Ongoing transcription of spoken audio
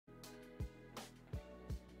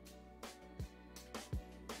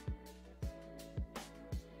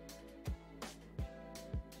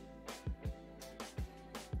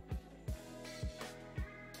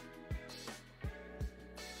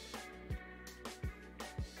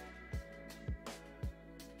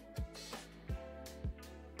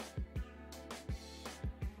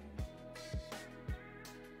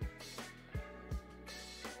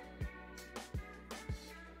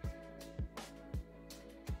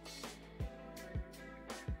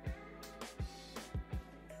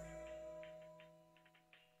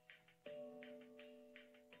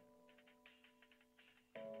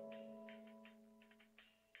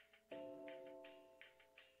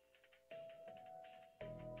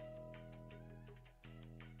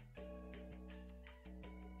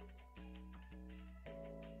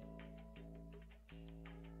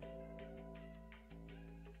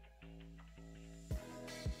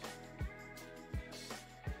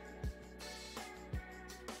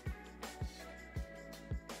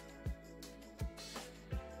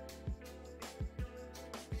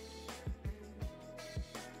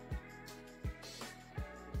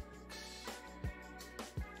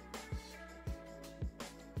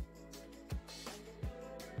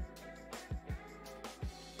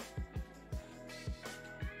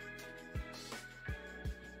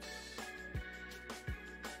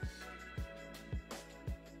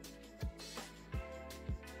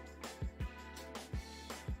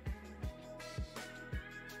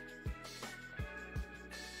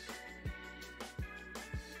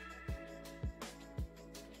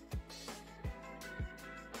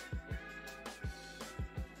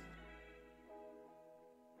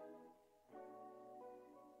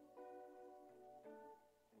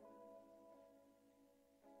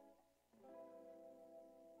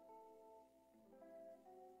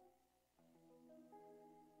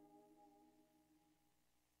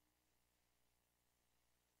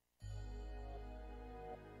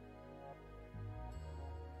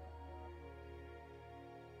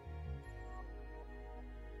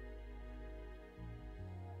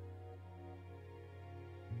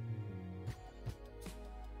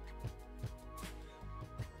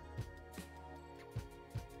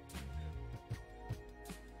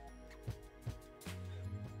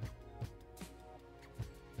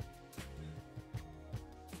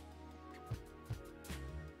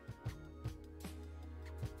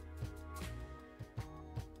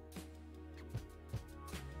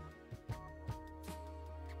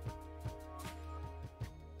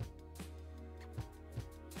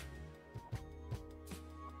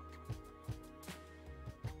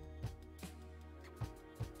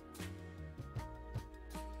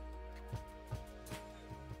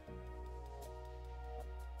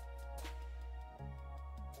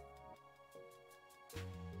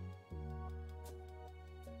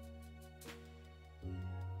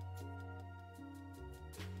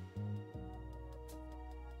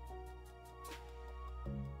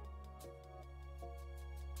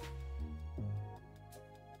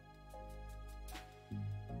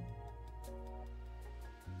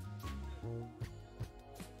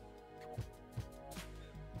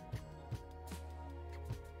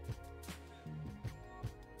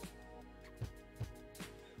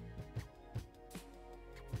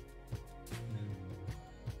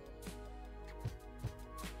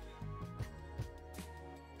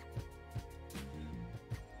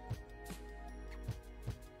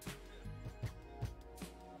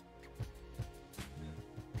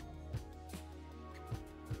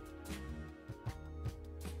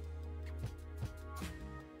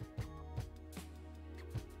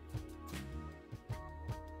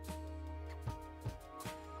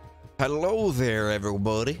Hello there,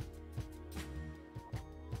 everybody.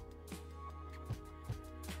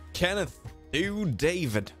 Kenneth, Dude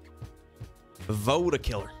David, Voda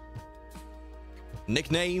Killer,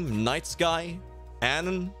 nickname Night Sky,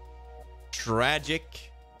 Anon,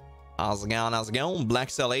 Tragic. How's it going? How's it going? Black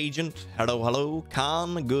Cell Agent. Hello, hello.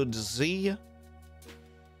 Khan, good to see you.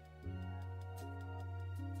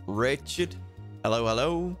 Richard. Hello,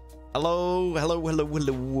 hello. Hello, hello, hello,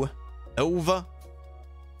 hello. Nova.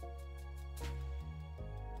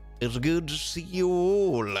 It's good to see you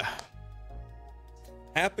all.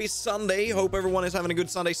 Happy Sunday. Hope everyone is having a good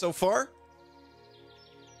Sunday so far.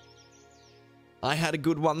 I had a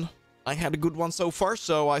good one. So far,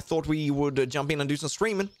 so I thought we would jump in and do some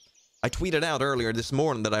streaming. I tweeted out earlier this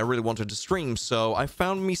morning that I really wanted to stream, so I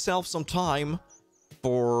found myself some time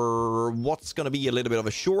for what's gonna be a little bit of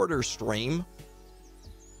a shorter stream.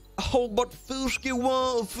 Oh, but Fisk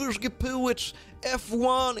Poets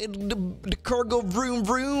F1, the cargo vroom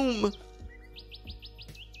vroom.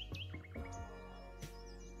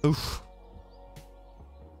 Oof.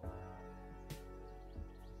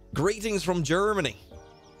 Greetings from Germany.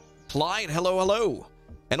 Clyde, hello, hello.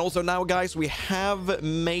 And also now, guys, we have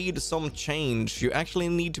made some change. You actually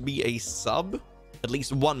need to be a sub, at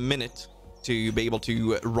least 1 minute, to be able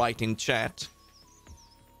to write in chat.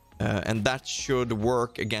 And that should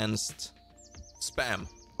work against spam,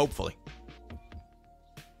 hopefully.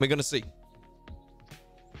 We're gonna see.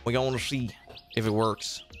 We're gonna see if it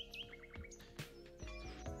works.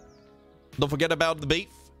 Don't forget about the beef.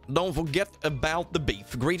 Don't forget about the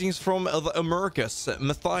beef. Greetings from the Americas.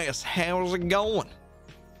 Matthias, how's it going?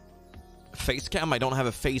 Face cam? I don't have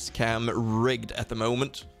a face cam rigged at the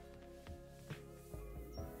moment.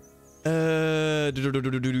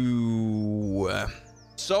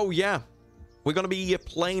 So yeah, we're gonna be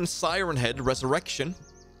playing Siren Head Resurrection.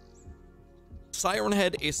 Siren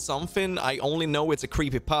Head is something I only know it's a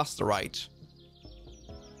creepypasta, right?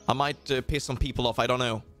 I might piss some people off. I don't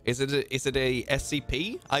know. Is it a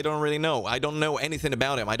SCP? I don't really know. I don't know anything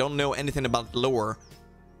about him. I don't know anything about lore.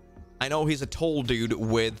 I know he's a tall dude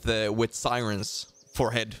with sirens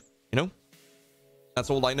for head. You know, that's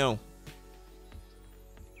all I know.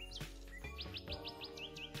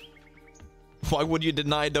 Why would you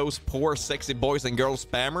deny those poor sexy boys and girls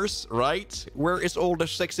spammers, right? Where is all the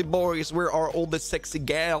sexy boys? Where are all the sexy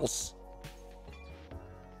gals?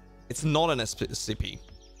 It's not an SCP.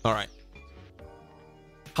 All right.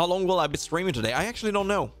 How long will I be streaming today? I actually don't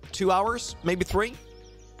know. 2 hours? Maybe 3?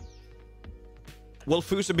 Will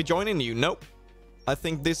Fusa be joining you? Nope. I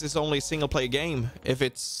think this is only a single player game. If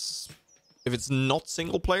it's not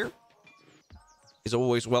single player, he's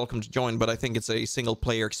always welcome to join, but I think it's a single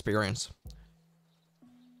player experience.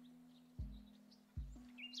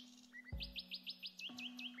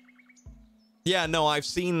 Yeah, no, I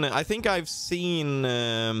think I've seen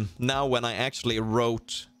now when I actually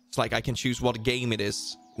wrote, it's like I can choose what game it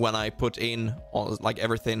is when I put in all, like,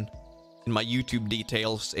 everything in my YouTube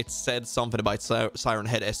details. It said something about Siren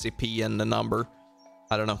Head SCP and the number.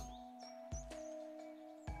 I don't know.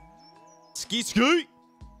 Ski ski!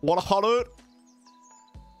 What a holler!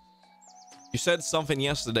 You said something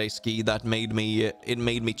yesterday, Ski, that made me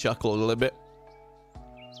chuckle a little bit.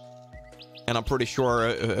 And I'm pretty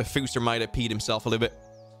sure Fuster might have peed himself a little bit.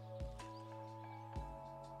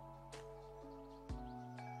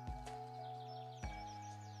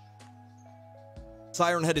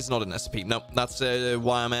 Siren Head is not an SCP. No, that's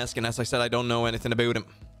why I'm asking. As I said, I don't know anything about him.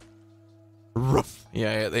 Rough.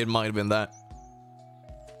 Yeah, it might have been that.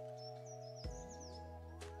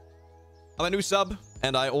 I'm a new sub,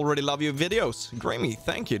 and I already love your videos. Grammy,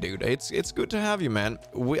 thank you, dude. It's good to have you, man.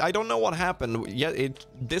 I don't know what happened. Yeah,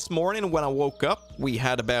 this morning when I woke up, we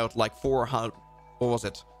had about like 400. What was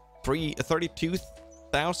it?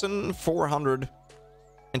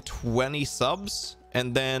 32,420 subs,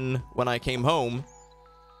 and then when I came home,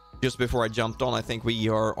 just before I jumped on, I think we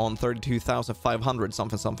are on 32,500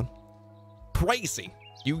 something. Crazy.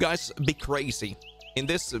 You guys be crazy. In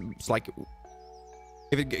this, it's like,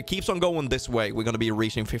 if it keeps on going this way, we're going to be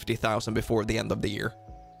reaching 50,000 before the end of the year.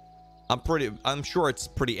 I'm sure it's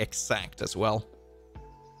pretty exact as well.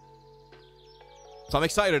 So I'm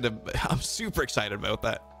excited. I'm super excited about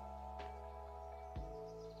that.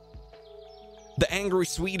 The angry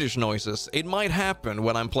Swedish noises. It might happen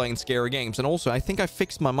when I'm playing scary games. And also, I think I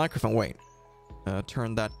fixed my microphone. Wait.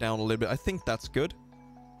 Turn that down a little bit. I think that's good.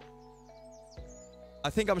 I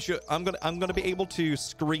think I'm gonna be able to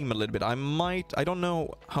scream a little bit. I don't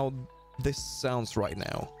know how this sounds right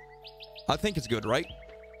now. I think it's good, right?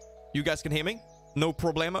 You guys can hear me? No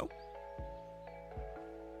problemo.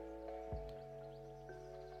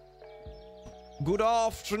 Good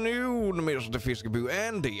afternoon, Mr. Fiskaboo.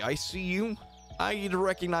 Andy, I see you. I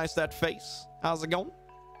recognize that face. How's it going?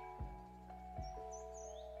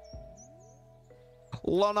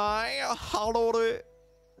 Lanai, hello.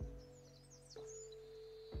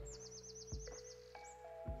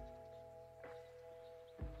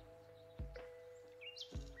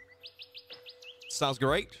 Sounds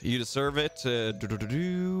great. You deserve it.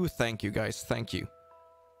 Thank you, guys. Thank you.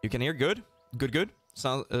 You can hear good? Good.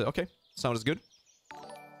 Sound okay. Sound is good.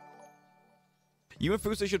 You and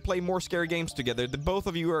Fusa should play more scary games together. The both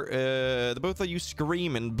of you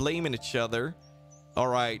scream and blaming each other. All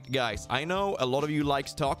right, guys. I know a lot of you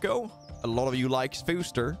likes Taco, a lot of you likes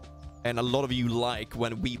Fooster, and a lot of you like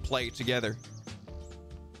when we play together.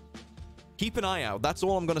 Keep an eye out. That's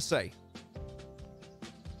all I'm gonna say.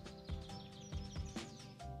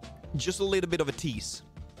 Just a little bit of a tease.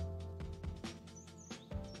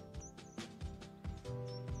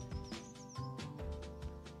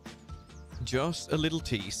 Just a little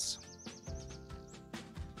tease.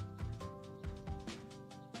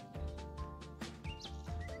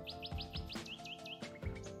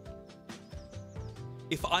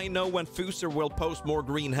 If I know when Fooster will post more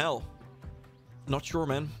green hell. Not sure,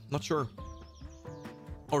 man. Not sure.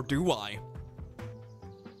 Or do I?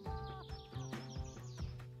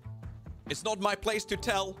 It's not my place to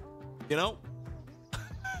tell, you know?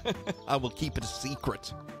 I will keep it a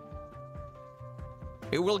secret.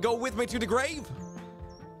 It will go with me to the grave.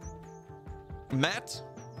 Matt?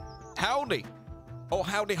 Howdy. Oh,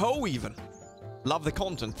 howdy ho even. Love the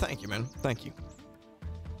content. Thank you, man. Thank you.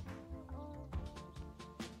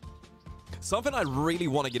 Something I really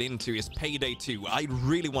want to get into is Payday 2. I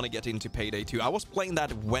really want to get into Payday 2. I was playing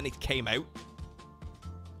that when it came out.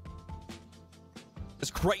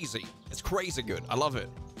 It's crazy. It's crazy good. I love it.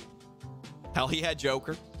 Hell, he had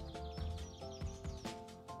Joker.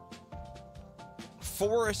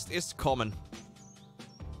 Forest is common.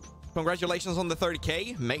 Congratulations on the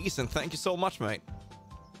 30k. Mason, thank you so much, mate.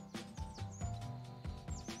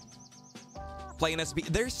 Playing SCP.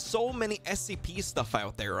 There's so many SCP stuff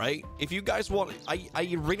out there, right? If you guys want...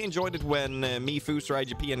 I really enjoyed it when me, Fooster,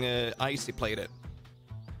 IGP, and Icy played it.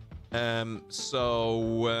 I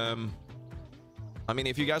mean,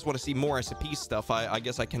 if you guys want to see more SCP stuff, I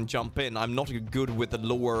guess I can jump in. I'm not good with the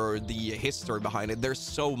lore or the history behind it. There's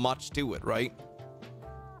so much to it, right?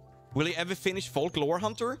 Will you ever finish Folklore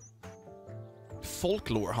Hunter?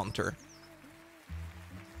 Folklore Hunter.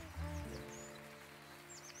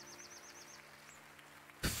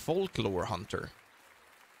 Folklore Hunter.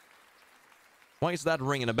 Why is that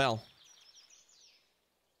ringing a bell?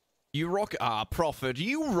 You rock. Ah, Prophet.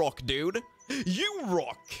 You rock, dude. You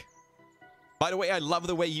rock. By the way, I love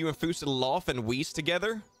the way you and Fusa laugh and wheeze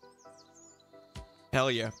together. Hell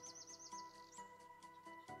yeah.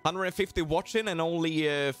 150 watching and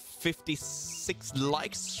only 56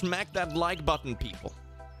 likes. Smack that like button, people.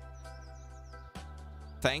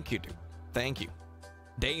 Thank you, dude. Thank you.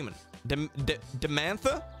 Damon.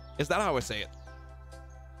 Demantha? Is that how I say it?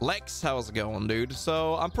 Lex, how's it going, dude?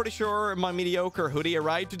 So, I'm pretty sure my mediocre hoodie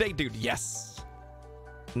arrived today, dude. Yes.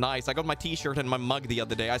 Nice. I got my t-shirt and my mug the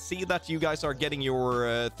other day. I see that you guys are getting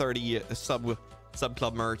your 30 sub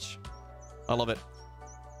club merch. I love it.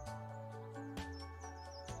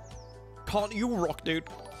 Can't you rock, dude?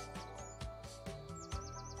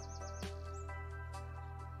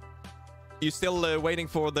 You still waiting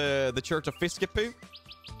for the Church of Fiskepoo?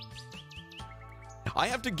 I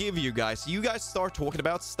have to give you guys start talking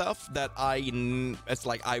about stuff that it's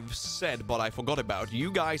like I've said but I forgot about.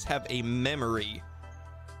 You guys have a memory.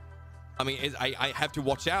 I mean, I have to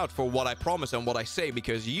watch out for what I promise and what I say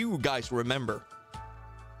because you guys remember.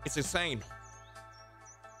 It's insane.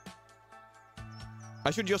 I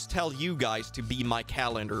should just tell you guys to be my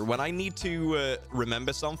calendar. When I need to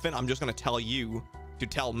remember something, I'm just going to tell you to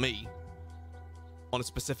tell me on a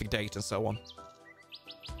specific date and so on.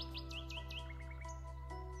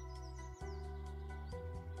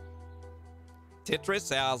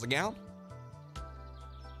 Tetris, how's it going?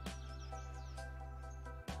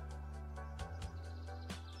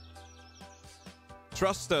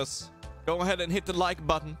 Trust us. Go ahead and hit the like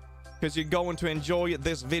button because you're going to enjoy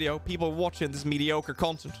this video. People watching this mediocre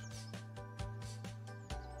content.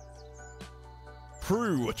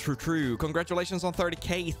 True. Congratulations on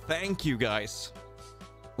 30k. Thank you, guys.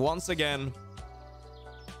 Once again,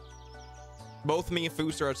 both me and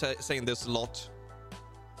Fooster are saying this a lot.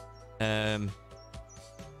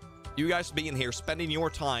 You guys being here, spending your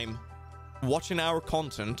time watching our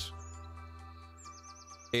content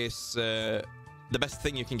is the best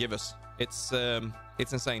thing you can give us. It's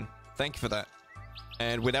insane. Thank you for that.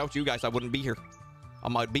 And without you guys, I wouldn't be here. I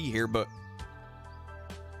might be here, but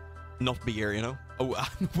not be here, you know? Oh, I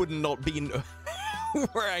would not be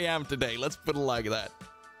where I am today. Let's put it like that.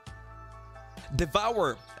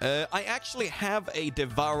 Devour. I actually have a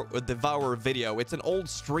Devour video. It's an old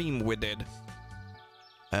stream we did.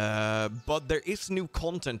 But there is new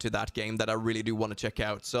content to that game that I really do want to check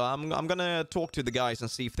out. So I'm gonna talk to the guys and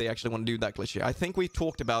see if they actually want to do that glitch. I think we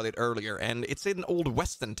talked about it earlier, and it's in old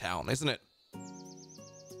western town, isn't it?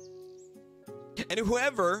 And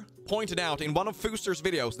whoever pointed out in one of Fooster's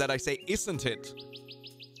videos that I say, isn't it?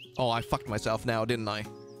 Oh, I fucked myself now, didn't I?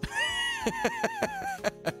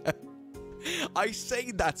 I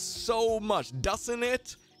say that so much. Doesn't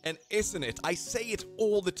it? And isn't it? I say it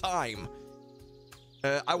all the time.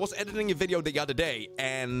 I was editing a video the other day,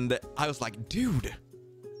 and I was like, dude,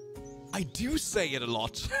 I do say it a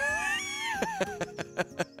lot.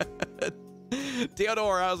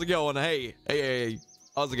 Theodore, how's it going? Hey.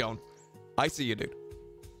 How's it going? I see you, dude.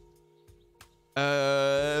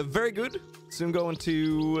 Very good. Soon going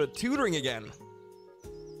to tutoring again.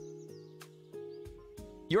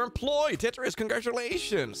 You're employed, Tetris,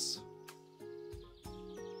 congratulations.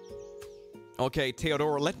 Okay,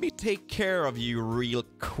 Theodore, let me take care of you real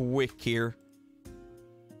quick here.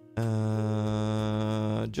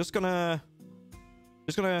 Just gonna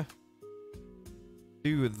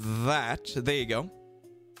do that. There you go.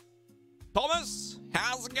 Thomas,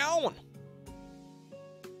 how's it going?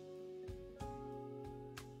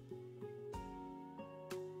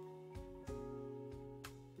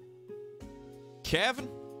 Kevin?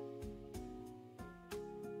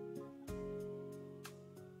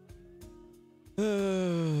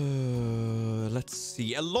 Let's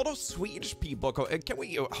see. A lot of Swedish people. Can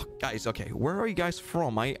we, oh, guys? Okay, where are you guys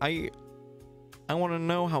from? I want to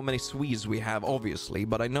know how many Swedes we have, obviously,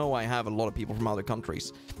 but I know I have a lot of people from other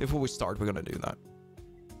countries. Before we start, we're gonna do that.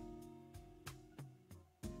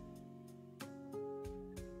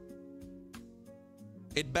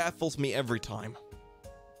 It baffles me every time.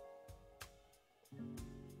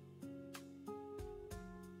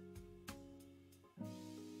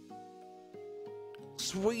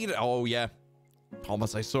 Sweden. Oh, yeah.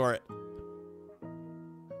 Thomas, I saw it.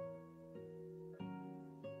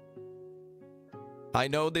 I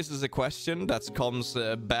know this is a question that comes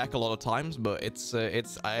back a lot of times, but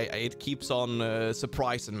it keeps on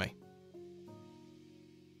surprising me.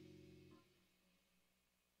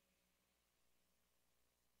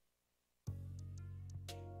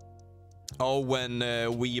 Oh, when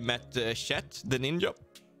we met Chet, the ninja.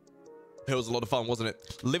 It was a lot of fun, wasn't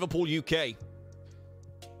it? Liverpool, UK.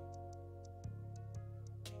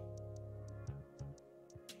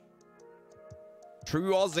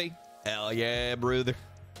 True Aussie. Hell yeah, brother.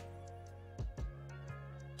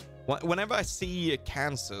 Whenever I see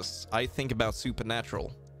Kansas, I think about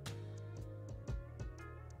Supernatural.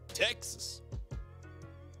 Texas.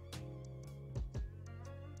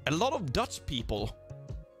 A lot of Dutch people.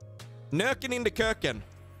 Nurken in the Kirken.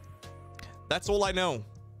 That's all I know.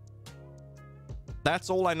 That's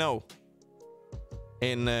all I know.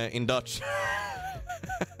 In Dutch.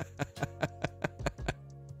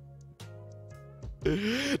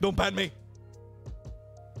 Don't ban me.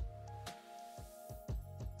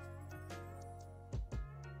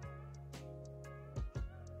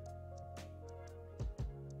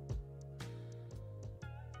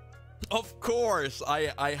 Of course,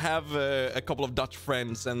 I have a couple of Dutch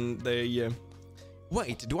friends, and they...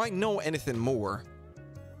 Wait, do I know anything more?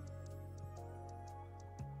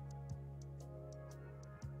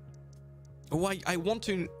 Oh, I want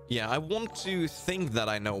to... Yeah, I want to think that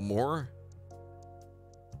I know more.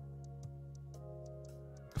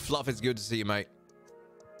 Fluff, it's good to see you, mate.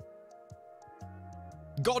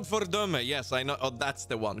 Godfordømme. Yes, I know. Oh, that's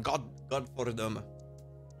the one. Godfordømme.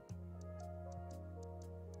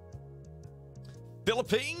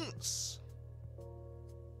 Philippines.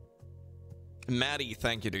 Maddie,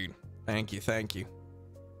 thank you, dude. Thank you.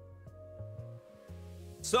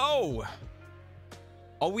 So,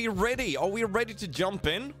 are we ready? Are we ready to jump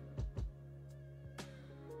in?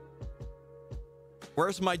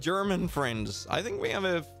 Where's my German friends? I think we have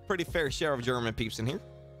a pretty fair share of German peeps in here.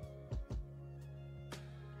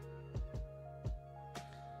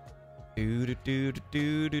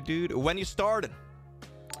 When you started?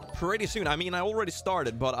 Pretty soon. I mean, I already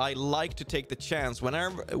started, but I like to take the chance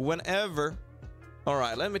whenever... All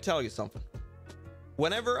right, let me tell you something.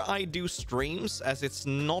 Whenever I do streams, as it's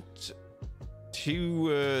not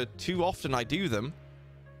too often I do them,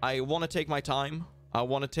 I want to take my time. I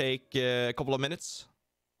want to take a couple of minutes,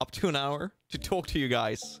 up to an hour, to talk to you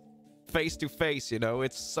guys face to face, you know?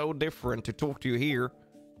 It's so different to talk to you here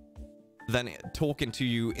than talking to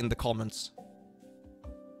you in the comments.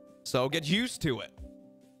 So get used to it.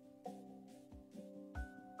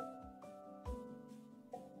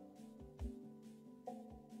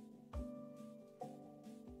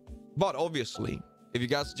 But obviously, if you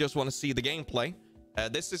guys just want to see the gameplay,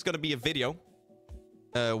 this is going to be a video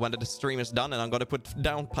when the stream is done, and I'm going to put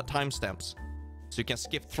down timestamps so you can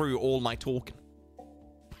skip through all my talking.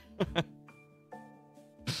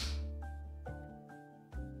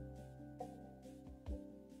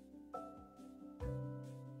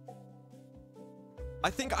 I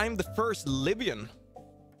think I'm the first Libyan.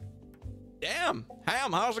 Damn,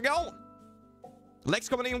 Ham, how's it going? Lex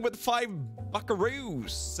coming in with 5 buckaroos,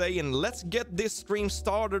 saying, let's get this stream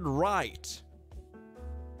started right.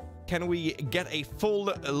 Can we get a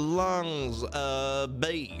full lungs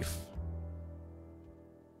beef?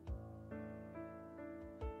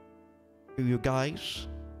 Do you guys?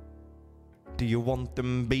 Do you want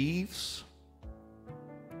them beefs?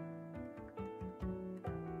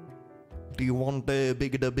 Do you want the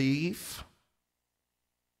bigger beef?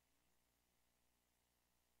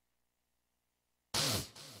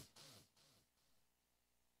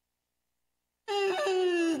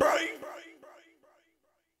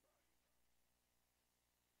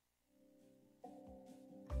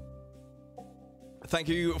 Thank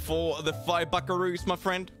you for the 5 buckaroos, my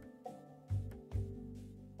friend.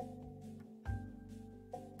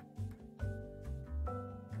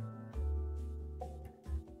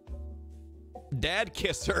 Dad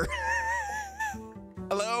kisser.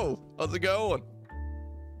 Hello, how's it going?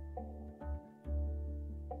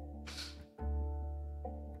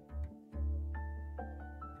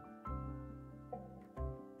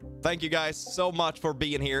 Thank you guys so much for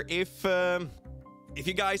being here. If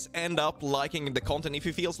you guys end up liking the content, if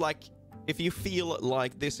you feel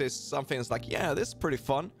like this is something that's like, yeah, this is pretty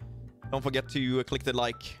fun, don't forget to click the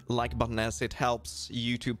like button, as it helps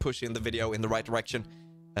YouTube push in the video in the right direction.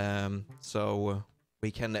 So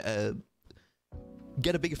we can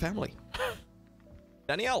get a bigger family.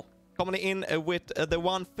 Danielle coming in with the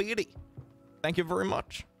 150. Thank you very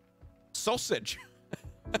much. Sausage.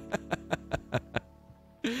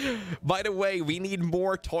 By the way, we need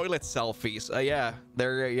more toilet selfies. Yeah,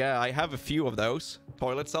 I have a few of those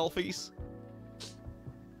toilet selfies.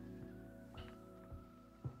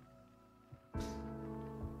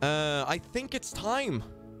 I think it's time,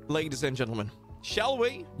 ladies and gentlemen. Shall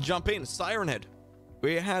we jump in? Siren Head.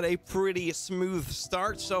 We had a pretty smooth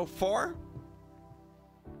start so far.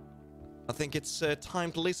 I think it's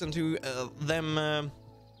time to listen to them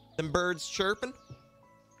birds chirping.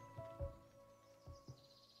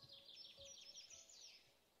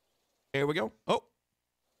 Here we go. Oh.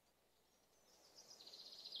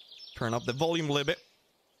 Turn up the volume a little bit.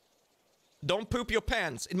 Don't poop your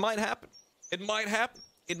pants. It might happen. It might happen.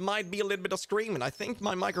 It might be a little bit of screaming. I think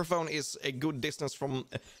my microphone is a good distance from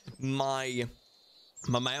my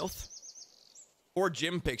mouth. Or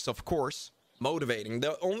gym pics, of course. Motivating.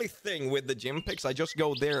 The only thing with the gym pics, I just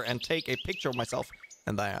go there and take a picture of myself,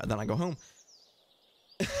 and then I go home.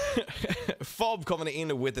 Fob coming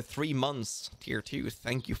in with the 3 months tier 2.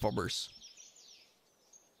 Thank you, Fobbers.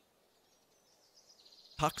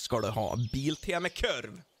 Tack ska du ha. Biltema med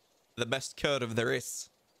kurv. The best curve there is.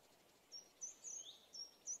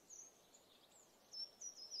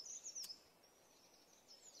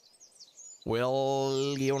 Well,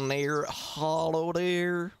 Leonair, hello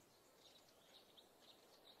there.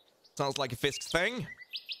 Sounds like a Fisk thing.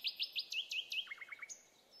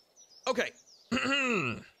 Okay.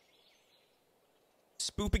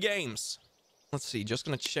 Spoopy games. Let's see, just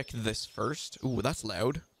gonna check this first. Ooh, that's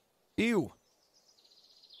loud. Ew.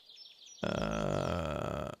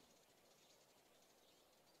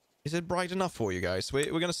 Is it bright enough for you guys?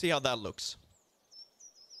 We're gonna see how that looks.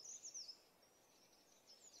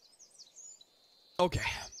 Okay.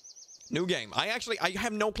 New game. I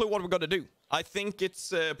have no clue what we're gonna do. I think it's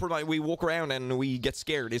pretty like we walk around and we get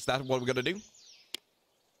scared. Is that what we're gonna do?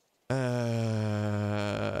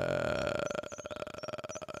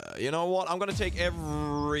 You know what? I'm gonna take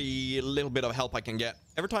every little bit of help I can get.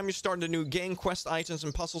 Every time you start a new game, quest items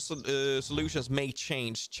and puzzle solutions may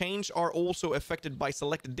change. Change are also affected by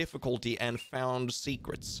selected difficulty and found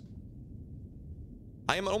secrets.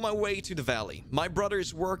 I am on my way to the valley. My brother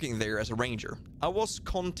is working there as a ranger. I was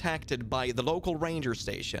contacted by the local ranger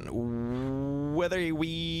station. Whether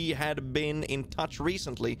we had been in touch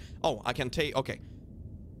recently. Oh, I can take... Okay.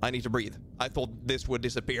 I need to breathe. I thought this would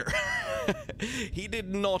disappear. He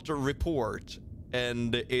did not report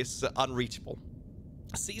and is unreachable.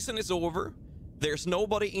 Season is over. There's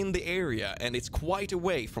nobody in the area and it's quite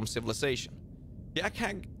away from civilization.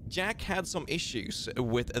 Jack had some issues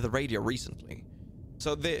with the radio recently.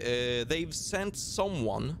 So they've sent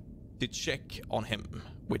someone to check on him,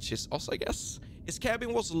 which is us, I guess. His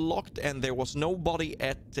cabin was locked and there was nobody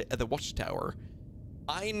at the watchtower.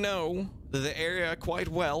 I know the area quite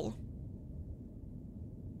well.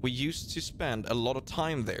 We used to spend a lot of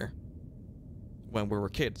time there when we were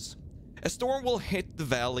kids. A storm will hit the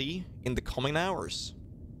valley in the coming hours,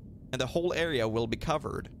 and the whole area will be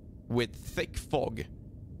covered with thick fog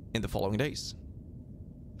in the following days.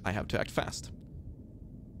 I have to act fast.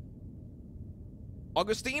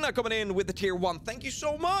 Augustina coming in with the tier 1. Thank you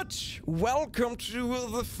so much. Welcome to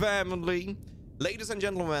the family. Ladies and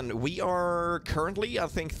gentlemen, we are currently, I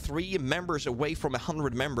think, 3 members away from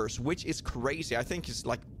 100 members, which is crazy. I think it's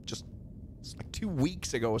like 2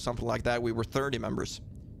 weeks ago or something like that. We were 30 members.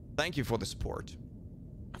 Thank you for the support.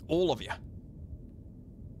 All of you.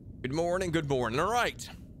 Good morning, good morning. All right.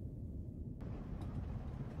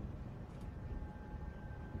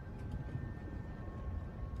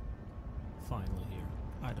 Finally here.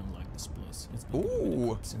 I don't like this place. It's been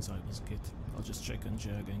really since I was a kid. I'll just check on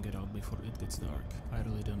Jag and get out before it gets dark. I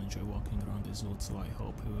really don't enjoy walking around this wood, so I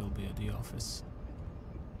hope he will be at the office.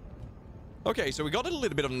 Okay, so we got a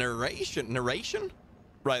little bit of narration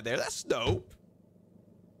right there. That's dope.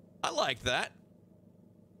 I like that.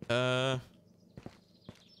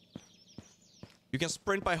 You can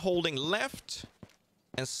sprint by holding left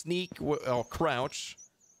and sneak or crouch.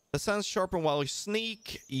 The sun's sharpen while you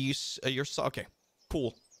sneak. Okay,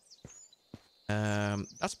 cool.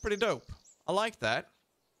 That's pretty dope. I like that.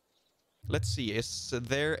 Let's see. Is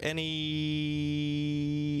there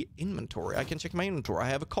any inventory? I can check my inventory. I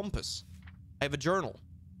have a compass. I have a journal.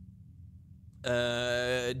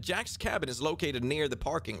 Jack's cabin is located near the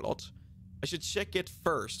parking lot. I should check it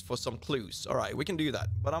first for some clues. All right, we can do that.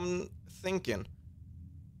 But I'm thinking,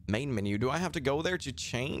 main menu. Do I have to go there to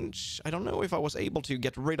change? I don't know if I was able to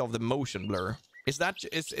get rid of the motion blur. Is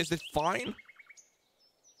it fine?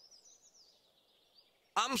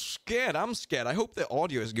 I'm scared. I hope the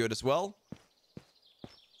audio is good as well.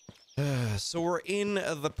 So we're in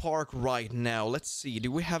the park right now. Let's see.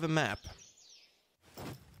 Do we have a map?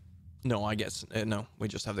 No, I guess. No, we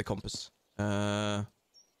just have the compass. You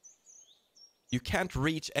can't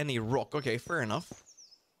reach any rock. Okay, fair enough.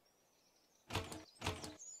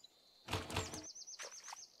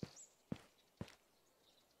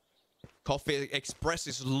 Coffee Express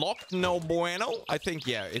is locked. No bueno. I think,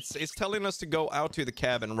 yeah, it's telling us to go out to the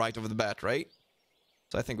cabin right over the bat, right?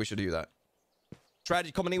 So I think we should do that.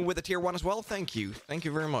 Strategy coming in with a tier 1 as well. Thank you. Thank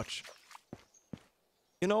you very much.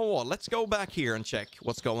 You know what? Let's go back here and check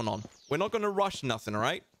what's going on. We're not going to rush nothing, all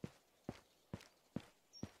right?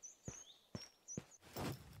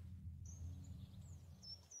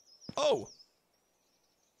 Oh!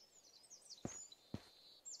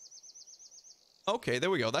 Okay, there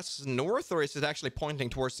we go. That's north, or is it actually pointing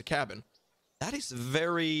towards the cabin? That is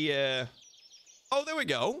very, Oh, there we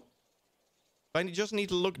go. I just need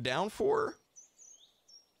to look down for...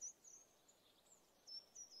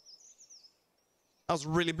 That was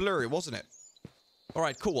really blurry, wasn't it?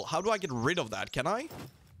 Alright, cool. How do I get rid of that? Can I?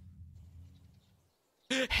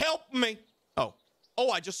 Help me! Oh. Oh,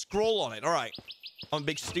 I just scroll on it. Alright. I'm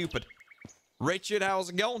big stupid. Richard, how's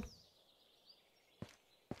it going?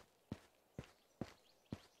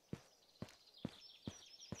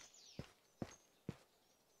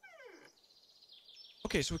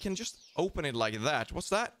 Okay, so we can just open it like that. What's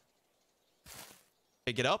that?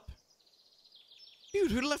 Pick it up.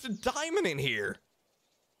 Dude, who left a diamond in here?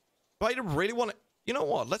 Do I really want to... You know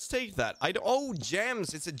what? Let's take that. Oh,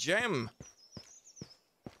 gems. It's a gem.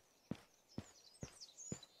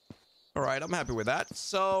 Alright, I'm happy with that.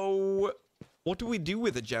 So, what do we do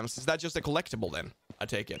with the gems? Is that just a collectible then? I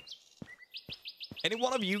take it. Any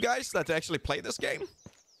one of you guys that actually play this game?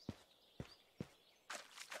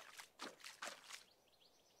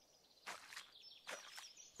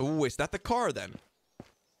 Oh, is that the car then?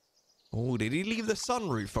 Oh, did he leave the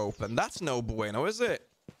sunroof open? That's no bueno, is it?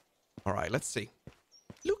 Alright, let's see.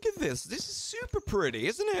 Look at this. This is super pretty,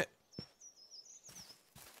 isn't it?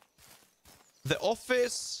 The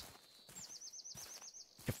office.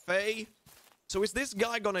 Cafe. So is this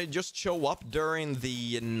guy gonna just show up during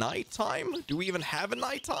the nighttime? Do we even have a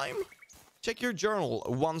nighttime? Check your journal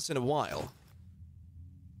once in a while.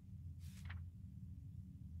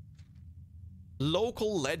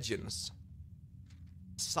 Local legends.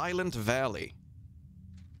 Silent Valley.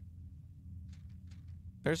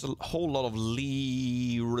 There's a whole lot of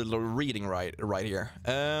reading right here.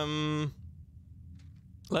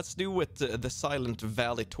 Let's do with the Silent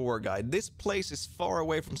Valley tour guide. This place is far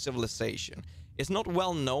away from civilization. It's not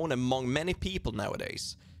well known among many people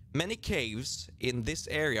nowadays. Many caves in this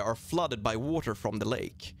area are flooded by water from the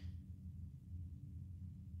lake.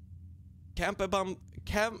 Camp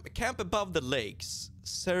above the lakes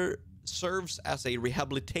serves as a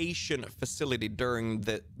rehabilitation facility during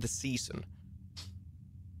the season.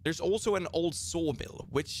 There's also an old sawmill,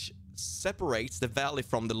 which separates the valley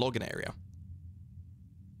from the logging area.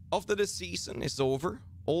 After the season is over,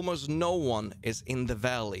 almost no one is in the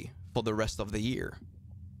valley for the rest of the year.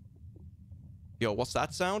 Yo, what's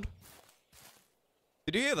that sound?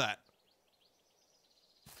 Did you hear that?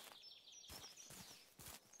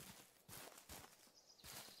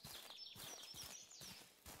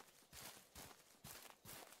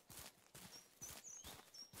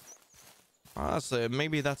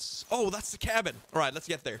 Maybe that's... Oh, that's the cabin. All right, let's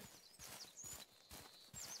get there.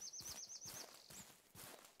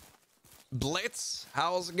 Blitz,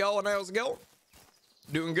 how's it going? How's it going?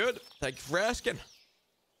 Doing good. Thank you for asking.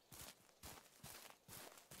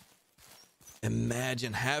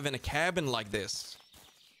 Imagine having a cabin like this.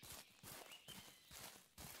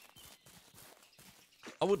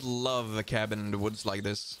 I would love a cabin in the woods like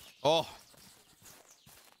this. Oh.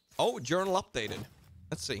 Oh, journal updated.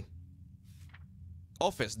 Let's see.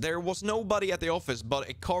 Office. There was nobody at the office, but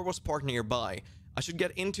a car was parked nearby. I should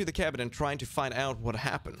get into the cabin and try to find out what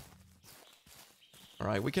happened.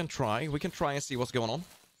 Alright, we can try. We can try and see what's going on.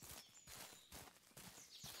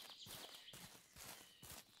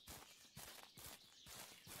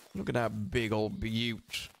 Look at that big old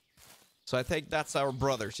butte. So I think that's our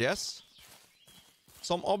brothers, yes?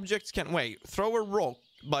 Some objects can... Wait, throw a rock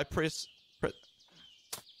by press...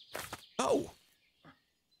 Oh!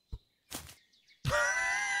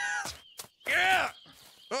 Yeah!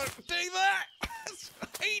 Take that!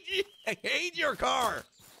 I hate your car!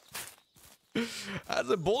 That's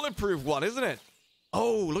a bulletproof one, isn't it?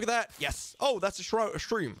 Oh, look at that. Yes. Oh, that's a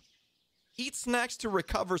shroom. Eat snacks to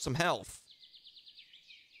recover some health.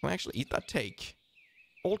 Can I actually eat that? Take.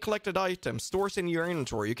 All collected items. Stores in your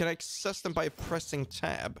inventory. You can access them by pressing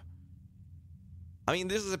tab. I mean,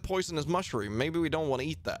 this is a poisonous mushroom. Maybe we don't want to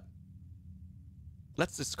eat that.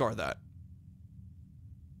 Let's discard that.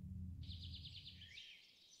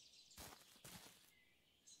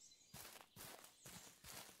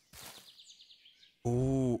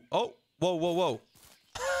 Ooh. Oh. Whoa, whoa, whoa.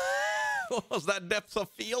 What was that depth of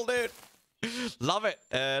field, dude? Love it.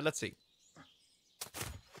 Let's see.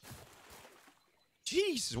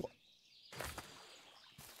 Jeez.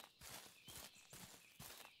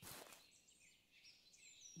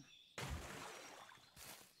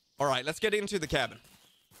 All right, let's get into the cabin.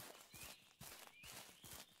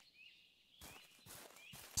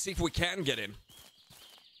 See if we can get in.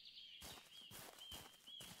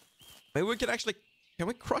 Maybe we can actually... Can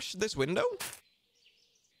we crush this window?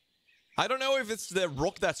 I don't know if it's the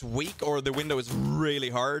rock that's weak or the window is really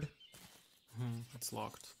hard. It's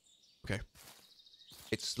locked. Okay.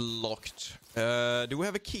 It's locked. Do we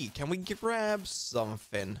have a key? Can we grab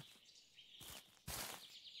something?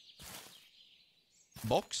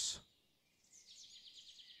 Box?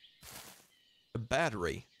 A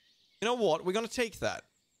battery. You know what? We're gonna take that.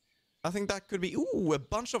 I think that could be... Ooh, a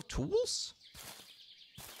bunch of tools?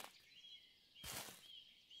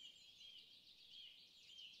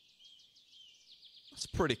 That's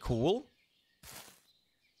pretty cool.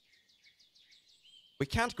 We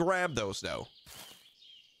can't grab those, though.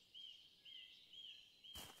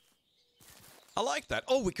 I like that.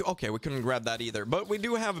 Oh, okay, we couldn't grab that either. But we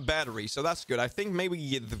do have a battery, so that's good. I think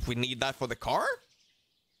maybe we need that for the car?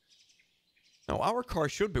 No, our car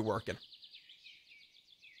should be working.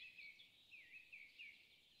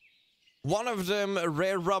 One of them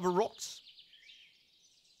rare rubber rocks.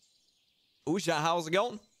 Usha, how's it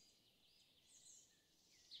going?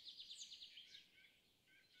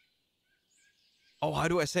 Oh, how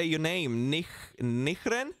do I say your name?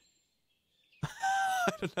 Nichren?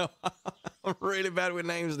 I don't know. I'm really bad with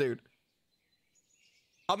names, dude.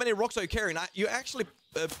 How many rocks are you carrying? You actually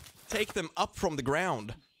take them up from the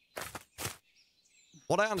ground.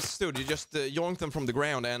 What I understood, you just yoink them from the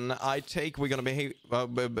ground, and I take we're gonna behave. We're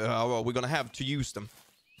gonna have to use them.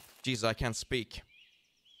 Jesus, I can't speak.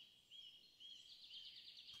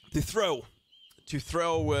 To throw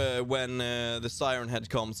when the Siren head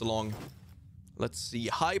comes along. Let's see.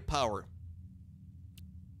 High power.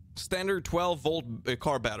 Standard 12-volt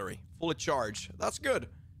car battery. Fully charged. That's good.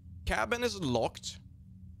 Cabin is locked.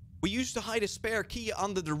 We used to hide a spare key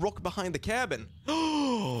under the rock behind the cabin.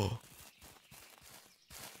 Oh!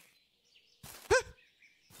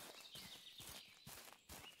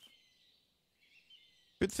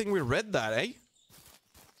 Good thing we read that, eh?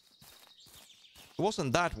 It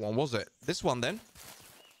wasn't that one, was it? This one, then?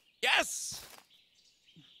 Yes!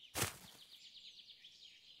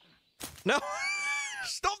 No!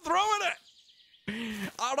 Stop throwing it!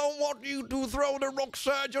 I don't want you to throw the rock,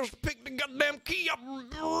 sir. Just pick the goddamn key up,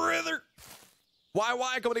 brother.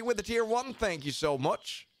 Why, coming in with the tier 1? Thank you so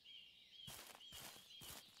much.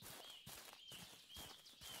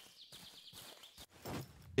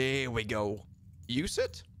 There we go. Use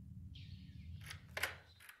it.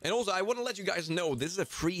 And also, I want to let you guys know, this is a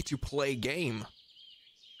free-to-play game.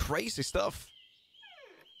 Crazy stuff.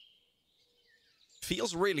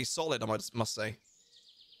 Feels really solid, I must say.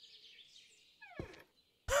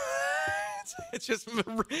 it's just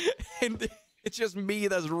me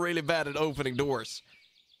that's really bad at opening doors.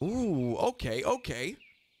 Ooh, okay, okay.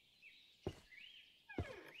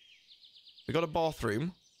 We got a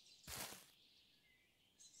bathroom.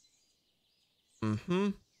 Mm-hmm.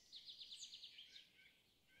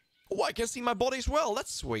 Oh, I can see my body as well.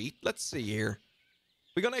 That's sweet. Let's see here.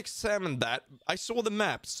 We're gonna examine that. I saw the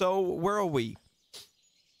map. So, where are we?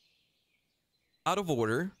 Out of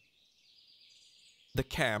order. The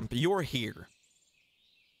camp. You're here.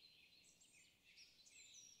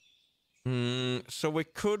 So we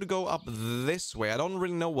could go up this way. I don't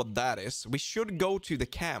really know what that is. We should go to the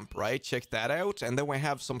camp, right? Check that out. And then we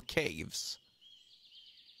have some caves.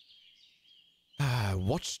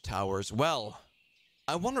 Watchtowers. Well,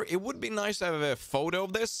 I wonder, it would be nice to have a photo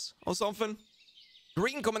of this or something.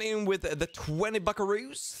 Green coming in with the 20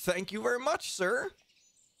 buckaroos. Thank you very much, sir.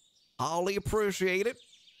 Highly appreciate it.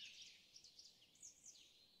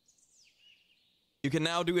 You can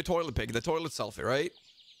now do a toilet pic, the toilet selfie, right?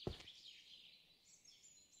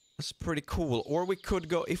 That's pretty cool. Or we could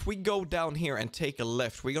go, if we go down here and take a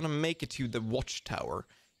left, we're gonna make it to the watchtower.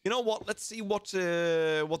 You know what? Let's see what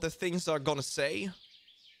the things are gonna say.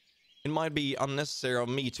 It might be unnecessary of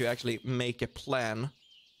me to actually make a plan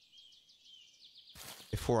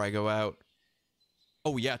before I go out.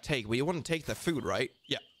 Oh yeah, we want to take the food, right?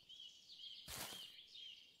 Yeah.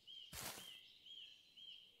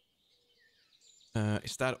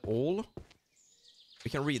 Is that all? We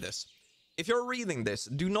can read this. If you're reading this,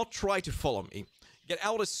 do not try to follow me. Get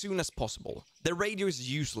out as soon as possible. The radio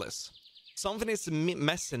is useless. Something is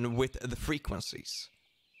messing with the frequencies.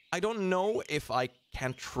 I don't know if I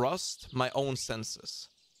can trust my own senses.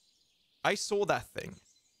 I saw that thing.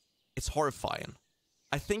 It's horrifying.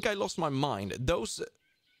 I think I lost my mind. Those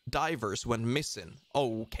divers went missing.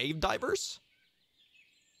 Oh, cave divers?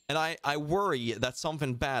 And I worry that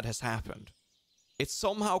something bad has happened. It's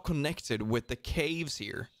somehow connected with the caves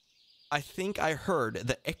here. I think I heard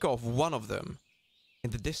the echo of one of them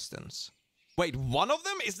in the distance. Wait, one of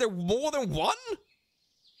them? Is there more than one?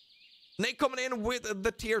 Nick coming in with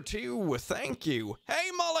the tier 2. Thank you.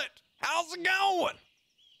 Hey, Mullet. How's it going?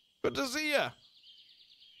 Good to see ya.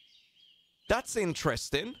 That's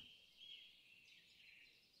interesting.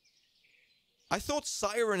 I thought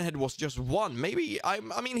Siren Head was just one. Maybe, I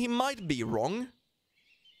mean, he might be wrong.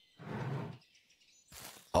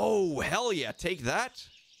 Oh, hell yeah. Take that.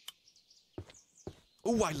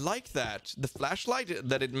 Oh, I like that. The flashlight,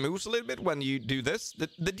 that it moves a little bit when you do this.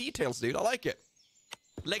 The details, dude. I like it.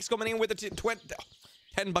 Lex coming in with the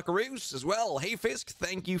 10 buckaroos as well. Hey, Fisk.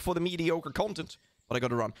 Thank you for the mediocre content. But I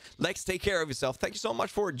gotta run. Lex, take care of yourself. Thank you so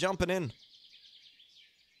much for jumping in.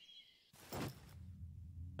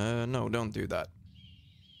 No, don't do that.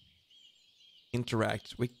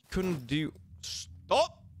 Interact. We couldn't do...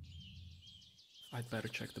 Stop! I'd better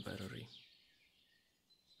check the battery.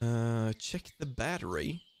 Check the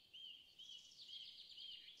battery.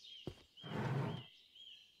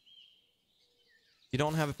 You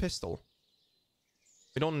don't have a pistol.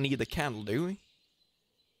 We don't need the candle, do we?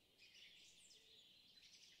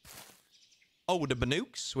 Oh, the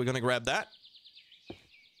Banooks. We're gonna grab that.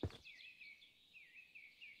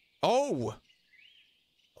 Oh!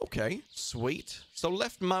 Okay, sweet. So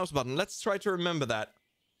left mouse button. Let's try to remember that.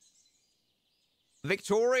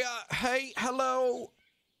 Victoria, hey, hello.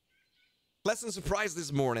 Pleasant surprise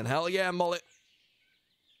this morning. Hell yeah, Mullet.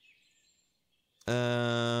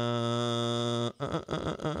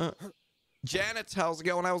 Janet, how's it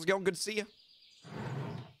going? How's it going? Good to see you.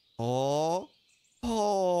 Oh.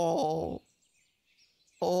 Oh.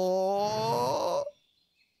 Oh.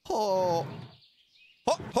 Oh.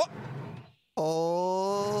 Ho, ho.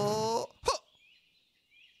 Oh. Ho.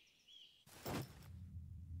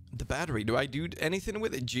 The battery. Do I do anything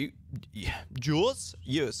with it? Juice?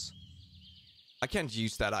 Yes. I can't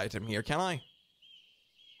use that item here, can I?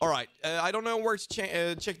 Alright, I don't know where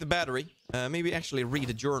to check the battery. Maybe actually read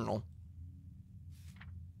a journal.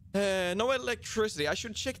 No electricity. I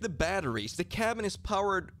should check the batteries. The cabin is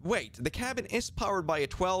powered... Wait, the cabin is powered by a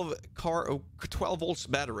 12 volts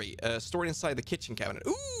battery stored inside the kitchen cabinet.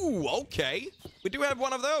 Ooh, okay. We do have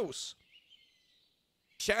one of those.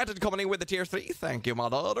 Shattered coming in with the tier 3. Thank you, my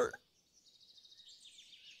daughter.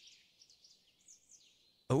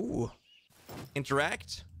 Ooh.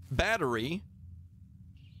 Interact. Battery.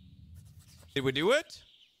 Did we do it?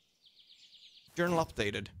 Journal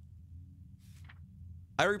updated.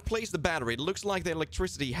 I replaced the battery. It looks like the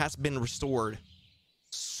electricity has been restored.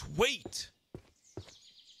 Sweet!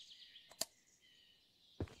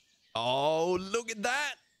 Oh, look at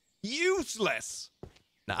that! Useless!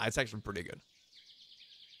 Nah, it's actually pretty good.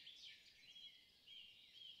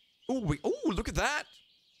 Oh, look at that!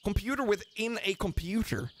 Computer within a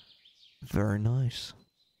computer. Very nice.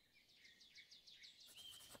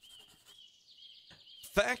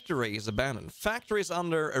 Factory is abandoned. Factory is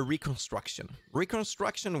under a reconstruction.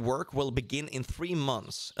 Reconstruction work will begin in 3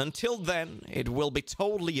 months. Until then, it will be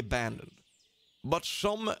totally abandoned. But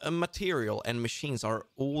some material and machines are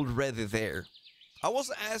already there. I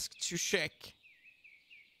was asked to check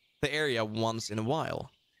the area once in a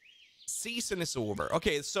while. Season is over.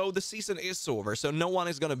 Okay, so the season is over, so no one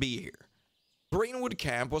is gonna be here. Greenwood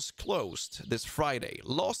camp was closed this Friday.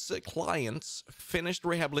 Lost clients finished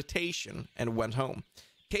rehabilitation and went home.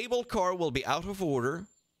 Cable car will be out of order,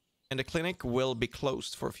 and the clinic will be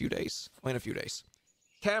closed for a few days. In a few days.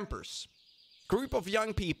 Campers. Group of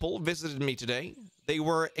young people visited me today. They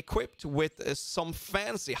were equipped with some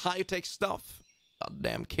fancy high-tech stuff.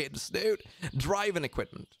 Goddamn kids, dude. Driving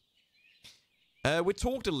equipment. We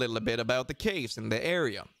talked a little bit about the caves in the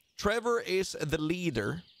area. Trevor is the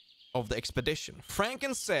leader of the expedition. Frank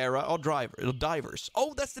and Sarah are divers.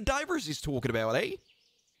 Oh, that's the divers he's talking about, eh?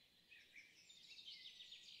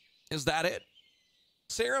 Is that it?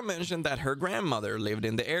 Sarah mentioned that her grandmother lived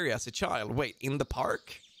in the area as a child. Wait, in the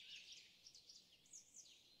park?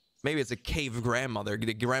 Maybe it's a cave grandmother.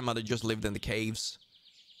 The grandmother just lived in the caves.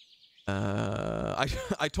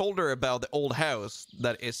 I told her about the old house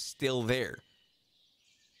that is still there.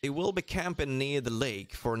 They will be camping near the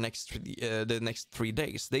lake for the next 3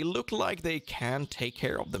 days. They look like they can take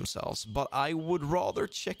care of themselves, but I would rather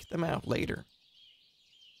check them out later.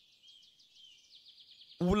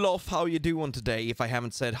 Olof, how you doing today? If I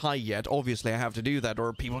haven't said hi yet, obviously I have to do that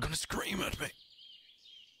or people are gonna scream at me.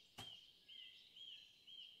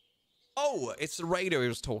 Oh, it's the radio he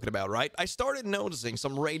was talking about, right? I started noticing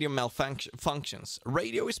some radio malfunctions.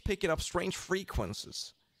 Radio is picking up strange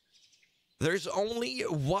frequencies. There's only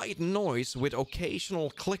white noise with occasional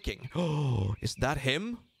clicking. Oh, is that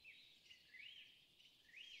him?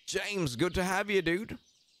 James, good to have you, dude.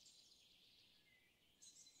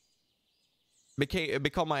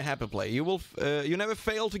 Become my happy play. You never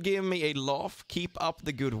fail to give me a laugh. Keep up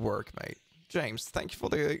the good work, mate. James, thank you for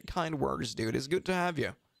the kind words, dude. It's good to have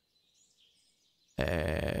you.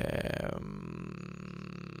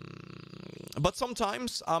 But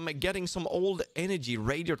sometimes I'm getting some old energy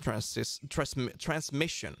radio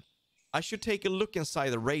transmission. I should take a look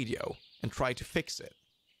inside the radio and try to fix it.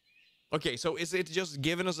 Okay, so is it just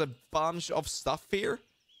giving us a bunch of stuff here?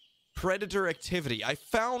 Predator activity. I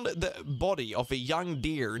found the body of a young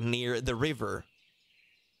deer near the river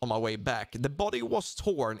on my way back. The body was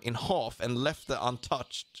torn in half and left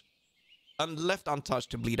untouched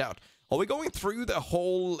to bleed out. Are we going through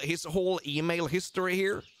his whole email history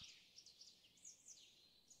here?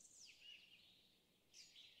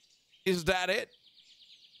 Is that it?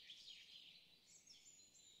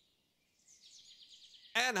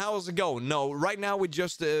 And how's it going? No, right now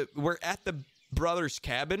we're at the brother's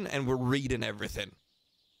cabin and we're reading everything.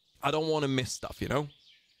 I don't want to miss stuff, you know?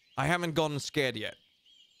 I haven't gotten scared yet.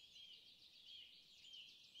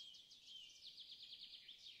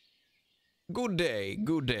 Good day,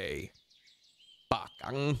 good day.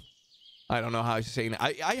 Bakang. I don't know how to say it.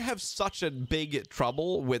 I have such a big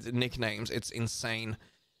trouble with nicknames. It's insane.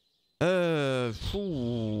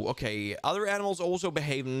 Okay. Other animals also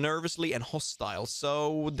behave nervously and hostile.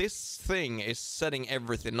 So this thing is setting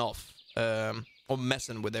everything off. Or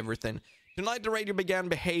messing with everything. Tonight the radio began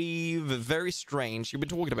behave very strange. You've been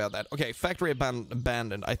talking about that. Okay, factory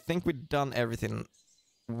abandoned. I think we've done everything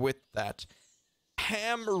with that.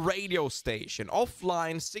 Ham radio station.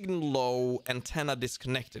 Offline, signal low, antenna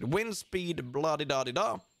disconnected. Wind speed,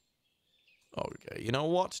 blah-di-da-di-da. Okay, you know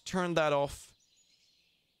what? Turn that off.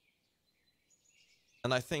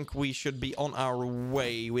 And I think we should be on our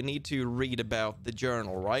way. We need to read about the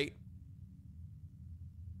journal, right?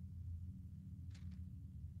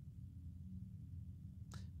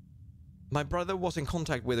 My brother was in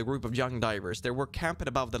contact with a group of young divers. They were camping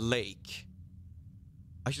above the lake.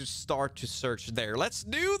 I should start to search there. Let's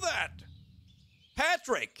do that!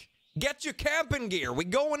 Patrick, get your camping gear. We're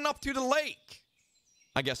going up to the lake.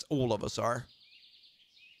 I guess all of us are.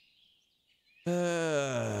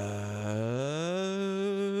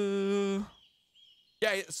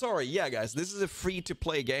 Yeah, sorry. Yeah, guys, this is a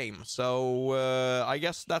free-to-play game. So, I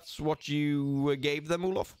guess that's what you gave them,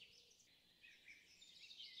 Olof?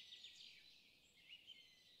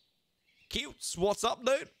 Cutes, what's up,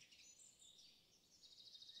 dude?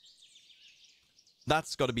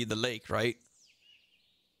 That's got to be the lake, right?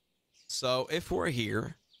 So if we're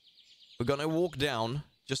here, we're gonna walk down.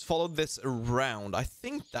 Just follow this around. I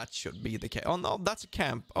think that should be the cave. Oh no, that's a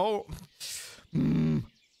camp. Oh,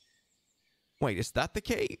 wait, is that the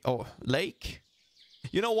cave? Oh, lake.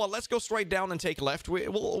 You know what? Let's go straight down and take left.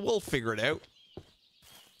 We'll figure it out.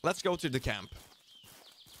 Let's go to the camp.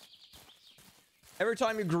 Every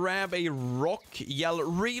time you grab a rock, yell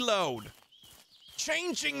reload.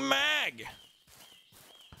 Changing mag.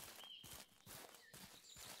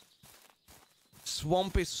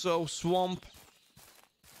 Swamp is so swamp.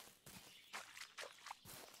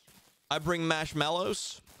 I bring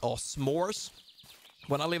marshmallows or s'mores.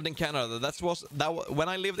 When I lived in Canada, when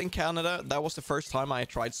I lived in Canada, that was the first time I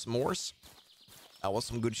tried s'mores. That was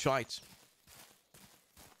some good shite.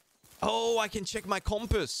 Oh, I can check my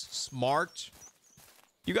compass. Smart.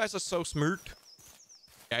 You guys are so smart.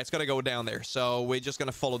 Yeah, it's gonna go down there. So we're just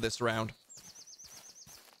gonna follow this around.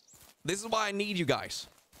 This is why I need you guys.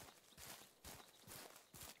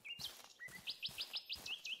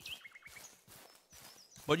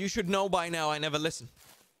 But you should know by now I never listen.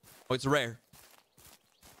 Oh, it's rare.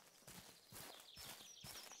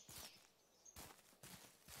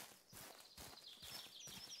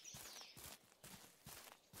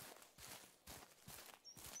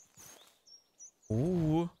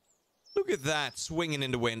 Ooh. Look at that swinging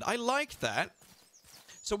in the wind. I like that.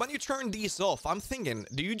 So when you turn these off, I'm thinking,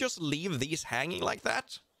 do you just leave these hanging like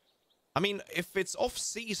that? I mean, if it's off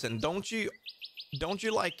season, don't you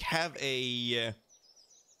like have a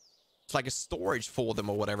it's like a storage for them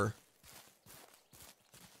or whatever?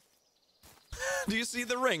 Do you see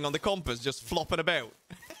the ring on the compass just flopping about?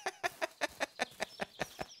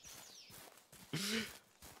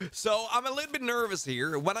 So I'm a little bit nervous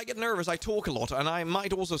here. When I get nervous, I talk a lot, and I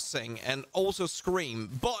might also sing and also scream,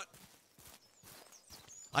 but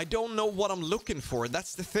I don't know what I'm looking for.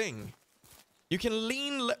 That's the thing. You can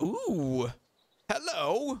lean... Ooh.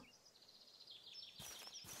 Hello.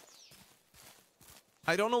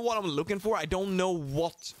 I don't know what I'm looking for. I don't know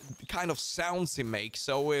what kind of sounds he makes.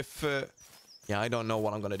 So if... yeah, I don't know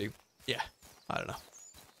what I'm gonna do. Yeah, I don't know.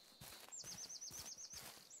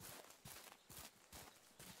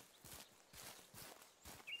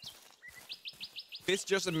 Fisk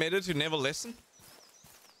just admitted to never listen.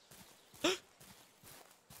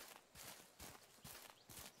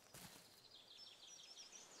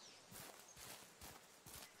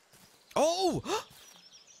 Oh!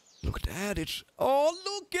 Look at it. Oh,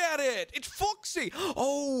 look at it. It's Foxy.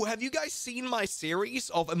 Oh, have you guys seen my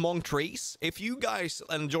series of Among Trees? If you guys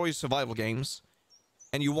enjoy survival games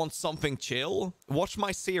and you want something chill, watch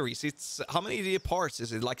my series. It's... How many parts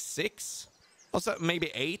is it? Like 6? What's that?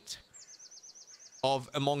 Maybe 8?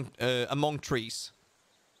 Of Among Trees.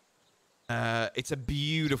 It's a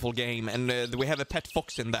beautiful game, and we have a pet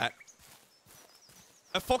fox in that.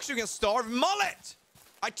 A fox you can starve? Mullet!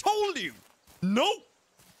 I told you! No!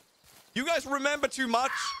 You guys remember too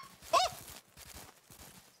much? Oh!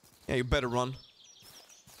 Yeah, you better run.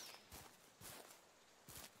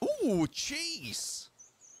 Ooh, cheese!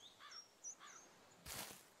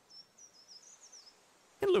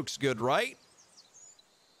 It looks good, right?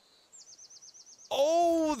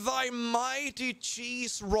 Oh, thy mighty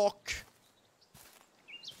cheese rock.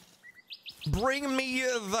 Bring me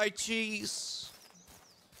thy cheese,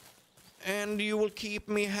 and you will keep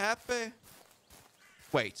me happy.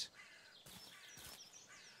 Wait.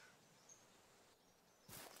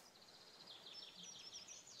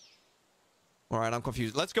 All right, I'm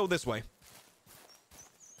confused. Let's go this way.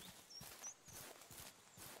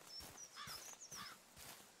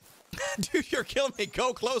 Dude, you're killing me.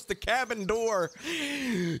 Go close the cabin door.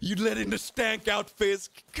 You letting the stank out,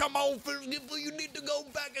 Fisk. Come on, Fisk. You need to go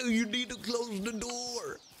back. You need to close the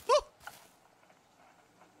door.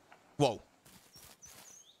 Whoa.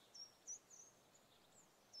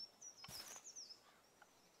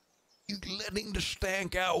 You letting the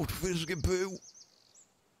stank out, Fisky Poo.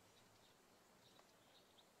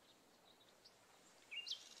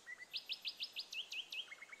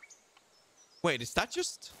 Wait, is that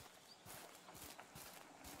just...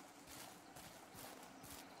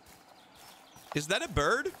 Is that a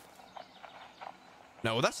bird?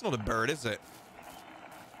 No, that's not a bird, is it?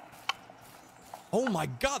 Oh my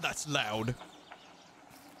god, that's loud.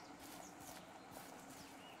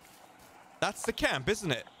 That's the camp,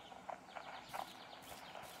 isn't it?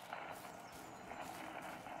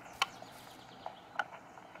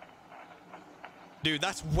 Dude,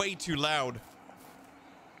 that's way too loud.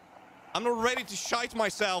 I'm not ready to shite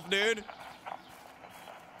myself, dude.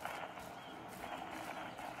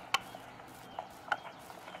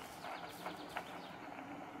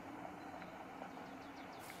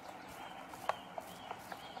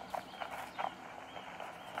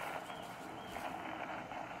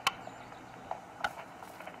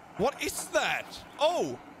 What is that?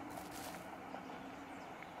 Oh!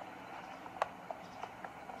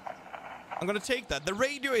 I'm gonna take that. The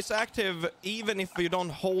radio is active even if you don't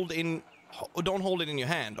hold it in your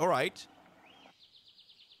hand. All right.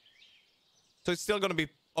 So it's still gonna be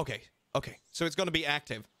okay. Okay. So it's gonna be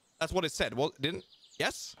active. That's what it said. Well, didn't?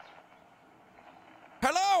 Yes.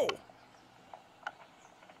 Hello.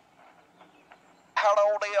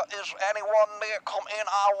 Hello there. Is anyone there? Come in.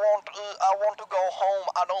 I want to go home.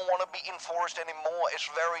 I don't want to be enforced anymore. It's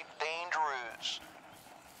very dangerous.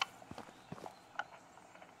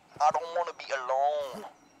 I don't want to be alone.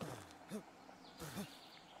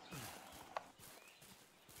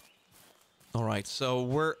 All right, so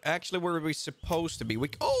we're actually where we're supposed to be.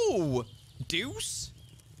 Oh, deuce?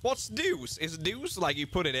 What's deuce? Is deuce like you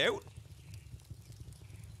put it out?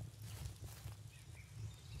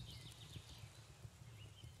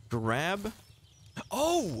 Grab.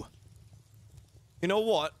 Oh! You know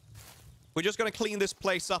what? We're just gonna clean this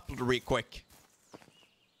place up real quick.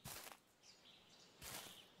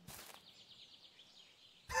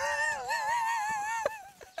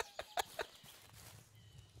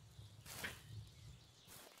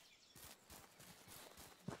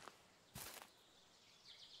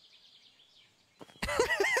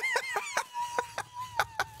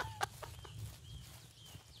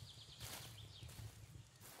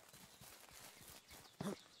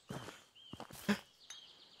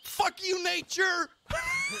 Fuck you, nature!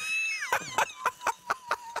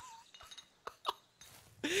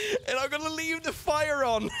 And I'm gonna leave the fire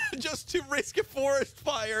on just to risk a forest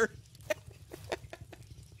fire.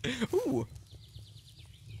 Ooh.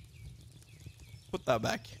 Put that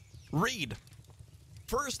back. Read.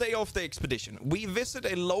 First day of the expedition, we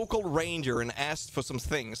visited a local ranger and asked for some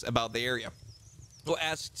things about the area. Or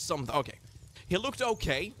asked something. Okay. He looked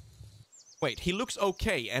okay. Wait, he looks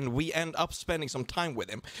okay, and we end up spending some time with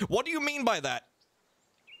him. What do you mean by that?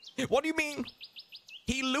 What do you mean?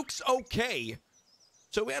 He looks okay.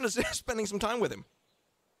 So we end up spending some time with him.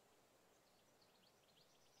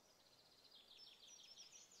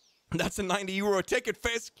 That's a 90 euro ticket,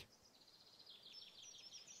 Fisk.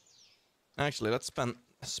 Actually, let's spend.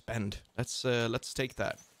 Let's take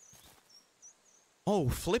that. Oh,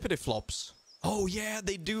 flippity flops. Oh yeah,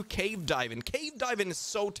 they do cave diving. Cave diving is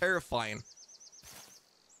so terrifying.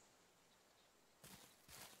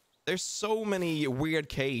 There's so many weird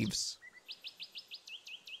caves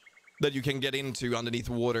that you can get into underneath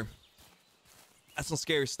water. That's some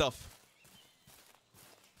scary stuff.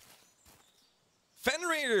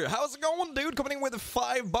 Fenrir, how's it going, dude? Coming in with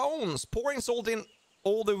 5 bones. Pouring salt in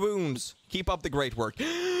all the wounds. Keep up the great work.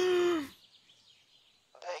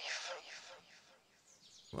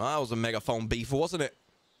 Well, that was a megaphone beef, wasn't it?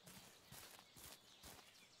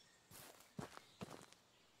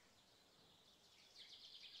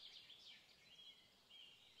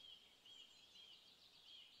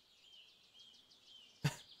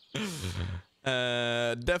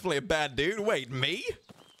 Definitely a bad dude. Wait, me?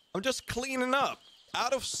 I'm just cleaning up.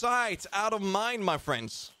 Out of sight, out of mind, my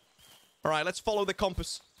friends. All right, let's follow the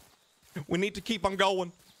compass. We need to keep on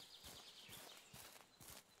going.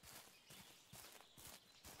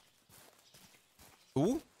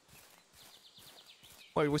 Ooh.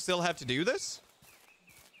 Wait, we still have to do this?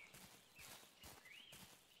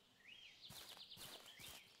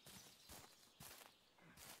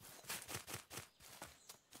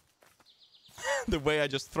 The way I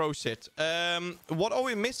just throw shit. What are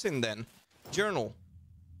we missing then? Journal.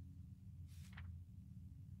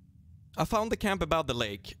 I found the camp about the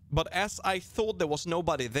lake, but as I thought there was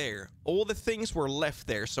nobody there, all the things were left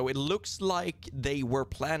there, so it looks like they were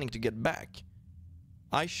planning to get back.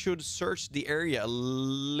 I should search the area a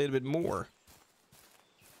little bit more.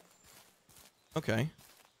 Okay.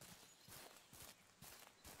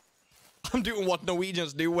 I'm doing what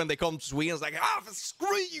Norwegians do when they come to Sweden. It's like, ah,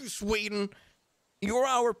 screw you, Sweden. You're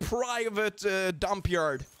our private dump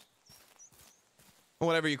yard. Or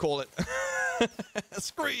whatever you call it.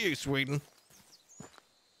 Screw you, Sweden.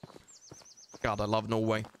 God, I love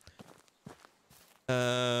Norway.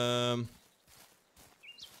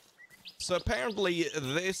 So apparently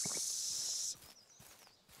this...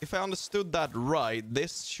 If I understood that right,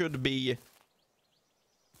 this should be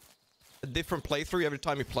a different playthrough every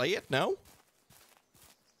time you play it, no?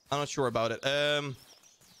 I'm not sure about it.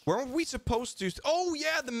 Where are we supposed to... Oh,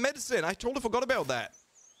 yeah, the medicine. I totally forgot about that.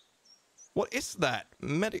 What is that?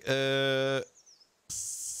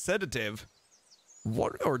 Sedative.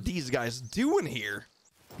 What are these guys doing here?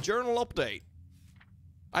 Journal update.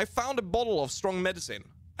 I found a bottle of strong medicine.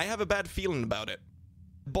 I have a bad feeling about it.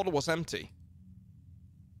 The bottle was empty.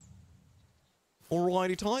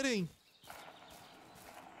 Alrighty tidy.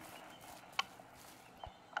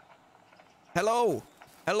 Hello?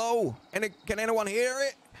 Hello? Can anyone hear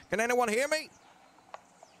it? Can anyone hear me?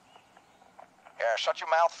 Yeah, shut your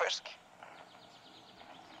mouth, Fisk.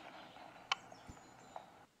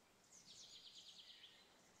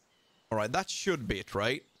 Alright, that should be it,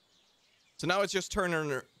 right? So now it's just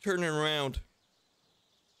turning around.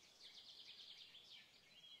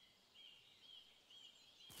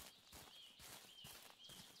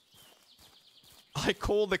 I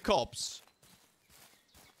call the cops.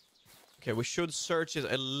 Okay, we should search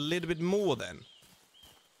it a little bit more then.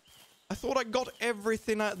 I thought I got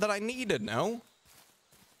everything that I needed now.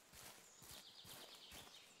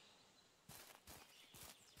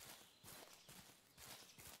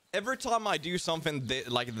 Every time I do something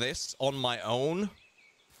like this on my own,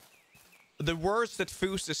 the words that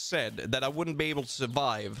Fisk said that I wouldn't be able to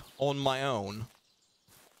survive on my own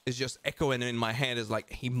is just echoing in my head. Is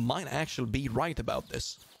like, he might actually be right about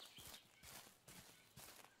this.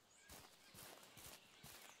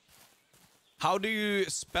 How do you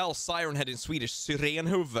spell Siren Head in Swedish?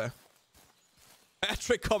 Syrenhuvud.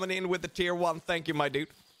 Patrick coming in with the tier 1. Thank you, my dude.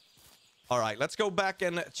 Alright, let's go back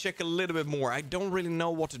and check a little bit more. I don't really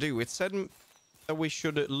know what to do. It said that we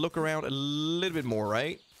should look around a little bit more,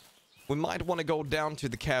 right? We might want to go down to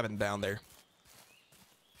the cabin down there.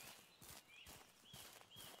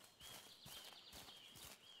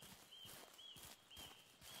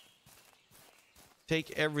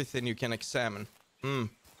 Take everything you can examine.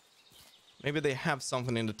 Maybe they have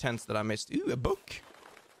something in the tents that I missed. Ooh, a book.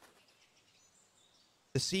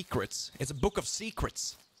 The secrets. It's a book of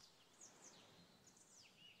secrets.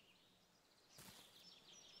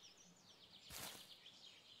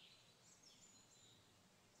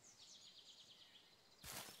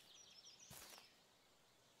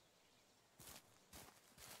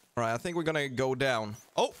 Alright, I think we're gonna go down.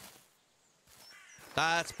 Oh!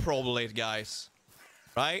 That's probably it, guys.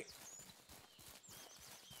 Right?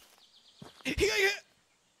 Yeah.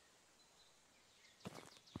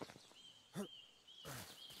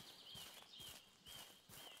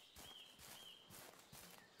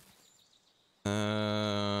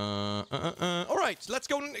 All right, let's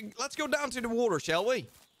go down to the water, shall we?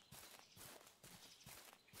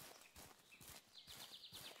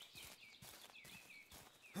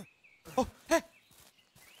 Oh, hey.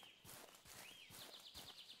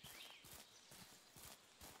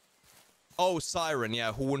 Oh, Siren,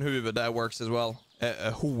 yeah, hornhuvud, that works as well.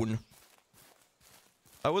 A horn.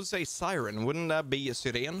 I would say Siren, wouldn't that be a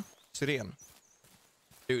Siren? Siren.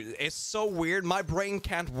 Dude, it's so weird. My brain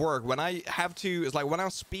can't work. When I have to, it's like when I'm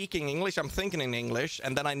speaking English, I'm thinking in English,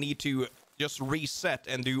 and then I need to just reset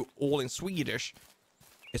and do all in Swedish.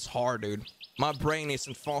 It's hard, dude. My brain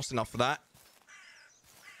isn't fast enough for that.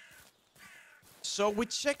 So we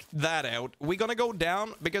checked that out. We're gonna go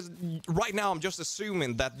down, because right now I'm just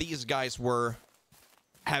assuming that these guys were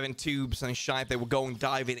having tubes and shite. They were going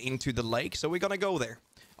diving into the lake, so we're gonna go there.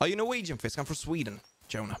 Are you Norwegian, Fisk? I'm from Sweden,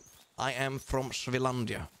 Jonah. I am from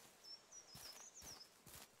Svilandia.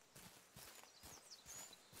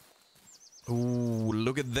 Ooh,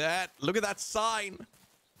 look at that. Look at that sign.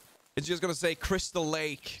 It's just gonna say Crystal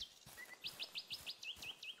Lake.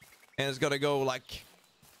 And it's gonna go like...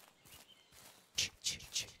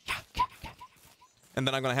 And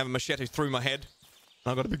then I'm gonna have a machete through my head.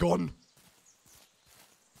 I'm gonna be gone.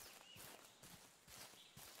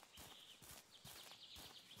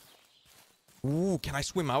 Ooh, can I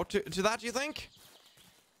swim out to that, you think?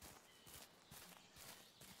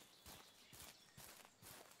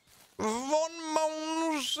 Von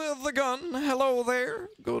Mons the gun. Hello there.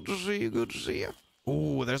 Good to see you, good to see you.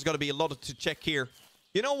 Ooh, there's gotta be a lot to check here.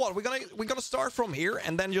 You know what? We're gonna start from here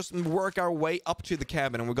and then just work our way up to the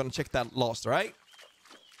cabin, and we're gonna check that last, right?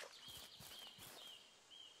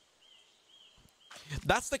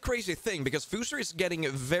 That's the crazy thing, because Fuser is getting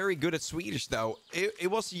very good at Swedish, though. It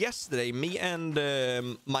was yesterday, me and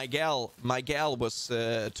my gal was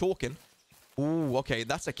talking. Ooh, okay,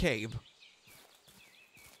 that's a cave.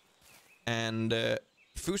 And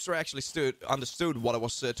Fuser actually understood what I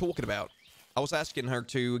was talking about. I was asking her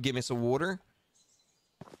to give me some water.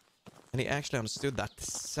 And he actually understood that.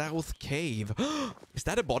 South Cave. Is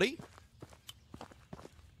that a body?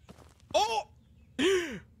 Oh!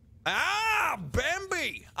 Ah,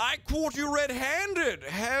 Bambi! I caught you red-handed.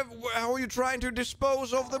 How are you trying to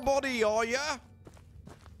dispose of the body, are ya?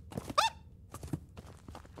 Ah!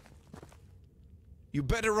 You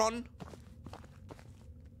better run.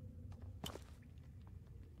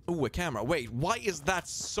 Ooh, a camera. Wait, why is that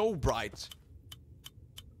so bright?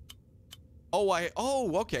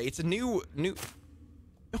 Oh, okay. It's a new...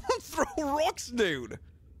 Don't throw rocks, dude.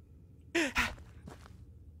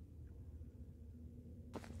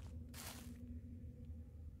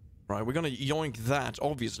 Right, we're gonna yoink that.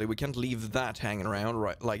 Obviously, we can't leave that hanging around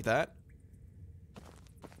right like that.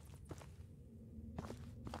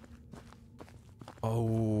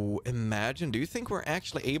 Oh, imagine. Do you think we're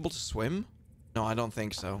actually able to swim? No, I don't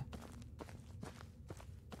think so.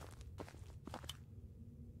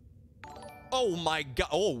 Oh my god.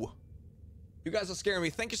 Oh. You guys are scaring me.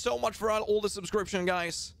 Thank you so much for all the subscription,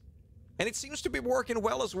 guys. And it seems to be working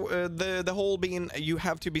well as the whole being you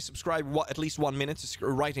have to be subscribed at least 1 minute to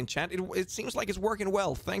write in chat. It seems like it's working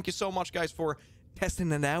well. Thank you so much, guys, for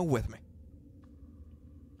testing it out with me.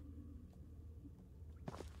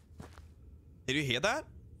 Did you hear that?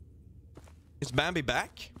 Is Bambi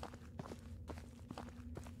back?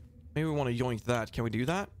 Maybe we want to yoink that. Can we do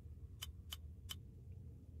that?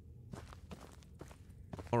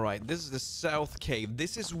 Alright, this is the south cave.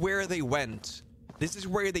 This is where they went. This is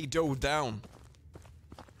where they dove down.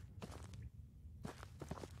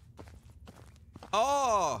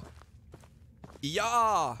 Oh!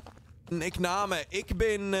 Ja! Ik name. Ik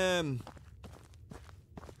ben...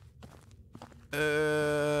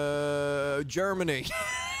 Germany.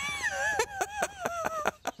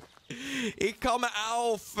 Ich komme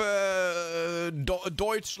auf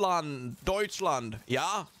Deutschland. Deutschland.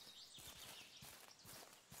 Ja?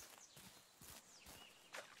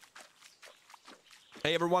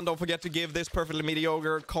 Hey everyone, don't forget to give this perfectly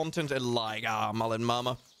mediocre content a like. Ah, Mullen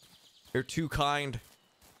Mama. You're too kind.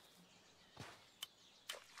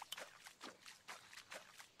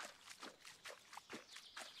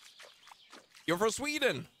 You're from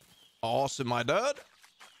Sweden. Awesome, my dude.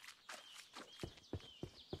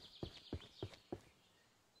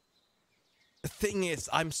 The thing is,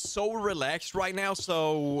 I'm so relaxed right now,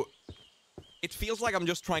 so it feels like I'm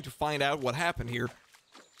just trying to find out what happened here.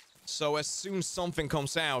 So as soon as something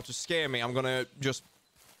comes out to scare me, I'm gonna just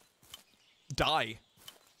die.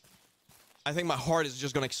 I think my heart is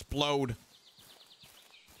just gonna explode.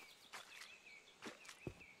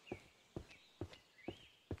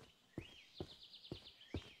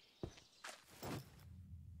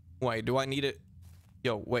 Wait, do I need it?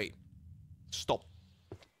 Yo, wait. Stop.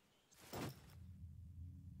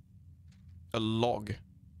 A log.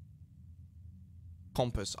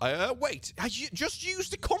 Compass. Wait. I just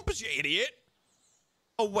used the compass, you idiot.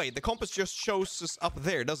 Oh, wait. The compass just shows us up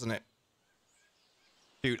there, doesn't it?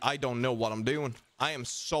 Dude, I don't know what I'm doing. I am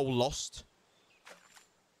so lost.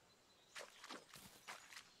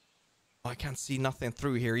 Oh, I can't see nothing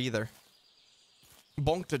through here either.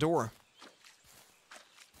 Bonk the door.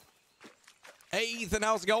 Hey, Ethan,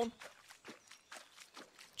 how's it going?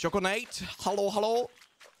 Choconate, hello, hello.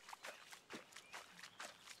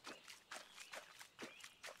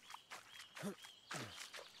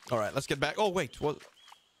 All right, let's get back. Oh, wait, what?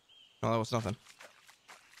 No, that was nothing.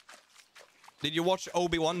 Did you watch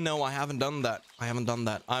Obi-Wan? No, I haven't done that. I haven't done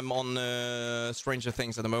that. I'm on Stranger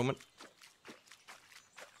Things at the moment.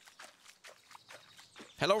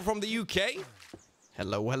 Hello from the UK.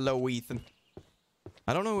 Hello, hello, Ethan.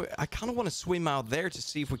 I don't know. I kind of want to swim out there to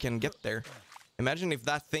see if we can get there. Imagine if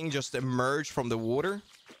that thing just emerged from the water.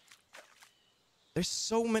 There's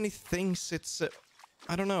so many things. It's...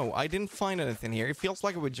 I don't know. I didn't find anything here. It feels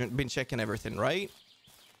like we've been checking everything, right?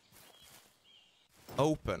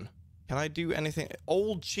 Open. Can I do anything?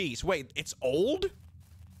 Old cheese. Wait, it's old?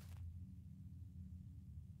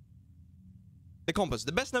 The compass.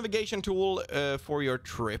 The best navigation tool for your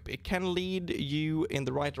trip. It can lead you in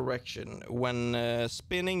the right direction. When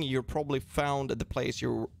spinning, you're probably found at the place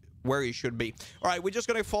where you should be. Alright, we're just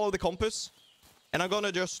gonna follow the compass. And I'm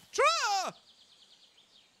gonna just...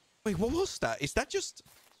 Wait, what was that? Is that just...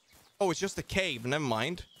 Oh, it's just a cave. Never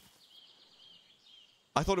mind.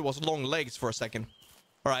 I thought it was long legs for a second.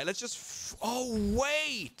 Alright, let's just... Oh,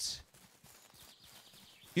 wait!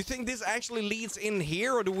 You think this actually leads in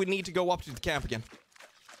here, or do we need to go up to the camp again?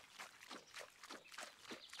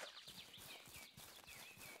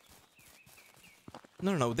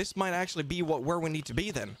 No, this might actually be where we need to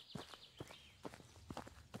be then.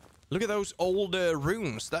 Look at those old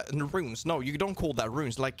runes. Runes. No, you don't call that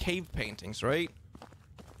runes. Like cave paintings, right?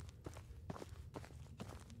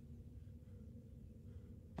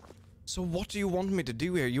 So what do you want me to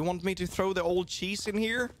do here? You want me to throw the old cheese in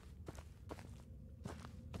here?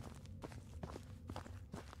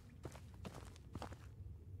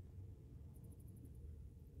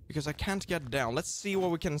 Because I can't get down. Let's see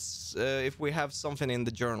what we can... if we have something in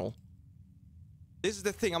the journal. This is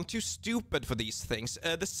the thing, I'm too stupid for these things.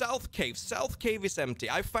 The South Cave. South Cave is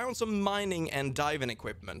empty. I found some mining and diving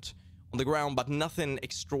equipment on the ground, but nothing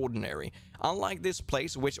extraordinary. Unlike this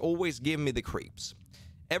place, which always give me the creeps.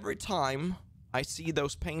 Every time I see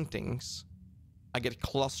those paintings, I get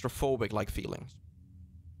claustrophobic-like feelings.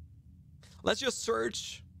 Let's just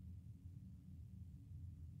search.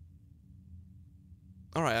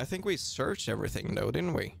 All right, I think we searched everything though,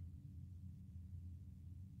 didn't we?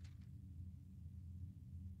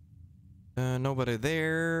 Nobody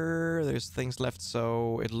there. There's things left,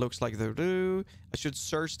 so it looks like they do. I should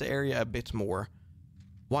search the area a bit more.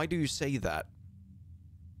 Why do you say that?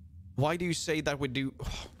 Why do you say that we do...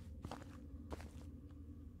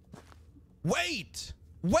 Wait!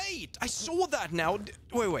 Wait! I saw that now!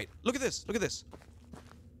 Wait. Look at this. Look at this.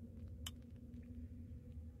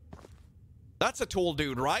 That's a tall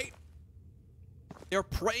dude, right? They're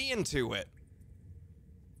praying to it.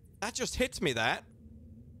 That just hits me, that.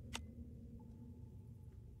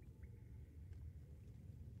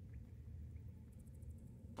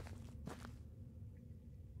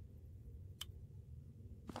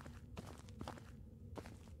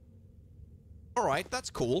 Alright, that's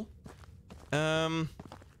cool.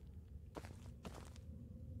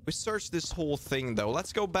 We searched this whole thing, though.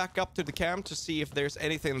 Let's go back up to the camp to see if there's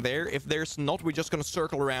anything there. If there's not, we're just gonna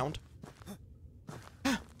circle around.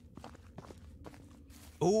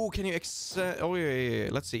 Oh, can you oh, yeah.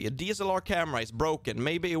 Let's see. A DSLR camera is broken.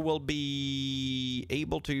 Maybe it will be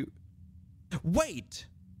able to... Wait!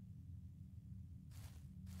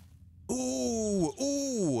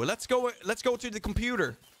 Ooh. Let's go to the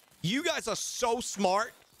computer. You guys are so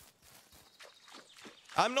smart.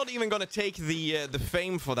 I'm not even gonna take the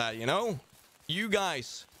fame for that, you know? You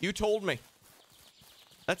guys, you told me.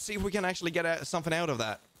 Let's see if we can actually get something out of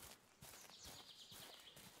that.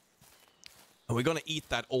 And we're gonna eat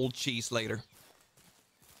that old cheese later.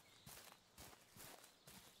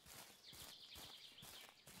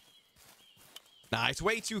 Nah, it's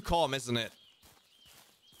way too calm, isn't it?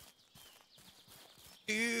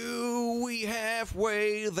 You, we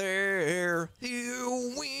halfway there.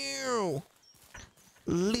 You will.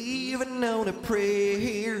 Leaving on a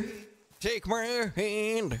prayer. Take my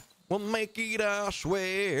hand. We'll make it, I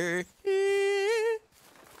swear.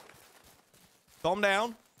 Calm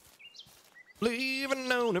down.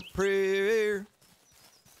 Leaving on a prayer.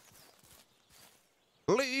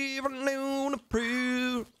 Leaving on a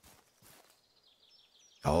prayer.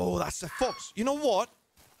 Oh, that's a fox. You know what?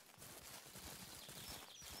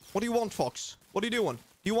 What do you want, Fox? What are you doing? Do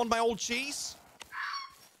you want my old cheese?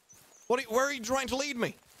 Where are you trying to lead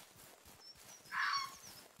me?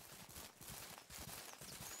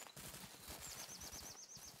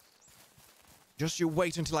 Just you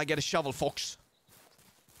wait until I get a shovel, Fox.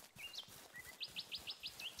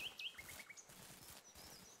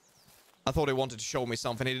 I thought he wanted to show me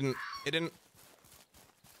something. He didn't.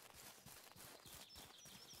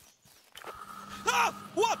 Ah!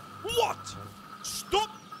 What? What? Stop!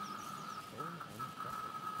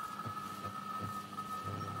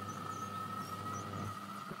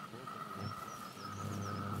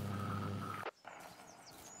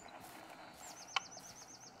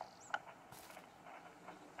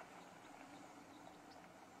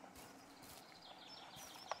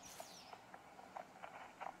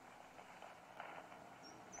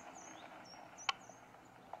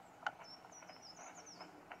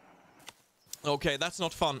 Okay, that's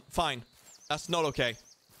not fun. Fine. That's not okay.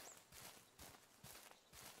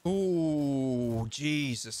 Ooh,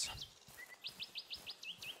 Jesus.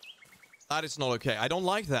 That is not okay. I don't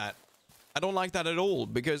like that. I don't like that at all,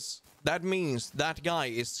 because that means that guy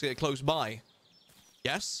is close by.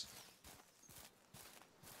 Yes?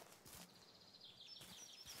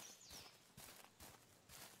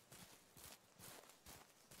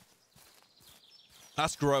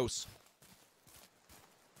 That's gross.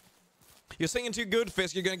 You're singing too good,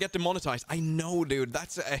 Fisk. You're gonna get demonetized. I know, dude.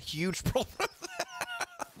 That's a huge problem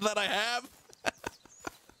that I have.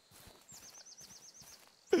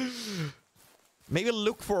 Maybe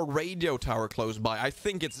look for a radio tower close by. I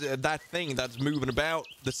think it's that thing that's moving about.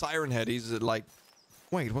 The Siren head. He's like...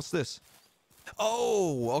 Wait, what's this?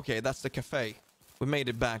 Oh, okay. That's the cafe. We made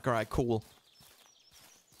it back. All right, cool.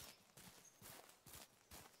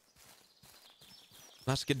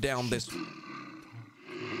 Let's get down this...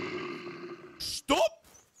 Stop!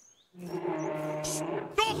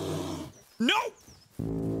 Stop! No!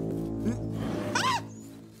 Ah!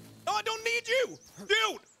 No, I don't need you!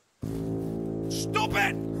 Dude! Stop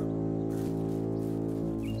it!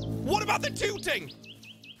 What about the tooting?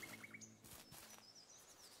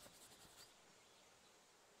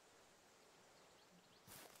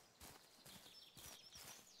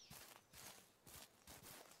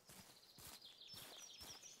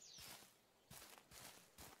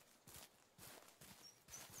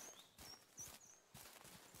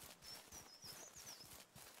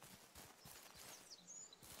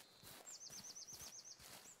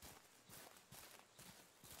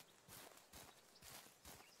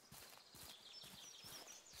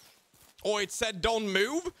 Oh, it said don't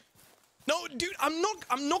move? No, dude, I'm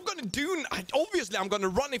not gonna do... Obviously, I'm gonna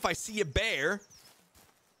run if I see a bear.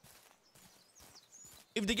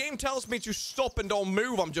 If the game tells me to stop and don't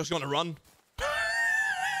move, I'm just gonna run.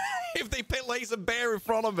 If they place a bear in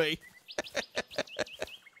front of me.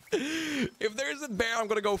 If there's a bear, I'm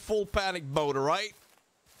gonna go full panic mode, alright?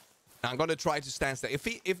 I'm gonna try to stand still.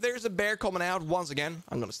 If there's a bear coming out once again,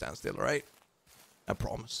 I'm gonna stand still, alright? I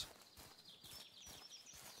promise.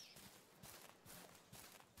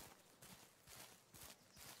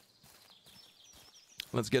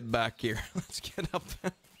 Let's get back here. Let's get up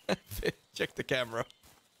and check the camera.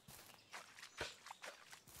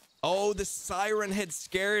 Oh, the siren head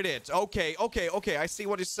scared it. Okay. I see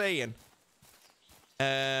what he's saying.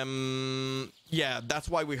 Yeah, that's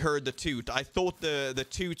why we heard the toot. I thought the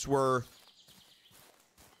toots were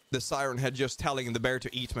the siren head just telling the bear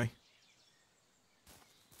to eat me.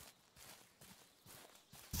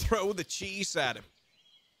 Throw the cheese at him.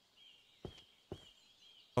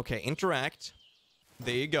 Okay, interact.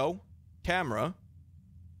 There you go. Camera.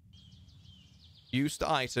 Use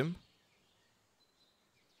the item.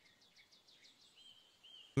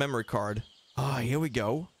 Memory card. Ah, here we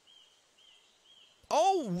go.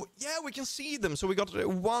 Oh, yeah, we can see them. So we got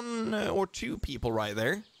 1 or 2 people right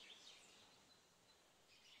there.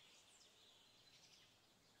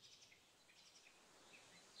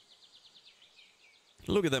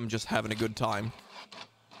 Look at them just having a good time.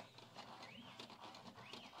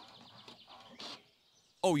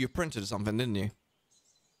 Oh, you printed something, didn't you?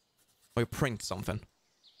 Oh, you print something.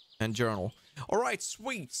 And journal. Alright,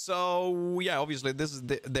 sweet. So, yeah, obviously this is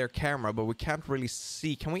their camera, but we can't really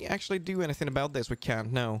see. Can we actually do anything about this? We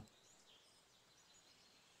can't, no.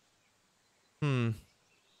 Did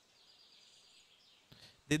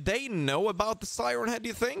they know about the siren head, do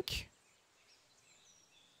you think?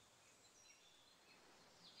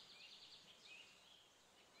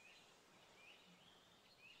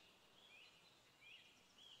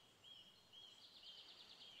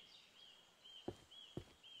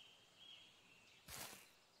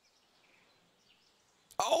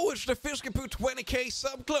 Oh, it's the FiskBeats 20k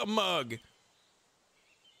sub club mug.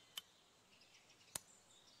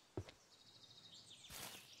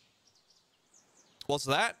 What's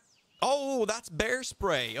that? Oh, that's bear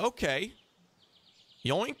spray. Okay.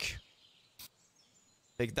 Yoink.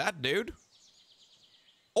 Take that, dude.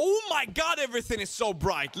 Oh my god, everything is so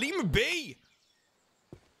bright. Leave me be.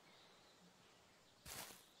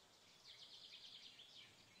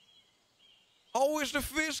 Oh, it's the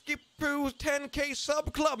FiskBeats 10k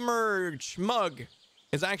sub club merch mug.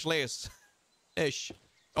 It actually is. Ish.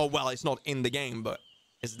 Oh, well, it's not in the game, but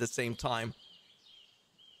it's at the same time.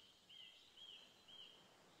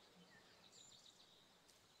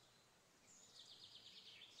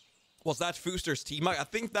 Was that Fooster's team? I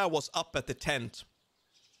think that was up at the tent.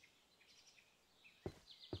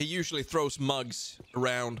 He usually throws mugs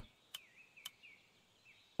around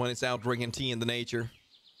when it's out drinking tea in the nature.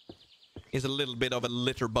 He's a little bit of a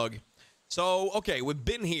litter bug. So, okay, we've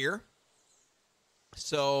been here.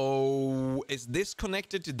 So, is this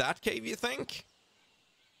connected to that cave, you think?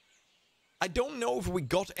 I don't know if we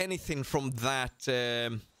got anything from that,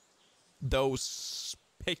 those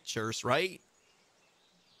pictures, right?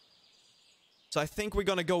 So I think we're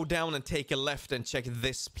gonna go down and take a left and check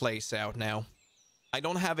this place out now. I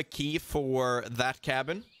don't have a key for that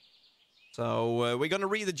cabin. So we're gonna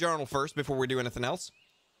read the journal first before we do anything else.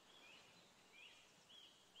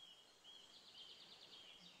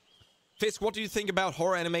 Fisk, what do you think about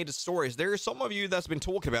horror animated stories? There are some of you that's been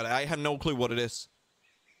talking about it. I have no clue what it is.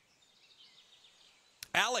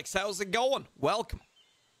 Alex, how's it going? Welcome.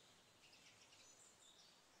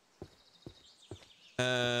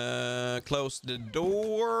 Close the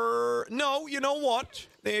door. No, you know what?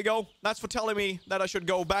 There you go. That's for telling me that I should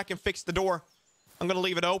go back and fix the door. I'm gonna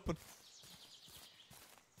leave it open.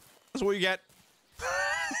 That's what you get.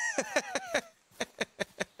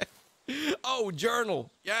 Oh,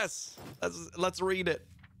 journal. Yes. Let's read it.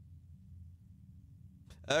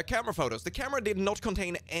 Camera photos. The camera did not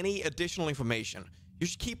contain any additional information. You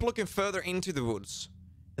should keep looking further into the woods.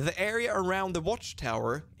 The area around the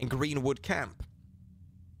watchtower in Greenwood Camp.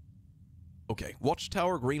 Okay,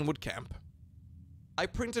 Watchtower Greenwood Camp. I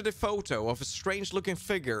printed a photo of a strange-looking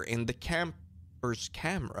figure in the camper's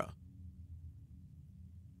camera.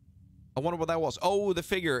 I wonder what that was. Oh, the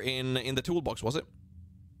figure in the toolbox, was it?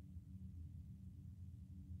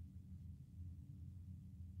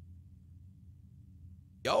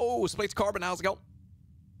 Yo, Splits Carbon, how's it going?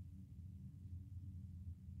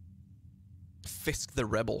 Fisk the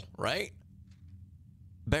Rebel, right?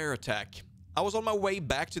 Bear attack. I was on my way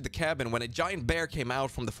back to the cabin when a giant bear came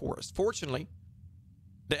out from the forest. Fortunately,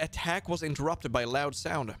 the attack was interrupted by a loud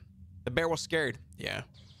sound. The bear was scared. Yeah.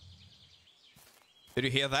 Did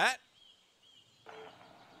you hear that?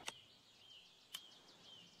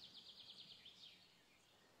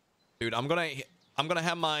 Dude, I'm gonna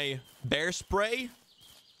have my bear spray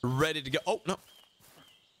ready to go. Oh, no.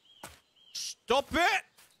 Stop it!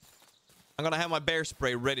 I'm gonna have my bear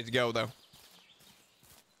spray ready to go, though.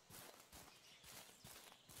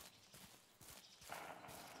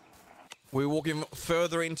 We're walking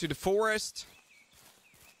further into the forest.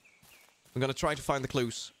 I'm gonna try to find the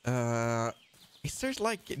clues. Is there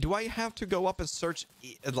like... Do I have to go up and search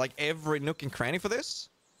like every nook and cranny for this?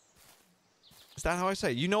 Is that how I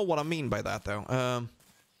say it? You know what I mean by that, though.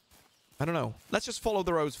 I don't know. Let's just follow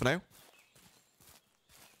the roads for now.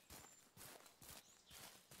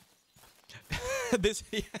 This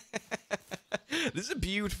is a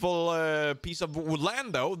beautiful piece of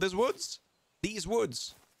land, though. These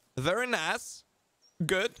woods. Very nice.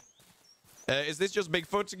 Good. Is this just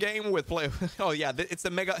Bigfoot's game with play? Oh, yeah. It's the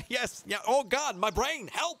mega... Yes. Yeah. Oh, God. My brain.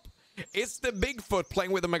 Help. It's the Bigfoot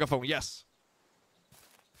playing with a megaphone. Yes.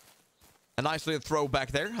 A nice little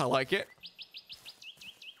throwback there. I like it.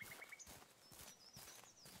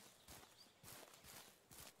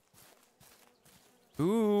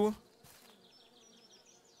 Ooh.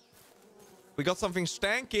 We got something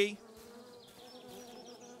stanky.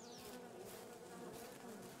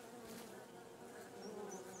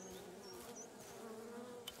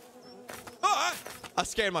 Ah! I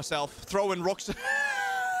scared myself. Throwing rocks.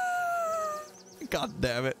 God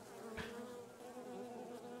damn it.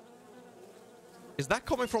 Is that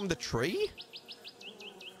coming from the tree?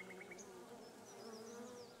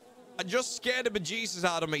 I just scared the bejesus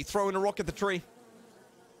out of me throwing a rock at the tree.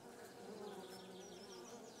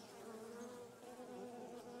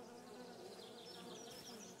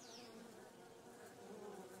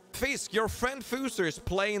 Fisk, your friend Fooster is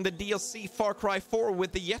playing the DLC Far Cry 4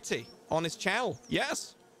 with the Yeti on his channel.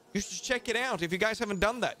 Yes, you should check it out. If you guys haven't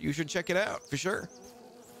done that, you should check it out for sure.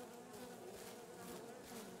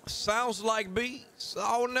 Sounds like bees.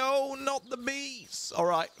 Oh no, not the bees. All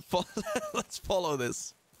right, let's follow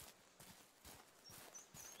this.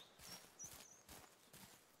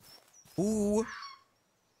 Ooh.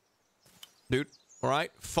 Dude, all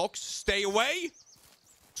right. Fox, stay away.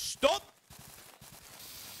 Stop.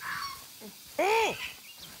 Oh!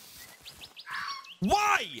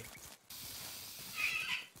 Why?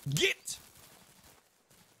 Get!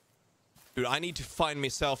 Dude, I need to find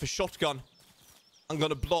myself a shotgun. I'm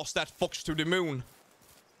gonna blast that fox to the moon.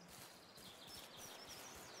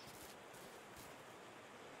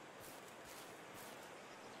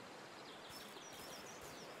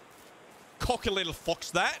 Cocky little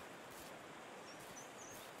fox, that.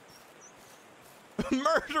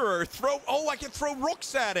 Murderer, throw... Oh, I can throw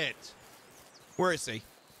rocks at it. Where is he?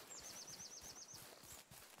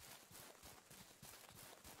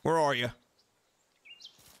 Where are you?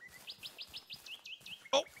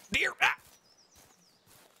 Oh, dear. Ah.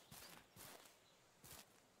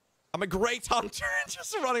 I'm a great hunter.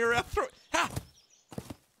 Just running around through it. Ah.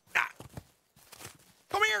 Ah.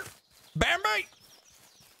 Come here. Bambi.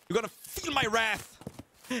 You're gonna feel my wrath.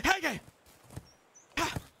 Hey.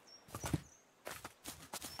 Ah.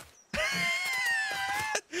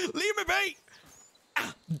 Leave me be.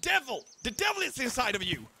 Ah, devil. The devil is inside of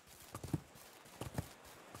you.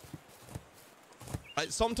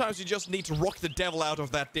 Sometimes you just need to rock the devil out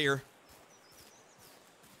of that deer.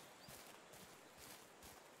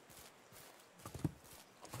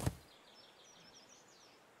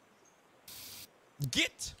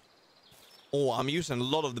 Get! Oh, I'm using a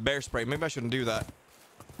lot of the bear spray. Maybe I shouldn't do that.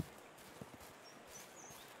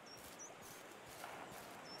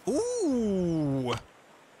 Ooh!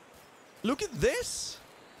 Look at this!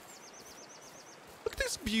 Look at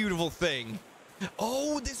this beautiful thing.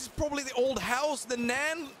 Oh, this is probably the old house the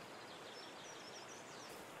Nan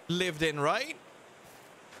lived in, right?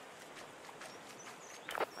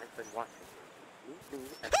 I've been watching you. Meet me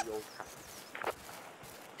at the old house.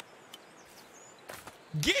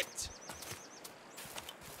 Get!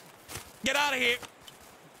 Get out of here,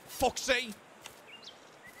 Foxy!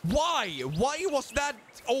 Why? Why was that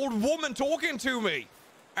old woman talking to me?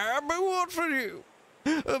 I've been watching you.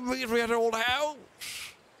 Meet me at the old house.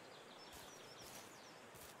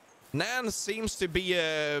 Nan seems to be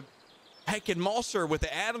a heckin' monster with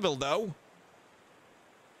the anvil, though.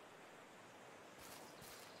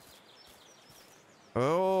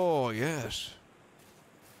 Oh, yes.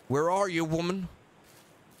 Where are you, woman?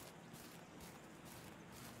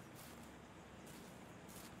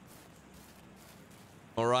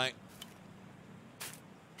 All right.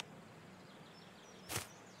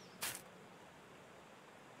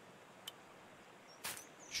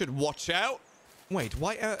 should watch out. Wait,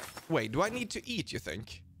 why? Wait, do I need to eat, you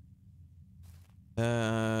think?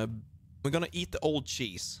 We're gonna eat the old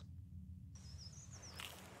cheese.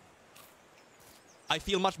 I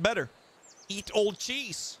feel much better. Eat old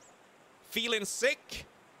cheese. Feeling sick?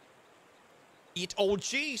 Eat old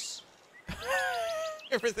cheese.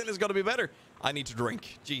 Everything is gonna be better. I need to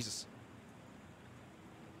drink. Jesus.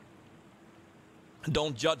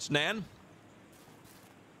 Don't judge, Nan.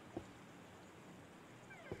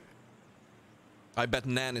 I bet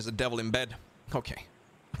Nan is a devil in bed. Okay.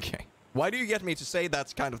 Okay. Why do you get me to say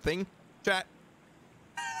that kind of thing, chat?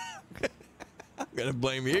 I'm gonna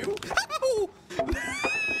blame you.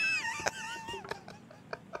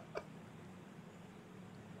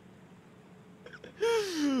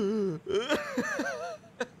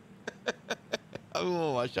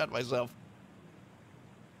 Oh, I shot myself.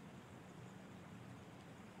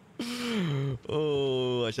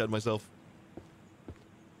 Oh, I shot myself.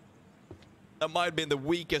 That might have been the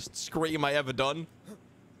weakest scream I ever done.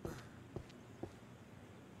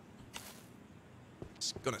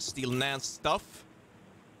 Just gonna steal Nan's stuff.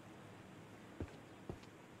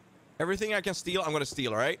 Everything I can steal, I'm gonna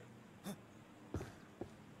steal, alright?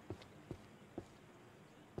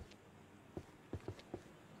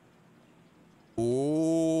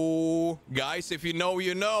 Ooh, guys, if you know,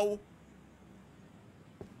 you know.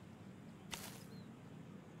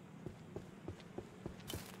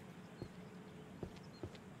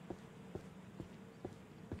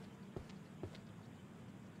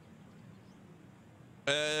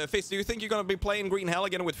 Fisk, do you think you're gonna be playing Green Hell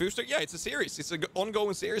again with Fooster? Yeah, it's a series. It's an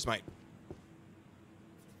ongoing series, mate.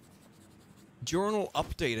 Journal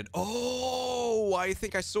updated. Oh, I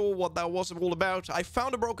think I saw what that was all about. I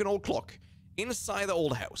found a broken old clock inside the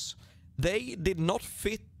old house. They did not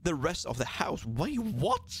fit the rest of the house. Wait,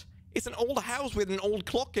 what? It's an old house with an old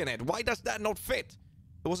clock in it. Why does that not fit?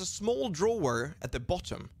 There was a small drawer at the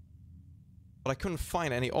bottom, but I couldn't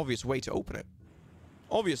find any obvious way to open it.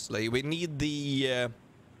 Obviously, we need the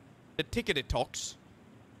ticketed talks,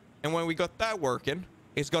 and when we got that working,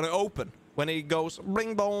 it's gonna open. When it goes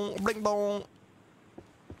bling bong, bling bong.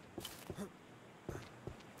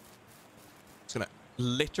 It's gonna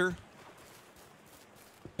litter.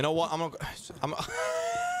 You know what? I'm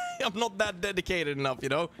not that dedicated enough, you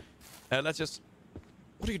know? Let's just...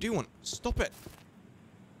 What are you doing? Stop it.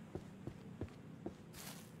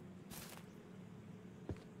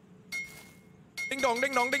 Ding dong,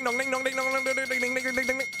 ding dong, ding dong, ding dong, ding dong, ding dong, ding dong, ding dong, ding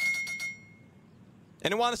dong.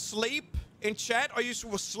 Anyone asleep in chat? Are you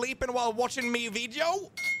sleeping while watching me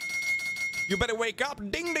video? You better wake up.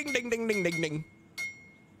 Ding, ding, ding, ding, ding, ding, ding.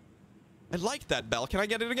 I like that bell. Can I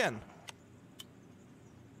get it again?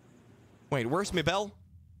 Wait, where's my bell?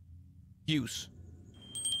 Use.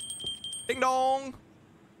 Ding dong.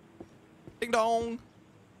 Ding dong.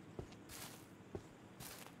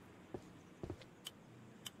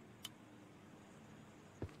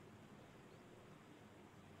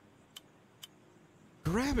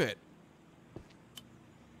 Grab it.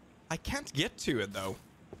 I can't get to it though.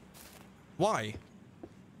 Why?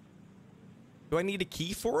 Do I need a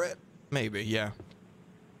key for it? Maybe, yeah.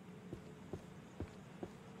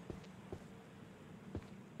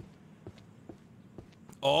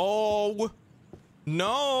 Oh,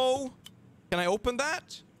 no. Can I open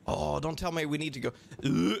that? Oh, don't tell me we need to go.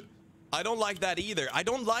 Ugh. I don't like that either. I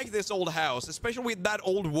don't like this old house, especially with that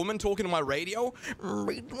old woman talking to my radio.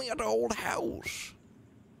 Meet me at the old house.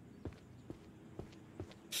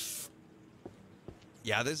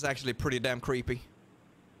 Yeah, this is actually pretty damn creepy.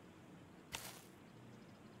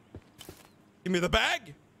 Give me the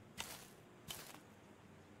bag.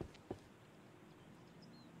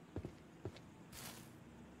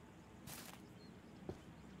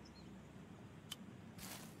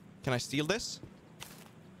 Can I steal this?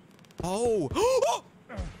 Oh. Oh!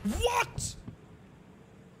 What?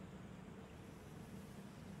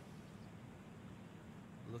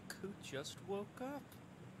 Look who just woke up.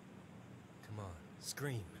 Come on,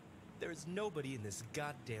 scream. There is nobody in this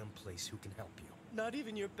goddamn place who can help you. Not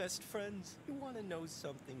even your best friends. You want to know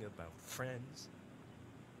something about friends?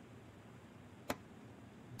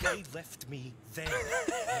 They left me there.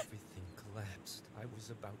 Everything collapsed. I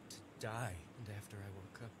was about to die. And after I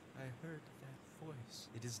woke up, I heard that voice.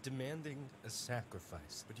 It is demanding a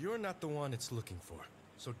sacrifice. But you're not the one it's looking for.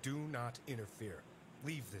 So do not interfere.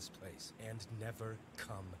 Leave this place and never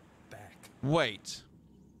come back. Wait.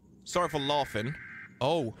 Sorry for laughing.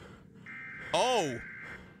 Oh. Oh.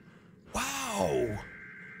 Wow.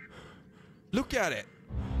 Look at it.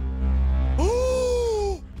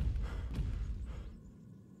 Oh.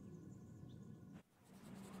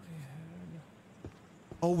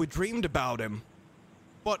 Oh, we dreamed about him.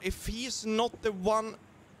 But if he's not the one...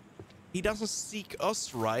 He doesn't seek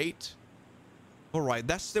us, right? Alright,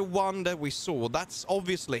 that's the one that we saw. That's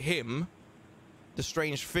obviously him. The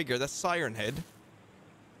strange figure. That's Siren Head.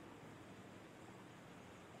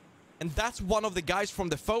 And that's one of the guys from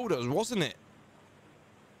the photos, wasn't it?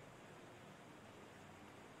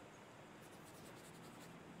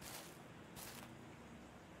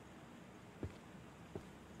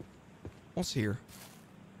 What's here?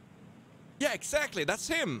 Yeah, exactly. That's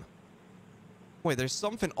him. Wait, there's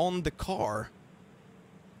something on the car.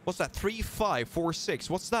 What's that? 3546.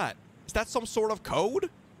 What's that? Is that some sort of code?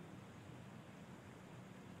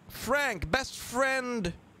 Frank, best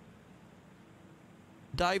friend.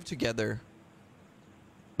 Dive together.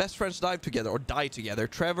 Best friends dive together or die together.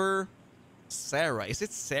 Trevor, Sarah. Is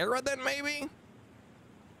it Sarah then, maybe?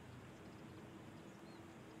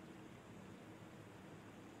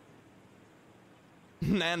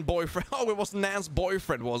 Nan boyfriend. Oh, it was Nan's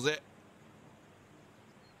boyfriend, was it?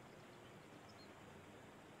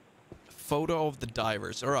 Photo of the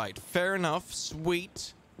divers. All right, fair enough.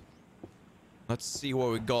 Sweet. Let's see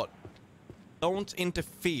what we got. Don't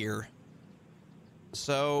interfere.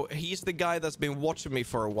 So he's the guy that's been watching me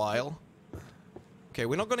for a while. Okay,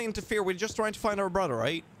 we're not going to interfere. We're just trying to find our brother,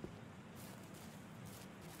 right?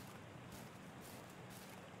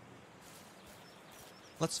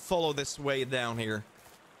 Let's follow this way down here.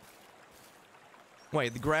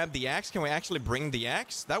 Wait, grab the axe? Can we actually bring the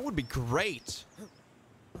axe? That would be great.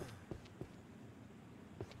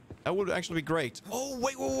 That would actually be great. Oh,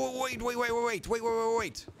 wait.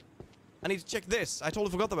 I need to check this. I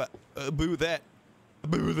totally forgot about... boo that.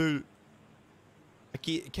 Boo that. I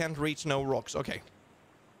can't reach no rocks. Okay.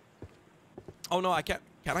 Oh, no, I can't.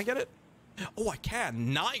 Can I get it? Oh, I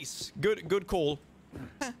can. Nice. Good call.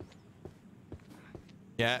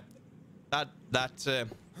 Yeah.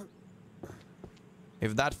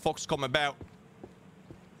 If that fox come about,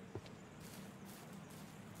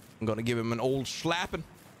 I'm gonna give him an old slapping.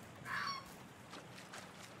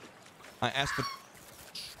 I asked for...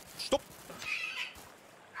 Stop!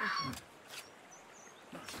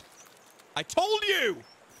 I told you!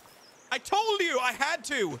 I had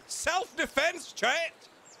to! Self-defense, chat!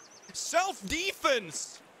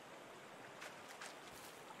 Self-defense!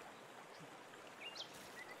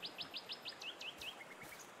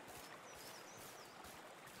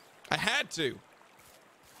 I had to.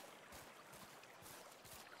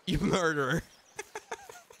 You murderer.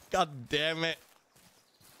 God damn it.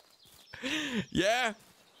 Yeah.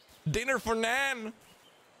 Dinner for Nan.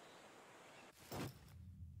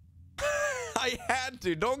 I had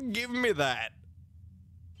to. Don't give me that.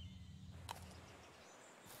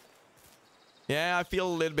 Yeah, I feel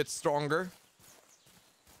a little bit stronger.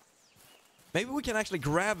 Maybe we can actually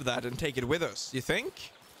grab that and take it with us. You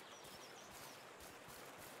think?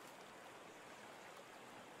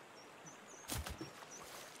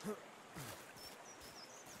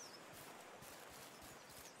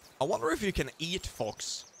 I wonder if you can eat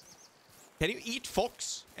fox. Can you eat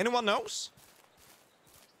fox? Anyone knows?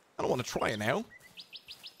 I don't want to try it now.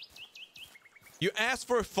 You asked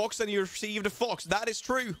for a fox and you received a fox. That is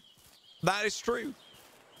true. That is true.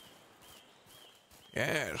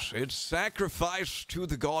 Yes, it's sacrifice to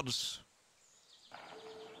the gods.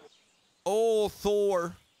 Oh,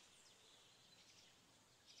 Thor.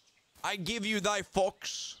 I give you thy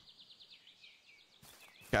fox.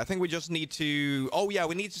 Okay, I think we just need to... Oh, yeah,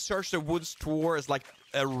 we need to search the woods towards, like,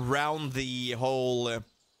 around the whole...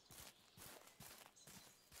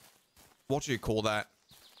 what do you call that?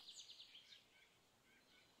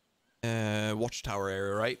 Watchtower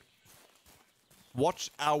area, right?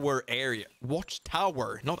 Watchtower area.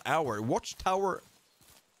 Watchtower, not our. Watchtower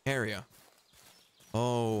area.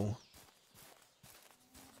 Oh.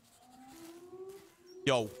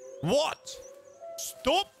 Yo, what?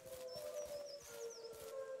 Stop!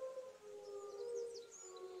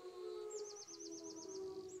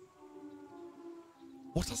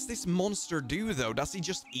 What does this monster do, though? Does he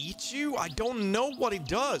just eat you? I don't know what he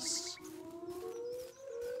does.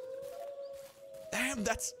 Damn,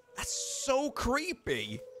 that's so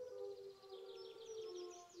creepy.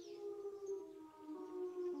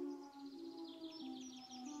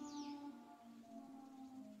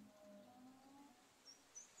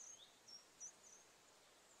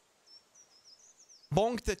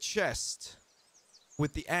 Bonk the chest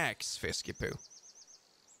with the axe, Fisky Poo.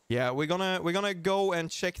 Yeah, we're gonna go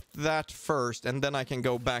and check that first, and then I can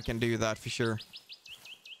go back and do that for sure.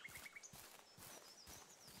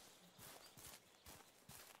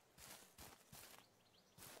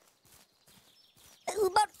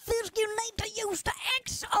 But Fisk, you need to use the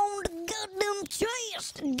axe on the goddamn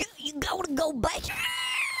chest. You gotta go back.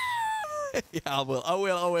 Yeah, I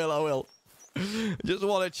will. Just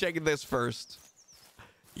want to check this first.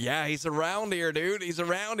 Yeah, he's around here, dude. He's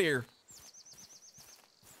around here.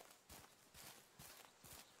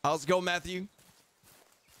 How's it go, Matthew?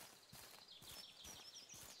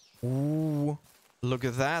 Ooh, look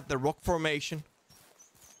at that. The rock formation.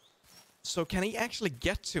 So can he actually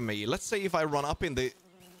get to me? Let's say if I run up in the...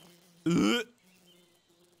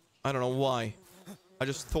 I don't know why. I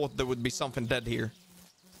just thought there would be something dead here.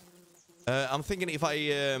 I'm thinking if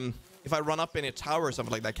I run up in a tower or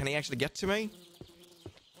something like that, can he actually get to me?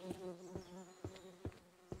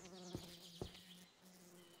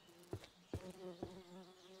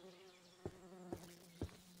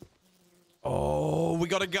 Oh, we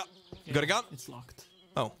got a gun. You got a gun? It's locked.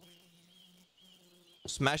 Oh.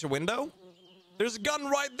 Smash a window? There's a gun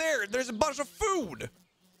right there. There's a bunch of food.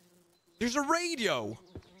 There's a radio.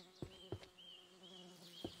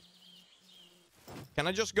 Can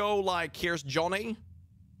I just go like, here's Johnny?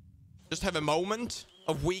 Just have a moment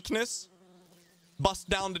of weakness? Bust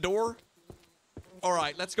down the door?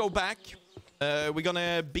 Alright, let's go back. We're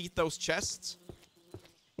gonna beat those chests.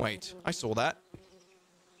 Wait, I saw that.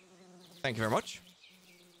 Thank you very much.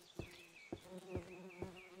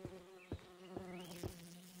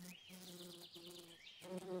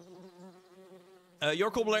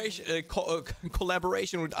 Your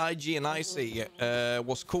collaboration with IG and IC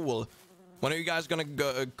was cool. When are you guys gonna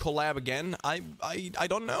collab again? I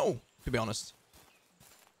don't know, to be honest.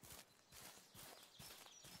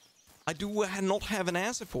 I do not have an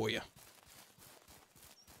answer for you.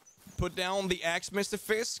 Put down the axe, Mr.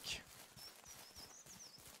 Fisk.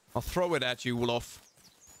 I'll throw it at you, Wolf.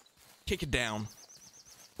 Kick it down.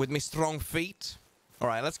 With me strong feet.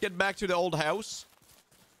 Alright, let's get back to the old house.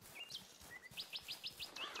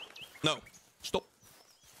 No. Stop.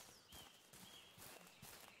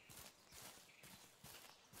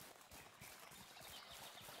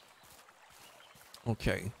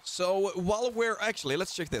 Okay. So, while we're... Actually,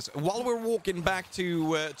 let's check this. While we're walking back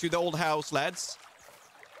to the old house, lads...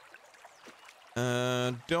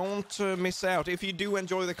 don't miss out. If you do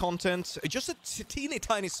enjoy the content, just a teeny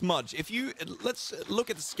tiny smudge. If you... Let's look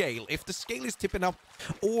at the scale. If the scale is tipping up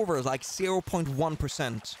over like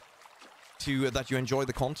 0.1%... to that you enjoy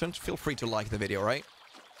the content, feel free to like the video, right?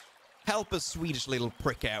 Help a Swedish little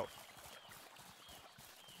prick out.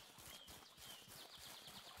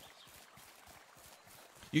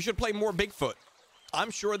 You should play more Bigfoot. I'm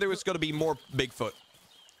sure there is going to be more Bigfoot.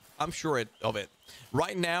 I'm sure of it.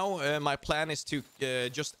 Right now, my plan is to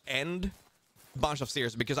just end a bunch of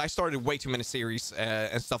series because I started way too many series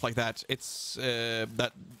and stuff like that. It's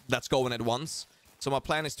that's going at once. So my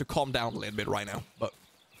plan is to calm down a little bit right now, but.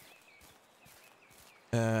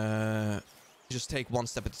 Just take one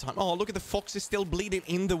step at a time. Oh, look at the fox is still bleeding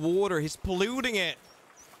in the water. He's polluting it.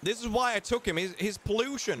 This is why I took him. His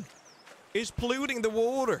pollution. He's polluting the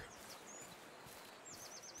water.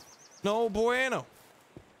 No bueno.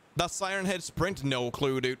 Does Siren Head sprint? No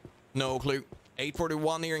clue, dude. No clue.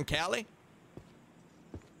 841 here in Cali.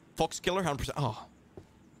 Fox killer, 100%. Oh.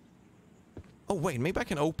 Oh, wait. Maybe I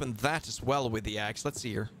can open that as well with the axe. Let's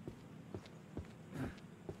see here.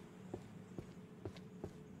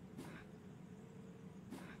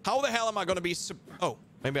 How the hell am I going to be... Oh,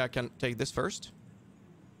 maybe I can take this first.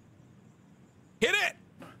 Hit it!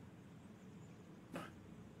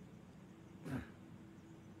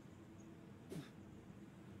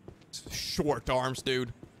 Short arms,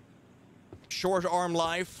 dude. Short arm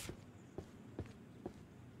life.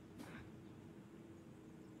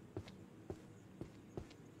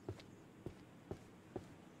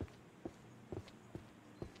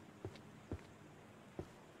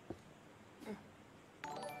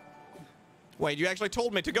 Wait, you actually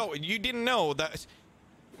told me to go. You didn't know that...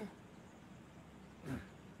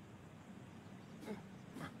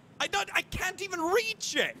 I can't even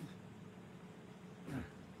reach it!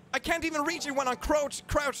 I can't even reach it when I'm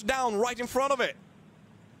crouched down right in front of it.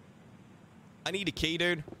 I need a key,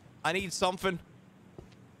 dude. I need something.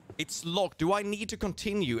 It's locked. Do I need to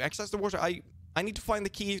continue? Access the watchtower. I need to find the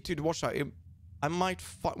key to the watchtower. I might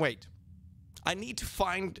find... Wait. I need to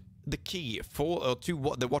find the key for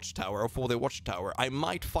the watchtower, or for the watchtower. I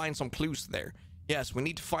might find some clues there. Yes, we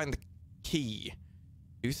need to find the key.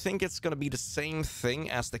 Do you think it's gonna be the same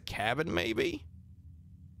thing as the cabin, maybe?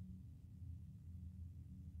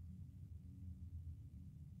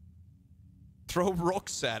 Throw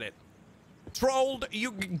rocks at it. Trolled,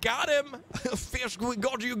 you got him! Fisk, we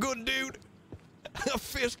got you good, dude!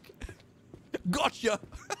 Fisk, gotcha!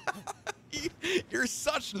 You're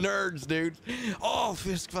such nerds, dude. Oh,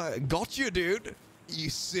 Fisk, got you, dude. You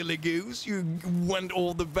silly goose. You went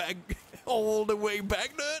all the way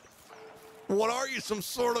back, dude. What are you, some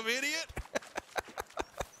sort of idiot?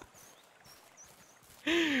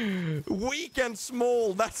 Weak and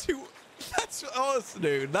small. That's us,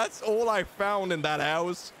 dude. That's all I found in that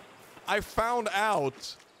house. I found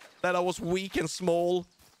out that I was weak and small.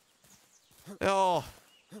 Oh.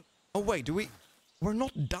 Oh, wait, we're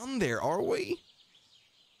not done there, are we?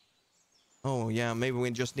 Oh, yeah, maybe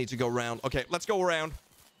we just need to go around. Okay, let's go around.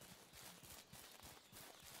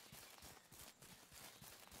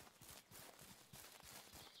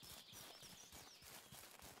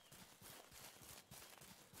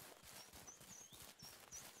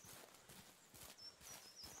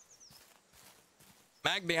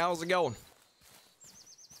 Magni, how's it going?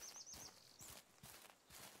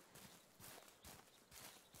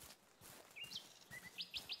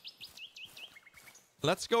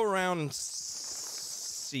 Let's go around and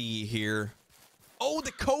see here. Oh,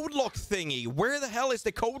 the code lock thingy. Where the hell is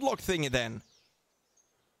the code lock thingy then?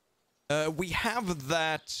 We have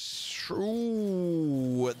that.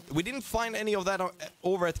 Ooh, we didn't find any of that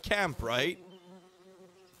over at camp, right?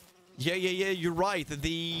 Yeah, you're right.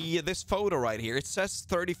 This photo right here, it says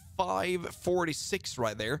 3546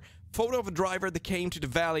 right there. Photo of a driver that came to the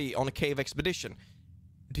valley on a cave expedition.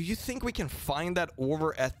 Do you think we can find that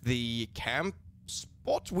over at the camp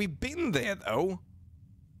spot? We've been there though.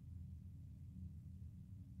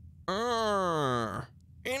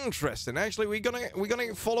 Interesting. Actually, we're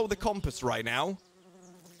gonna follow the compass right now,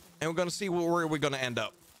 and we're gonna see where we're gonna end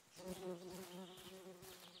up.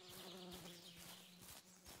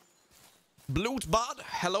 Bloodbad,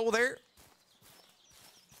 hello there.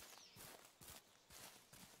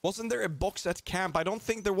 Wasn't there a box at camp? I don't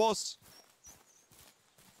think there was.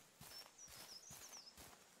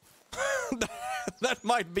 That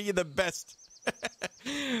might be the best.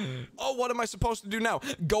 Oh, what am I supposed to do now?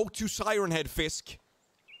 Go to Siren Head, Fisk.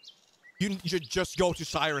 You just go to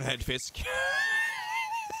Siren Head, Fisk.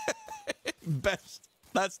 Best.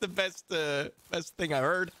 That's the best thing I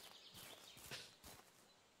heard.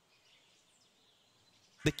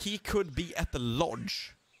 The key could be at the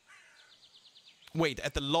lodge. Wait,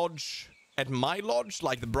 at the lodge? At my lodge?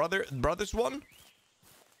 Like the brother's one?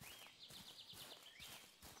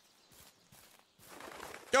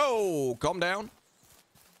 Yo, calm down.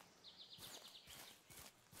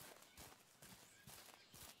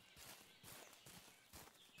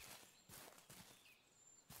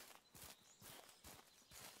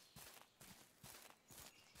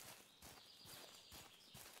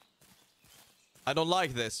 I don't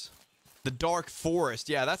like this. The dark forest.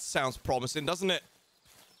 Yeah, that sounds promising, doesn't it?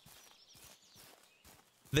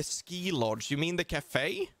 The ski lodge. You mean the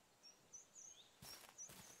cafe?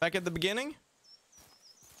 Back at the beginning?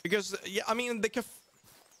 Because, yeah, I mean, the cafe...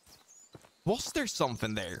 Was there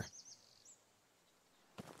something there?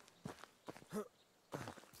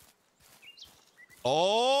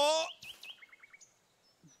 Oh!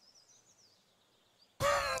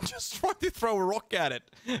 Just trying to throw a rock at it.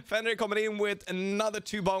 Fender coming in with another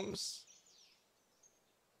 2 bones.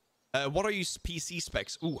 What are your PC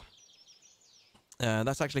specs? Ooh.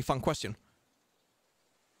 That's actually a fun question.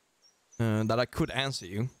 That I could answer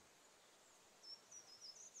you.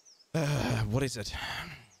 What is it?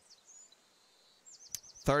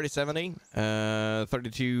 3070.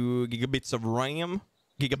 32 gigabits of RAM.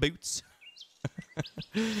 Gigaboots.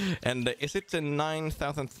 And is it a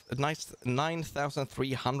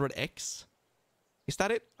 9300X? Is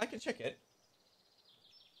that it? I can check it.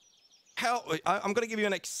 Hell, I'm gonna give you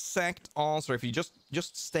an exact answer if you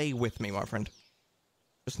just stay with me, my friend.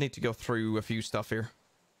 Just need to go through a few stuff here.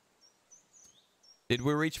 Did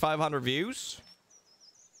we reach 500 views?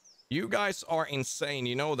 You guys are insane,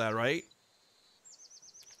 you know that, right?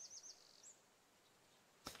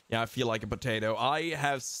 Yeah, I feel like a potato. I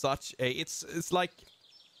have such a... It's like...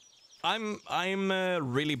 I'm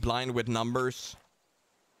really blind with numbers.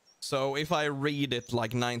 So if I read it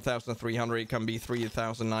like 9,300, it can be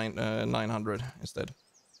 3,900 instead.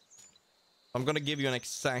 I'm gonna give you an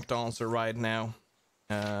exact answer right now.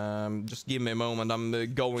 Just give me a moment.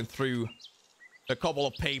 I'm going through a couple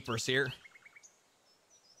of papers here.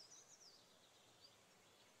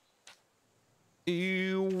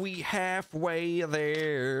 We halfway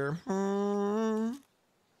there.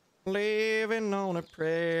 Living on a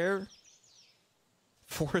prayer.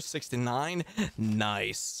 469.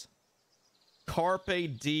 Nice.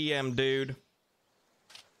 Carpe diem, dude.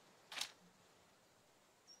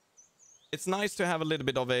 It's nice to have a little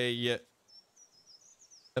bit of a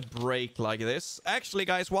break like this. Actually,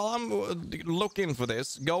 guys, while I'm looking for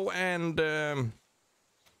this, go and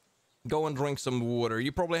drink some water.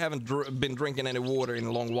 You probably haven't been drinking any water in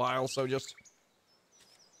a long while, so just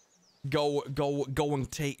Go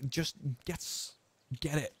and take. Just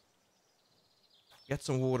get it. Get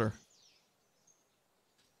some water.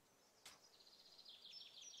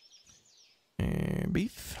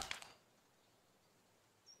 Beef.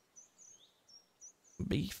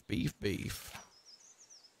 Beef.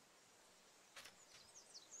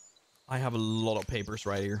 I have a lot of papers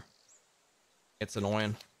right here. It's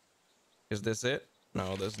annoying. Is this it?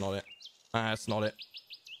 No, that's not it. That's not it.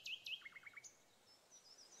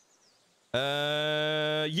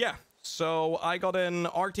 Yeah. So I got an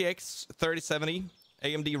RTX 3070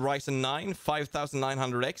 AMD Ryzen 9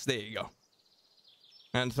 5900X. There you go.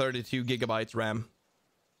 And 32 gigabytes RAM.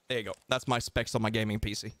 There you go. That's my specs on my gaming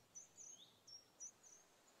PC.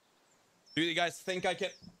 Do you guys think I can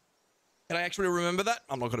I actually remember that?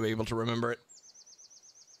 I'm not going to be able to remember it.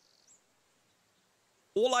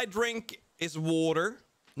 All I drink is water.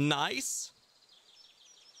 Nice.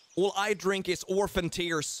 All I drink is orphan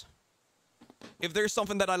tears. If there's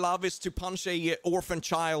something that I love is to punch a orphan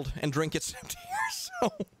child and drink its tears.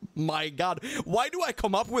 Oh my god. Why do I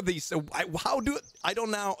come up with these? I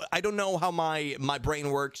don't know. I don't know how my brain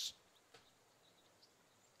works.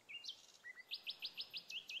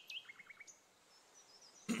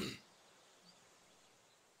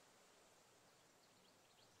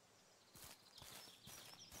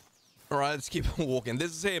 All right, let's keep walking.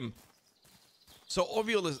 This is him. So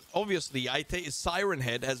obviously, I think Siren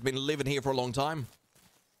Head has been living here for a long time.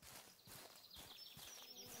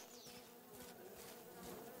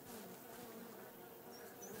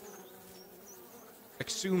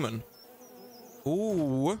 Exhuman.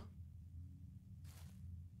 Ooh.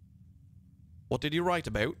 What did you write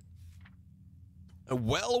about? A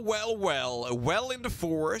well in the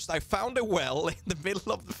forest. I found a well in the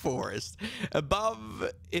middle of the forest.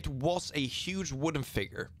 Above it was a huge wooden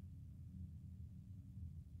figure.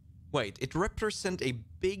 Wait, it represents a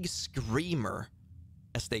big screamer,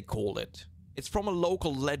 as they call it. It's from a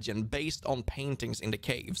local legend based on paintings in the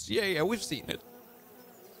caves. Yeah, we've seen it.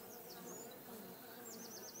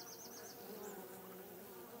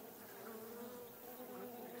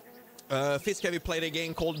 Fisk, have you played a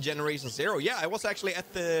game called Generation Zero? Yeah, I was actually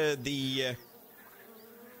at the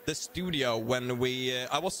studio when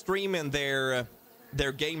I was streaming their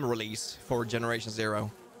game release for Generation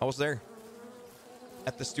Zero. I was there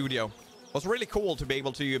at the studio. It was really cool to be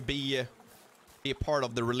able to be a part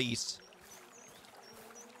of the release.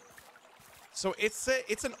 So it's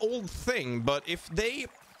an old thing, but if they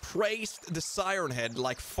praised the Siren Head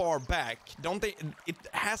like far back, don't they? It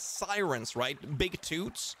has sirens, right? Big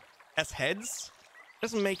toots as heads?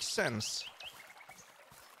 Doesn't make sense,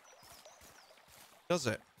 does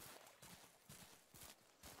it?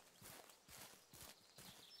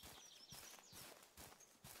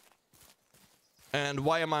 And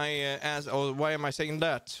why am I why am I saying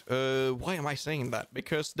that? Why am I saying that?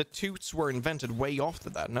 Because the toots were invented way after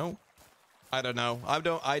that. No, I don't know.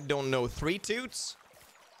 I don't know. 3 toots.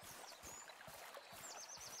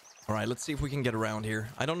 All right, let's see if we can get around here.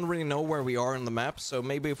 I don't really know where we are on the map, so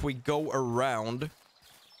maybe if we go around.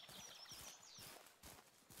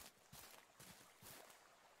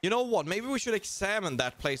 You know what? Maybe we should examine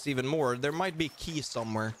that place even more. There might be a key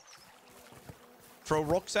somewhere. Throw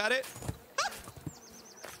rocks at it.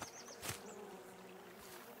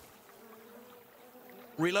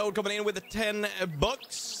 Reload coming in with the 10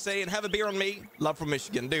 bucks, saying, have a beer on me. Love from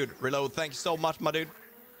Michigan. Dude, Reload, thank you so much, my dude.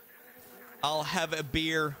 I'll have a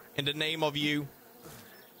beer in the name of you.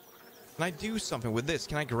 Can I do something with this?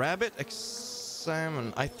 Can I grab it?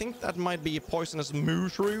 Examine. I think that might be a poisonous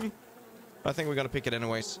mushroom. I think we're gonna pick it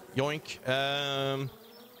anyways. Yoink.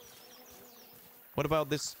 What about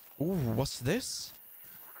this? Ooh, what's this?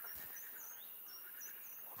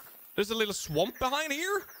 There's a little swamp behind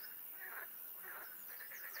here?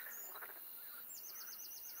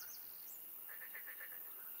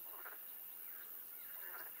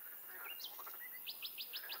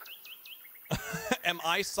 Am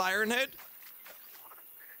I Siren Head?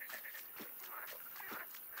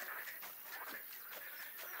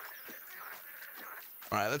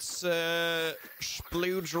 All right, let's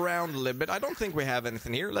splooge around a little bit. I don't think we have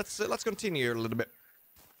anything here. Let's continue here a little bit.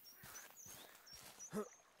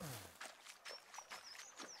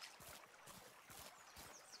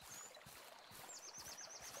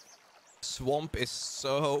 Swamp is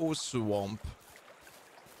so swamp.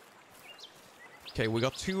 Okay, we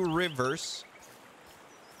got 2 rivers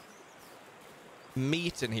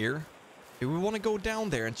meet in here. Do we want to go down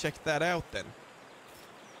there and check that out then?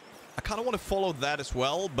 I kind of want to follow that as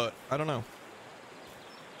well, but I don't know.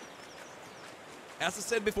 As I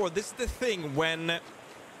said before, this is the thing when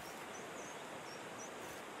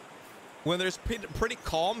when there's pretty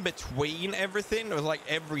calm between everything, or like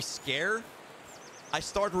every scare, I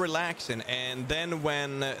start relaxing, and then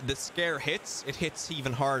when the scare hits, it hits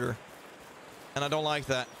even harder. And I don't like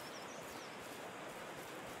that.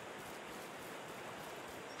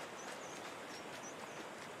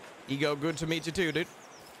 Ego, good to meet you too, dude.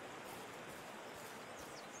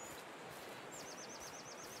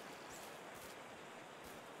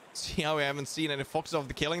 See how we haven't seen any foxes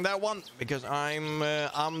after killing that one? Because I'm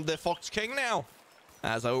the Fox King now.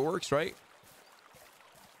 That's how it works, right?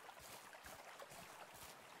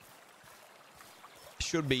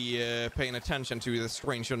 Should be paying attention to the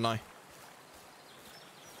screen, shouldn't I?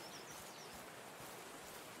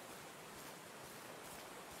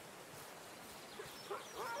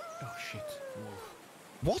 Oh shit.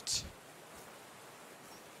 Whoa. What?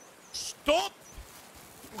 Stop!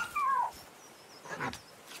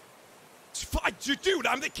 Dude,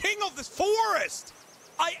 I'm the king of this forest!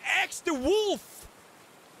 I axed the wolf!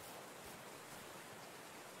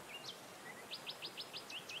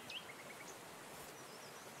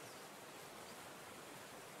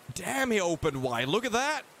 Damn, he opened wide. Look at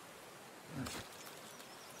that!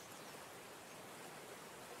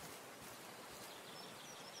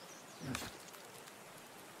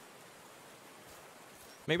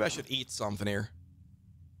 Maybe I should eat something here.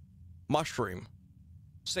 Mushroom.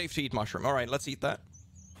 Safe to eat mushroom. All right, let's eat that.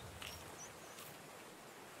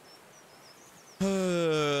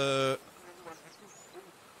 We're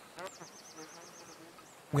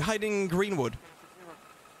hiding in Greenwood.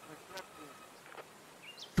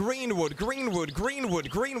 Greenwood.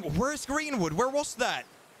 Where's Greenwood? Where was that?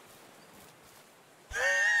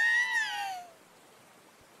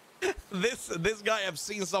 This guy have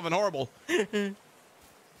seen something horrible.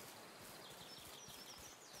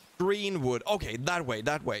 Greenwood. Okay, that way.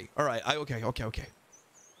 All right. Okay.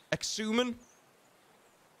 Exhuman.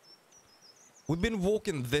 We've been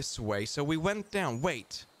walking this way, so we went down.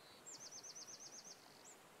 Wait.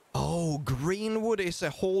 Oh, Greenwood is a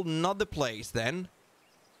whole nother place then.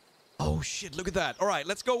 Oh shit, look at that. All right,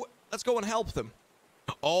 let's go and help them.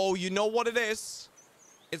 Oh, you know what it is?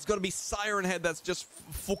 It's gonna be Siren Head that's just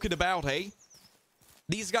fucking about, hey?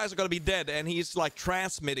 These guys are gonna be dead, and he's like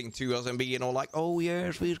transmitting to us and being all like, oh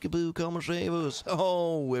yes, Fiskaboo, come and save us.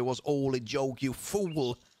 Oh, it was all a joke, you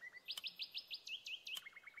fool.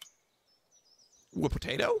 Ooh, a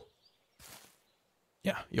potato?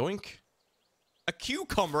 Yeah, yoink. A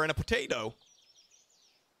cucumber and a potato.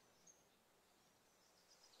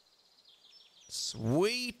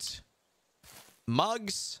 Sweet.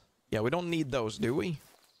 Mugs. Yeah, we don't need those, do we?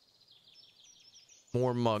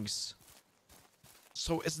 More mugs.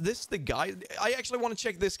 So is this the guy? I actually want to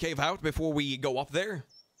check this cave out before we go up there.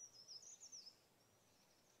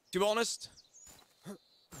 To be honest,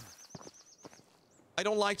 I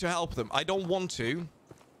don't like to help them. I don't want to.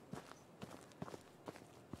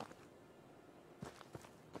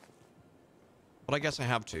 But I guess I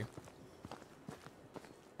have to.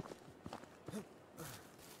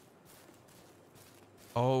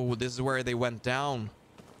 Oh, this is where they went down.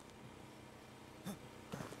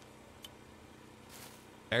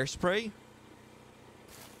 Airspray?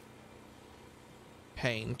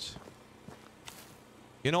 Paint.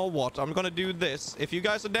 You know what? I'm gonna do this. If you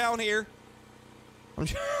guys are down here, I'm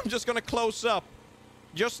just gonna close up.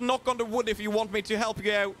 Just knock on the wood if you want me to help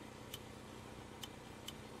you out.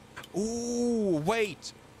 Ooh,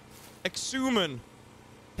 wait. Exhuman.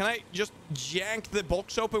 Can I just jank the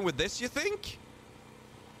box open with this, you think?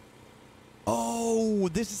 Oh,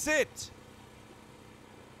 this is it.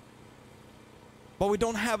 But we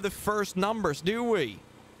don't have the first numbers, do we?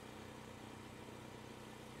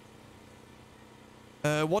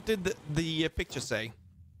 What did the picture say?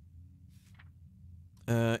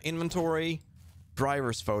 Inventory,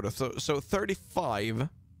 driver's photo. So 35.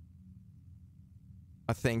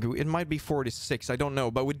 I think it might be 46. I don't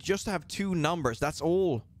know, but we just have two numbers. That's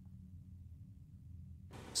all.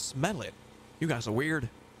 Smell it. You guys are weird.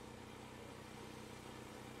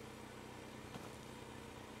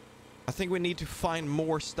 I think we need to find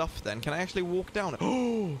more stuff then. Can I actually walk down it?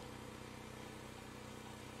 Oh!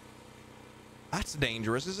 That's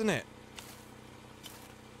dangerous, isn't it?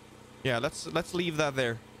 Yeah, let's leave that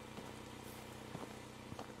there.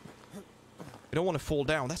 I don't want to fall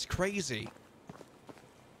down. That's crazy.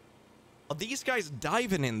 Are these guys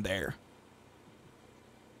diving in there?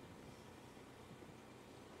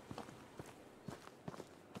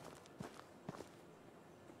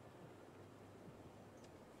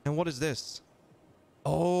 And what is this?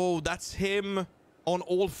 Oh, that's him on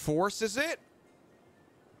all fours, is it?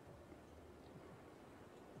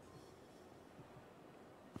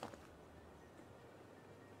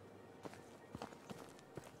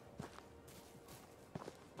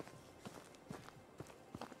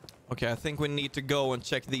 Okay, I think we need to go and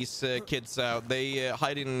check these kids out. They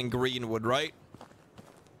hiding in Greenwood, right?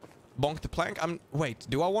 Bonk the plank? Wait,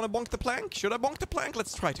 do I want to bonk the plank? Should I bonk the plank?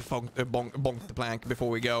 Let's try to bonk the plank before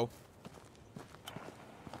we go.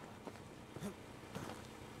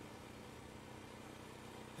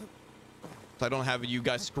 So I don't have you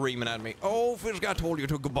guys screaming at me. Oh, Fisk, I told you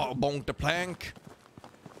to bonk the plank.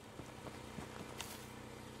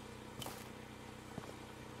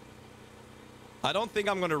 I don't think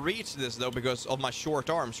I'm gonna reach this though because of my short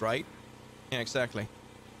arms, right? Yeah, exactly.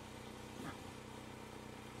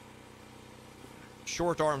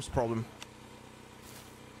 Short arms problem.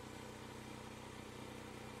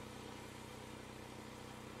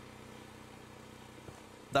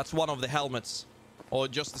 That's one of the helmets. Or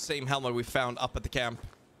just the same helmet we found up at the camp.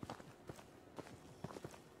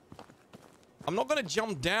 I'm not gonna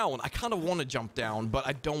jump down. I kind of want to jump down, but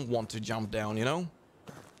I don't want to jump down, you know?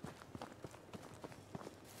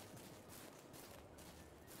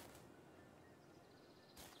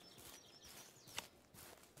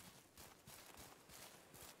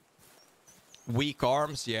 Weak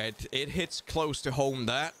arms, yeah, it hits close to home.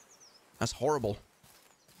 That's horrible.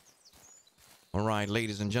 All right,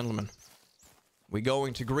 ladies and gentlemen, we're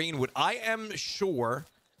going to Greenwood. I am sure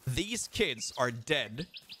these kids are dead.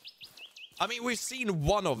 I mean, we've seen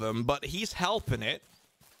one of them, but he's helping it.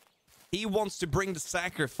 He wants to bring the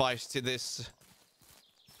sacrifice to this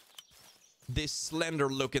slender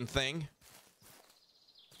looking thing.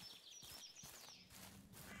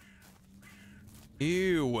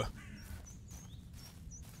 Ew.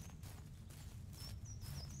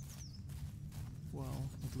 Well,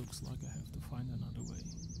 it looks like I have to find another way.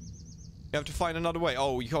 You have to find another way.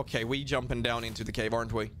 Oh, okay. We jumping down into the cave,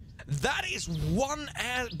 aren't we? That is one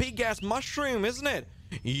big ass mushroom, isn't it?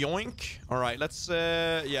 Yoink. All right, let's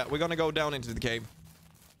yeah, we're gonna go down into the cave.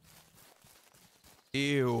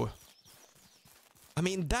 Ew. I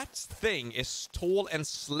mean, that thing is tall and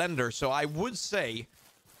slender, so I would say,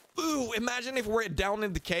 ooh, imagine if we're down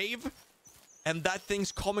in the cave and that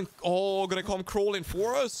thing's coming, oh, gonna come crawling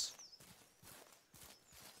for us.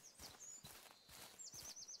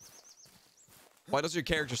 Why does your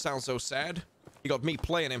character sound so sad? You got me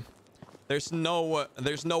playing him. There's no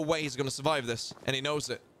way he's gonna survive this, and he knows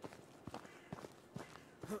it.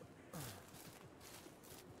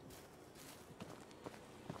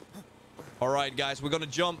 All right, guys, we're gonna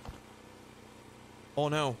jump. Oh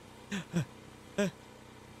no! Can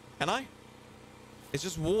I? It's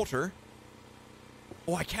just water.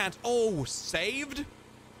 Oh, I can't. Oh, saved?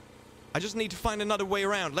 I just need to find another way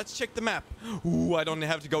around. Let's check the map. Ooh, I don't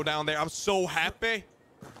have to go down there. I'm so happy.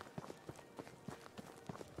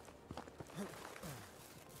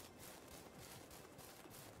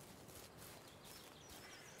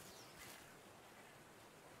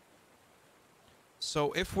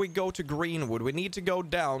 So if we go to Greenwood, we need to go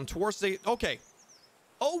down towards the... Okay.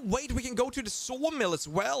 Oh, wait, we can go to the sawmill as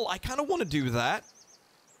well. I kind of want to do that.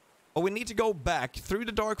 But we need to go back through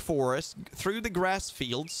the dark forest, through the grass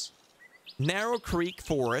fields, narrow creek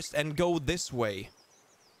forest, and go this way.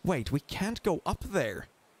 Wait, we can't go up there.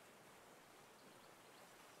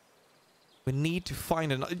 We need to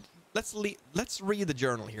find another... Let's read the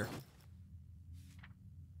journal here.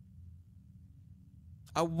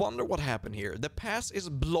 I wonder what happened here. The pass is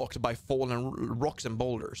blocked by fallen rocks and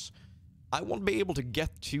boulders. I won't be able to get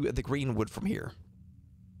to the Greenwood from here.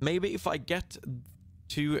 Maybe if I get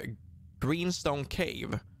to Greenstone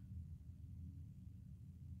Cave.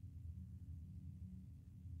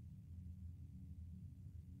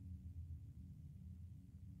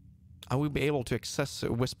 I will be able to access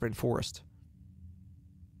Whispering Forest.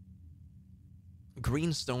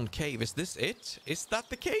 Greenstone Cave. Is this it? Is that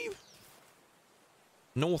the cave?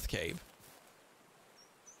 North Cave.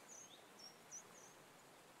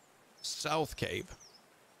 South Cave.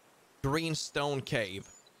 Greenstone Cave.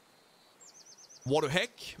 What the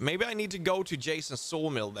heck? Maybe I need to go to Jason's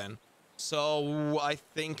sawmill then. So I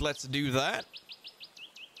think let's do that.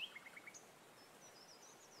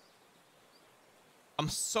 I'm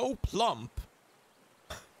so plump.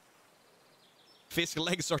 Fisk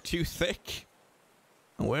legs are too thick.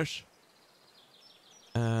 I wish.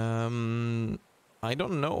 I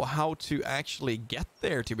don't know how to actually get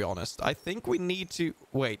there, to be honest. I think we need to...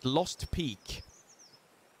 Wait, Lost Peak.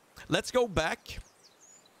 Let's go back.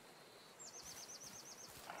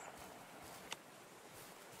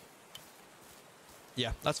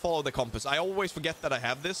 Yeah, let's follow the compass. I always forget that I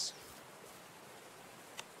have this.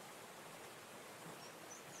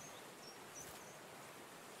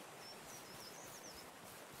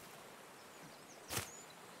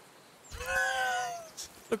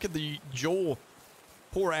 Look at the jaw.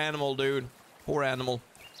 Poor animal, dude. Poor animal.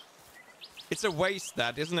 It's a waste,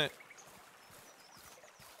 that, isn't it?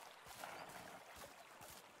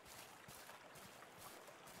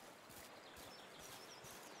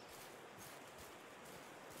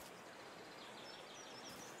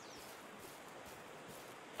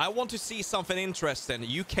 I want to see something interesting.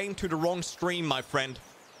 You came to the wrong stream, my friend.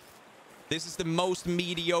 This is the most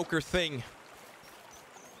mediocre thing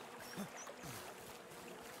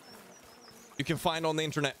you can find on the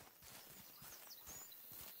internet.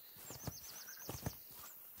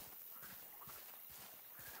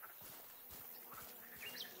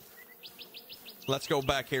 Let's go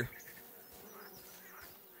back here.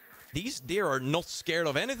 These deer are not scared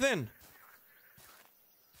of anything.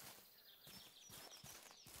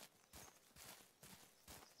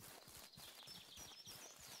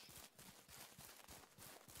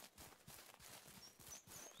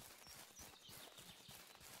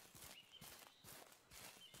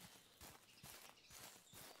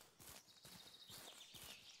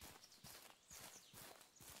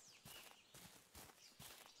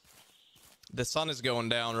 The sun is going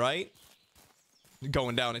down, right?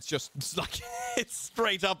 Going down. It's just it's like it's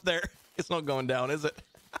straight up there. It's not going down, is it?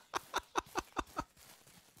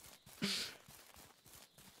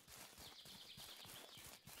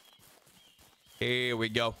 Here we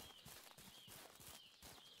go.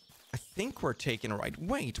 I think we're taking a right.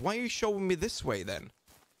 Wait, why are you showing me this way then?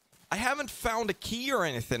 I haven't found a key or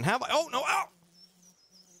anything, have I? Oh, no. Ow!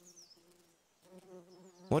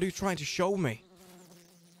 What are you trying to show me?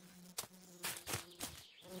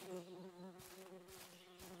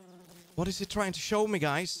 What is it trying to show me,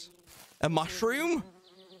 guys? A mushroom?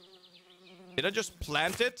 Did I just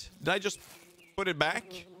plant it? Did I just put it back?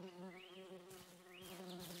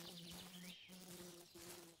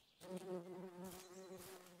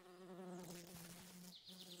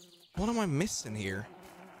 What am I missing here?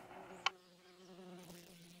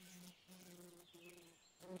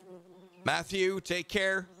 Matthew, take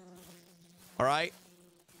care. All right.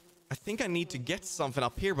 I think I need to get something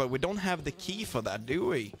up here, but we don't have the key for that, do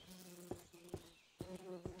we?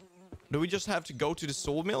 Do we just have to go to the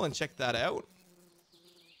sawmill and check that out?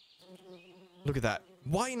 Look at that.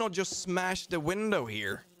 Why not just smash the window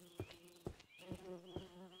here?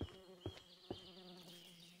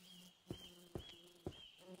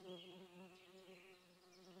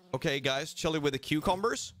 Okay, guys, chilly with the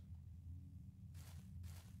cucumbers.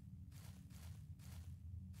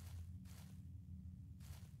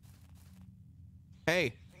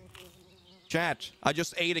 Hey, chat, I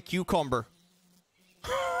just ate a cucumber.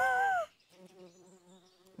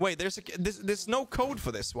 Wait, there's no code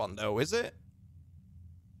for this one though, is it?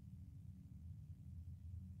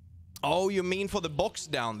 Oh, you mean for the box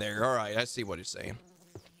down there? All right, I see what you're saying.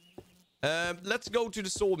 Let's go to the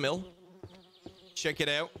sawmill. Check it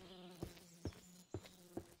out.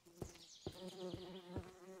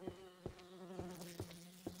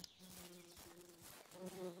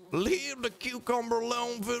 Leave the cucumber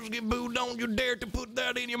alone, Fisky Boo. Don't you dare to put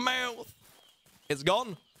that in your mouth. It's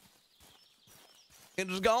gone. It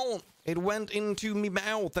is gone. It went into me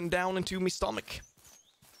mouth and down into me stomach.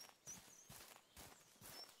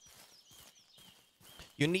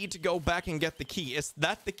 You need to go back and get the key. Is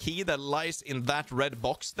that the key that lies in that red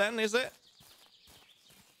box then, is it?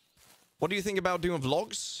 What do you think about doing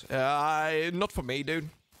vlogs? Not for me, dude.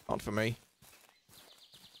 Not for me.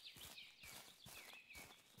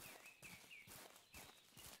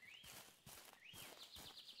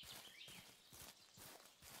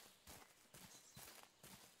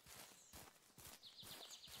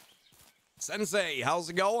 Sensei, how's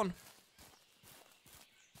it going?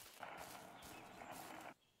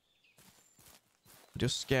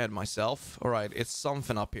 Just scared myself. All right, it's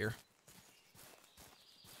something up here.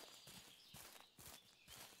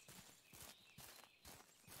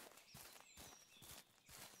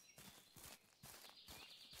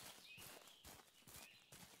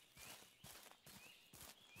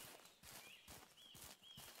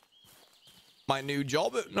 My new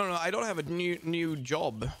job? No, I don't have a new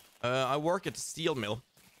job. I work at the steel mill.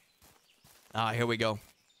 Ah, here we go.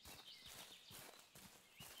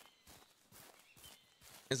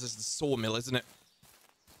 This is the sawmill, isn't it?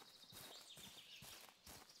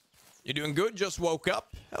 You doing good? Just woke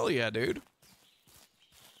up? Hell yeah, dude.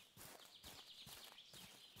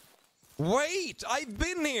 Wait, I've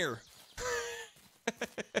been here.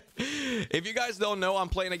 If you guys don't know, I'm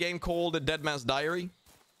playing a game called The Dead Man's Diary.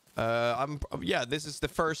 Yeah, this is the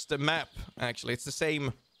first map, actually. It's the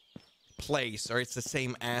same place, or it's the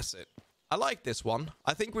same asset. I like this one.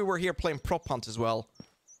 I think we were here playing prop hunt as well.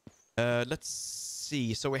 Let's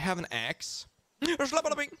see. So we have an axe.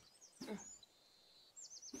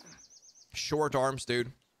 Short arms,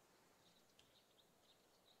 dude.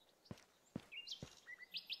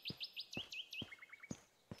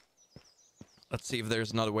 Let's see if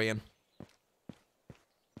there's another way in.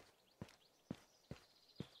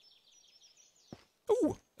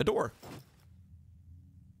 Ooh, a door.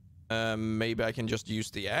 Maybe I can just use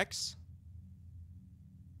the axe.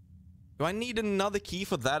 Do I need another key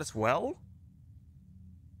for that as well?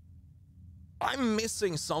 I'm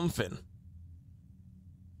missing something.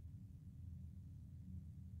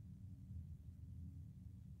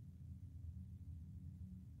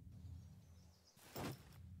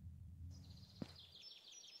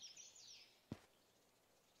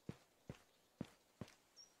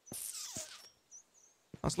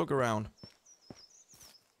 Let's look around.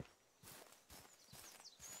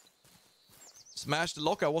 Smash the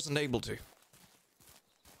lock, I wasn't able to.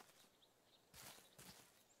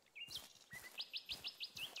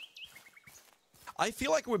 I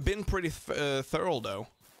feel like we've been pretty thorough, though.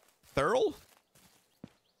 Thorough?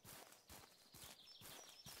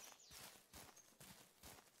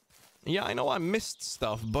 Yeah, I know I missed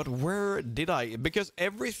stuff, but where did I? Because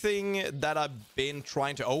everything that I've been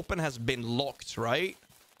trying to open has been locked, right?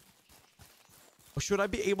 Or should I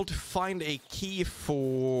be able to find a key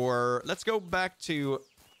for... Let's go back to...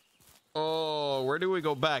 Oh, where do we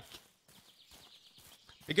go back?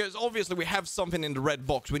 Because obviously we have something in the red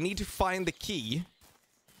box. We need to find the key.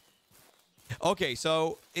 Okay,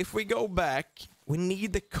 so if we go back, we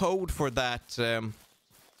need the code for that...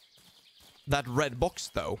 that red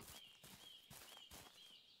box, though.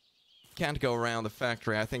 Can't go around the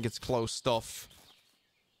factory. I think it's closed off.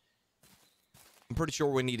 I'm pretty sure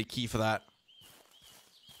we need a key for that.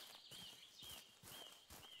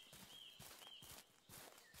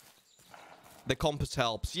 The compass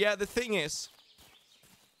helps. Yeah, the thing is,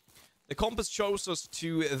 the compass shows us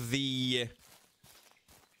to the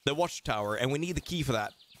watchtower, and we need the key for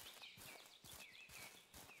that.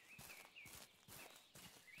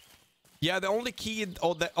 Yeah, the only key,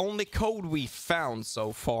 or the only code we found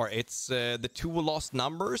so far, it's the 2 lost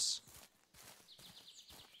numbers.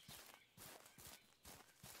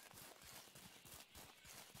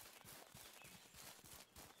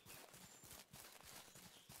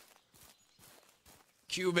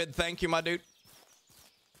 Cubid, thank you, my dude.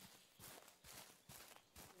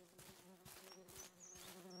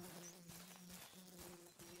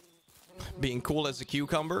 Being cool as a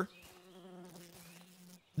cucumber.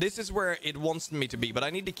 This is where it wants me to be, but I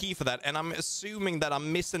need the key for that, and I'm assuming that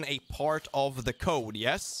I'm missing a part of the code,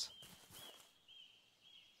 yes?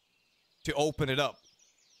 To open it up.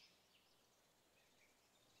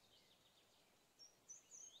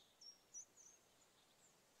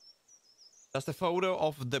 That's the photo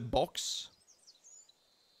of the box.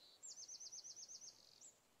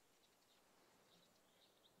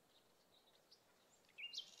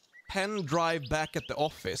 Pen drive back at the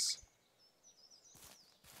office.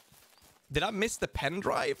 Did I miss the pen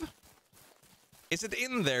drive? Is it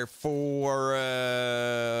in there for...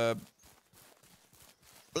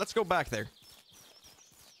 Let's go back there.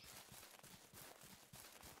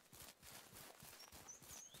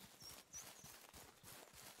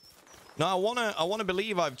 No, I wanna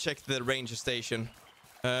believe I've checked the ranger station,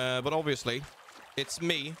 but obviously, it's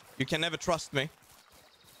me. You can never trust me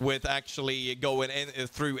with actually going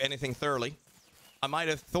through anything thoroughly. I might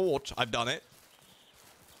have thought I've done it.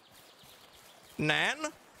 Nan?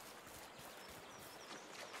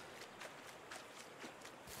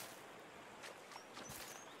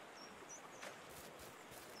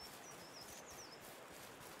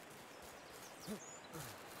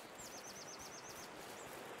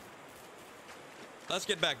 Let's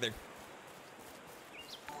get back there.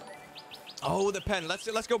 Oh, the pen.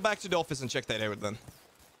 Let's go back to the office and check that out then.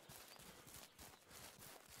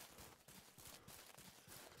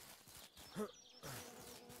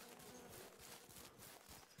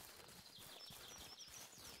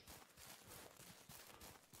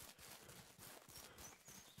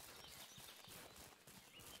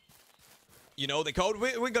 You know the code?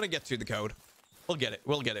 We're gonna get to the code. We'll get it.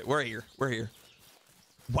 We'll get it. We're here. We're here.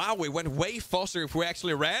 Wow, we went way faster if we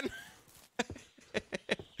actually ran.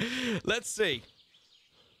 Let's see.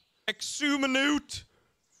 Exuminute.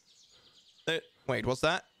 Wait, what's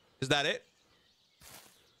that? Is that it?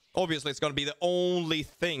 Obviously, it's gonna be the only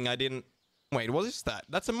thing I didn't... Wait, what is that?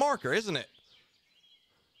 That's a marker, isn't it?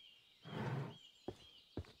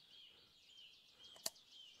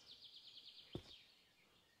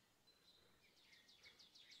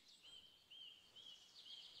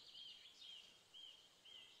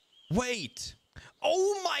 Wait.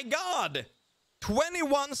 Oh my god.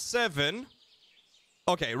 21-7.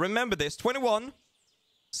 Okay, remember this. 21-7.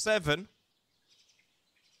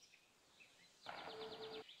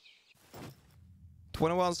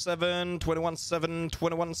 21-7, 21-7,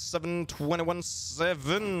 21-7,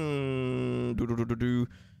 21-7. Do-do-do-do-do.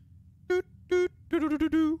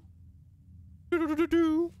 Do-do-do-do-do-do.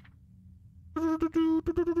 Do-do-do-do-do.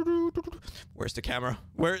 Where's the camera?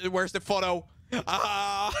 Where's the photo?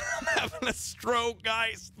 Ah, I'm having a stroke,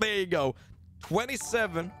 guys. There you go.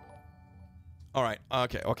 27. All right.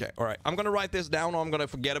 Okay. All right. I'm gonna write this down, or I'm gonna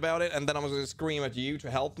forget about it, and then I'm gonna scream at you to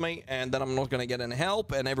help me, and then I'm not gonna get any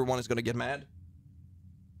help, and everyone is gonna get mad.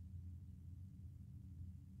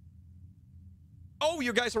 Oh,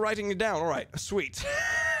 you guys are writing it down. All right. Sweet.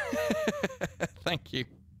 Thank you.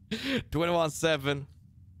 21-7.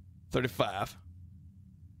 35.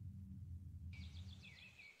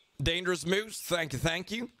 Dangerous Moose,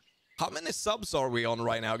 thank you. How many subs are we on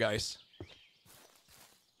right now, guys?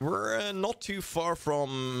 We're not too far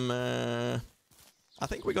from... I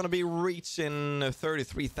think we're gonna be reaching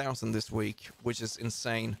 33,000 this week, which is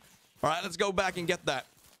insane. Alright, let's go back and get that.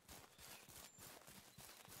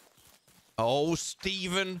 Oh,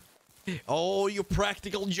 Steven. Oh, you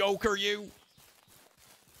practical joker, you.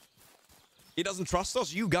 He doesn't trust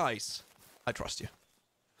us, you guys. I trust you.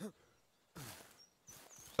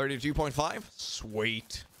 32.5?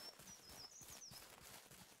 Sweet.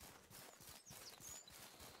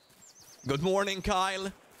 Good morning,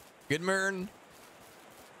 Kyle. Good morning.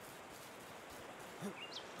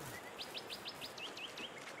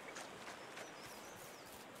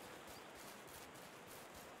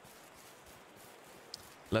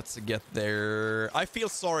 Let's get there. I feel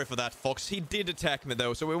sorry for that fox. He did attack me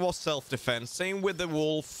though, so it was self-defense. Same with the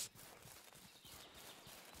wolf.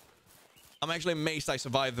 I'm actually amazed I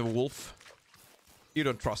survived the wolf. You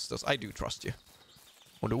don't trust us. I do trust you.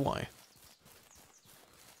 Or do I?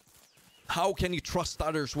 How can you trust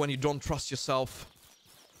others when you don't trust yourself?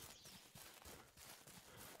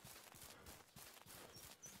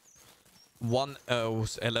 It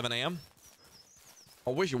was 11 a.m.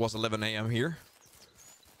 I wish it was 11 a.m. here.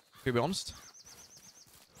 To be honest.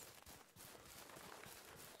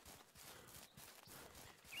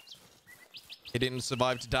 He didn't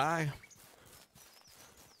survive to die.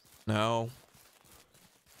 No.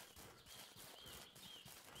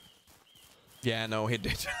 Yeah, no, he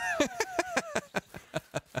did.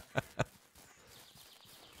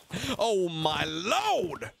 Oh, my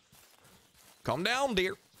lord! Calm down,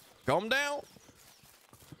 dear. Calm down.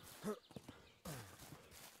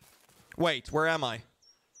 Wait, where am I?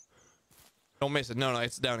 Don't miss it. No,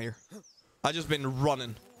 it's down here. I just been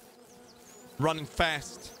running. Running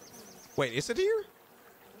fast. Wait, is it here?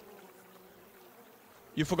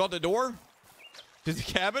 You forgot the door? To the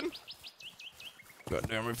cabin? God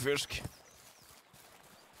damn it, Fisk.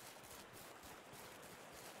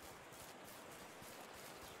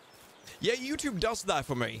 Yeah, YouTube does that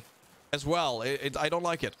for me. As well. I don't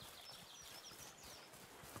like it.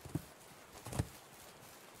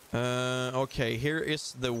 Okay, here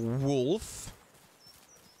is the wolf.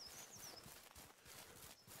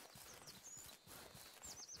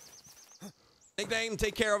 Nickname,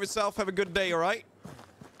 take care of yourself. Have a good day, alright?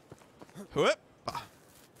 Whoop.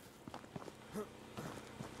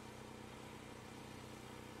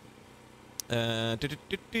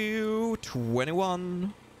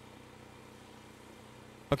 21.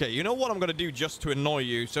 Okay, you know what I'm gonna do just to annoy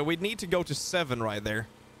you? So we need to go to 7 right there.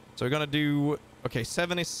 So we're gonna do... Okay,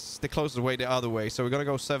 7 is the closest way the other way. So we're gonna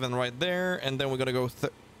go 7 right there, and then we're gonna go...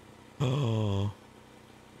 Oh.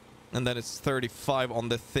 And then it's 35 on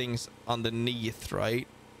the things underneath, right?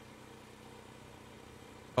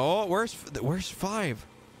 Oh, where's 5?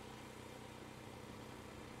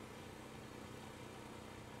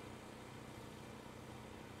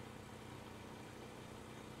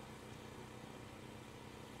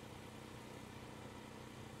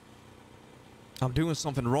 I'm doing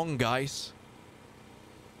something wrong, guys.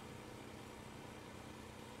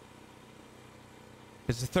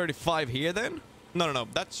 Is it 35 here then? No.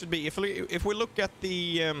 That should be if we look at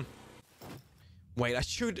the wait, I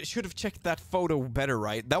should have checked that photo better,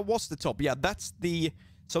 right? That was the top. Yeah, that's the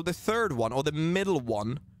so the third one or the middle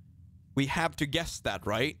one. We have to guess that,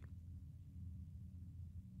 right?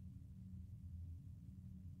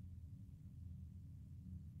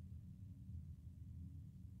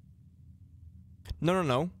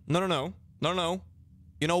 No.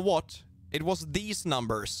 You know what? It was these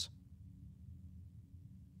numbers.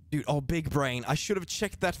 Dude, oh, big brain. I should have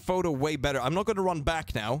checked that photo way better. I'm not going to run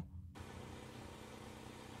back now.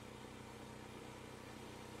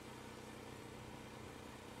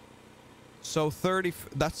 So 30...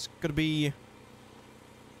 That's going to be...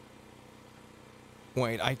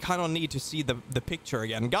 Wait, I kind of need to see the picture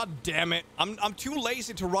again. God damn it. I'm too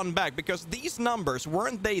lazy to run back because these numbers,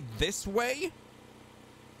 weren't they this way?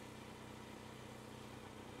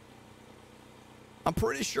 I'm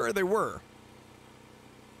pretty sure they were.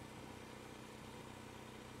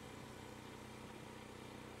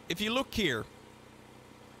 If you look here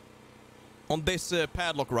on this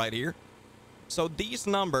padlock right here, so these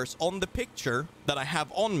numbers on the picture that I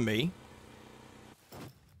have on me,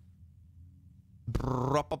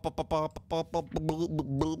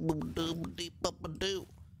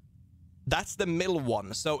 that's the middle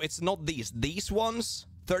one. So it's not these. These ones,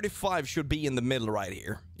 35 should be in the middle right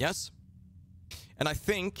here. Yes? And I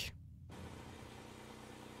think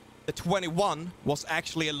the 21 was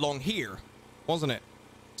actually along here, wasn't it?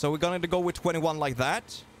 So we're going to go with 21 like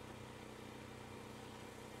that.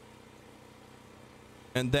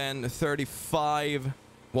 And then 35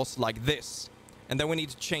 was like this. And then we need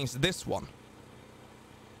to change this one.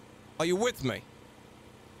 Are you with me?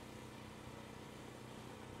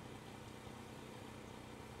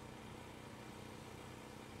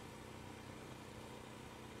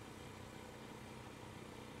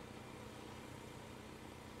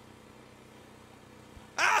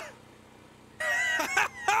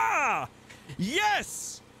 Ah!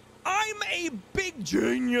 Yes! I'm a big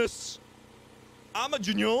genius. I'm a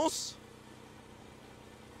genius.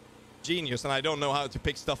 Genius, and I don't know how to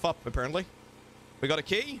pick stuff up, apparently. We got a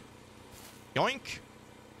key. Yoink.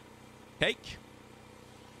 Cake.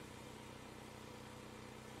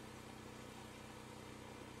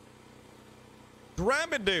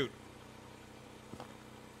 Grab it, dude.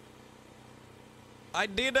 I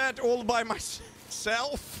did that all by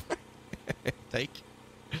myself. Take.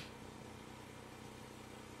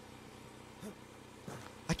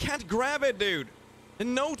 I can't grab it, dude. The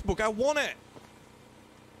notebook, I want it.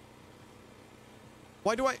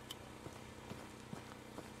 Why do I...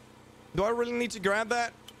 Do I really need to grab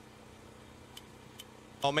that?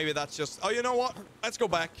 Oh, maybe that's just... Oh, you know what? Let's go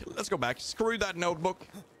back. Let's go back. Screw that notebook.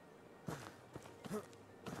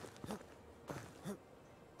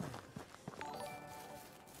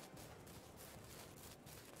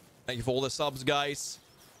 Thank you for all the subs, guys.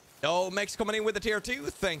 Oh, Mex coming in with the tier 2.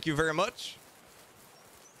 Thank you very much.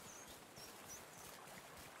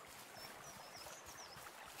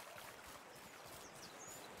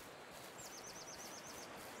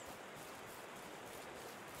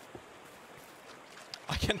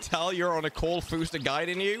 I can tell you're on a call. Who's the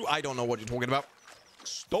guiding you? I don't know what you're talking about.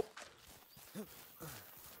 Stop.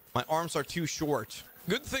 My arms are too short.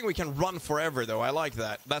 Good thing we can run forever, though. I like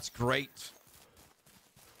that. That's great.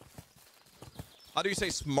 How do you say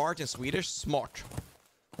smart in Swedish? Smart.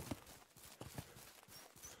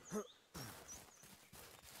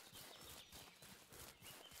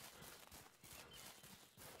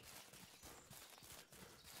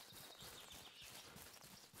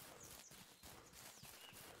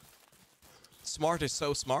 Smart is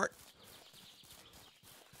so smart.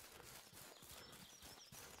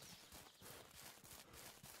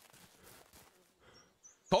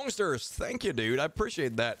 Kongsters, thank you, dude. I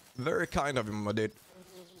appreciate that. Very kind of you, my dude.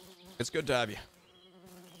 It's good to have you.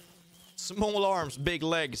 Small arms, big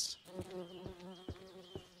legs.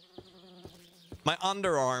 My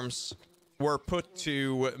underarms were put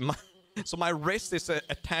to my... So my wrist is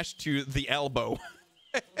attached to the elbow.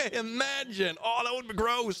 Imagine. Oh, that would be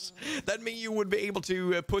gross. That means you would be able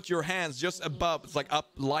to put your hands just above. It's like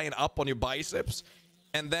up, lying up on your biceps.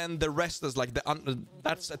 And then the rest is like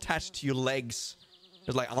that's attached to your legs.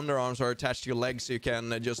 It's like underarms are attached to your legs, so you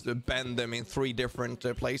can just bend them in 3 different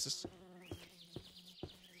places.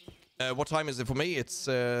 What time is it for me? It's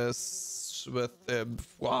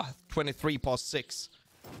 23 past 6.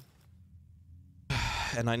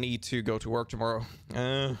 And I need to go to work tomorrow.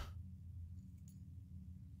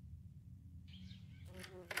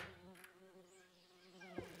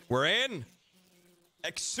 We're in.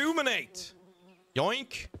 Exhuminate.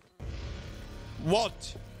 Yoink.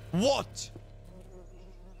 What? What?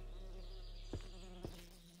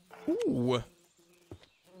 Ooh.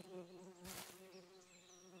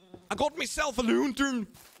 I got myself a lantern.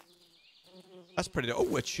 That's pretty...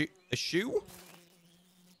 Oh, a shoe? A shoe?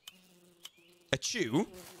 A shoe?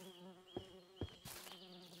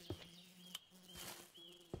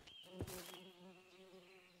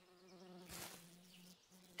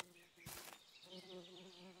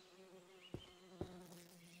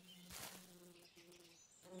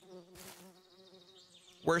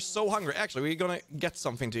 We're so hungry. Actually, we're gonna get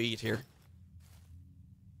something to eat here.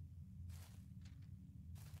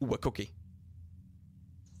 Ooh, a cookie.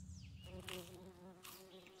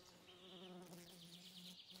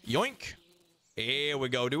 Yoink. Here we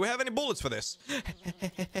go. Do we have any bullets for this?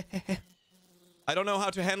 I don't know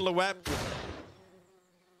how to handle a weapon.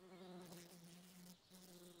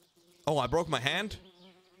 Oh, I broke my hand?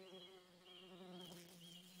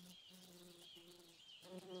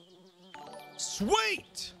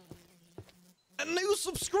 Sweet! A new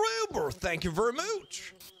subscriber! Thank you very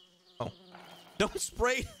much! Oh. Don't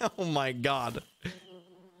spray! Oh my god.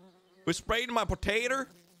 We sprayed my potato?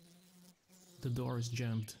 The door is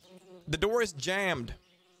jammed. The door is jammed.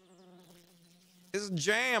 It's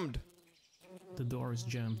jammed. The door is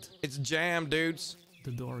jammed. It's jammed, dudes.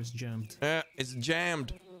 The door is jammed. It's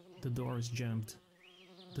jammed. The door is jammed.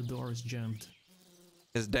 The door is jammed.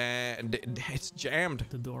 It's jammed.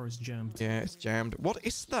 The door is jammed. Yeah, it's jammed. What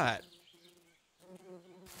is that?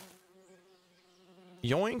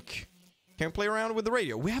 Yoink. Can't play around with the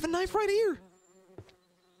radio. We have a knife right here.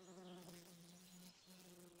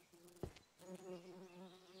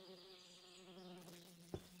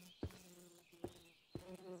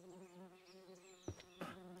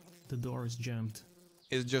 The door is jammed.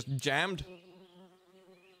 It's just jammed.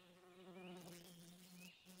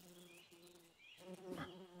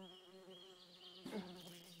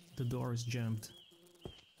 The door is jammed.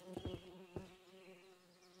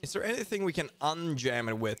 Is there anything we can unjam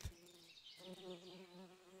it with?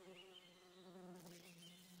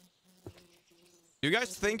 Do you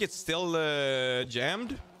guys think it's still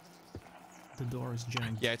jammed? The door is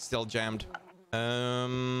jammed. Yeah, it's still jammed. You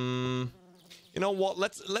know what?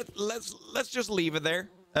 Let's just leave it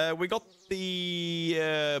there. We got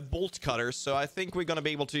the bolt cutter, so I think we're gonna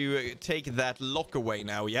be able to take that lock away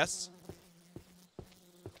now. Yes.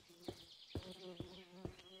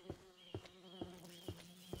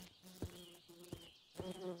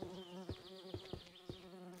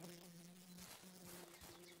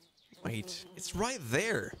 Wait, it's right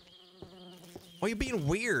there. Why are you being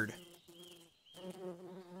weird?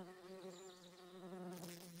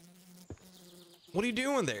 What are you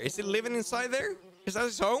doing there? Is it living inside there? Is that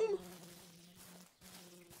his home?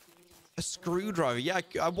 A screwdriver. Yeah,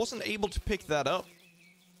 I wasn't able to pick that up.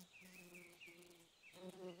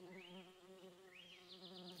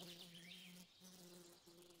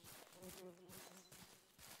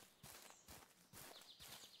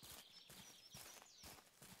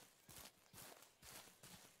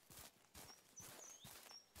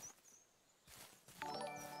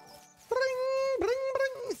 Bring, bring,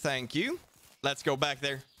 bring. Thank you. Let's go back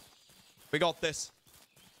there. We got this.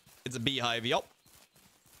 It's a beehive, yup.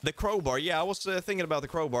 The crowbar, yeah, I was thinking about the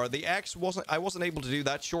crowbar. The axe I wasn't able to do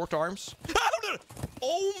that. Short arms.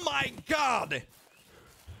 Oh my god!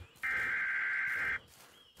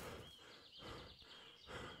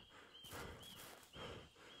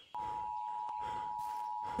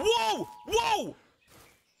 Whoa! Whoa!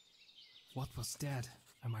 What was that?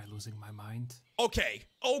 Am I losing my mind? Okay,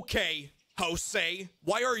 okay, Jose.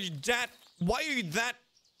 Why are you that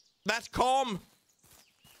calm?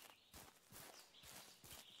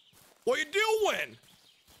 What are you doing?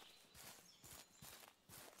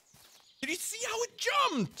 Did you see how it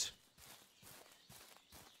jumped?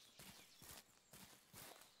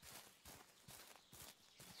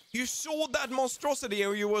 You saw that monstrosity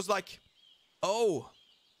and you was like, oh,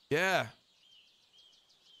 yeah.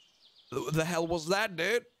 The hell was that,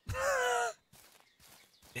 dude?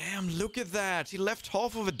 Damn, look at that. He left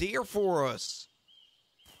half of a deer for us.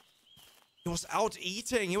 He was out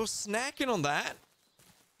eating. He was snacking on that.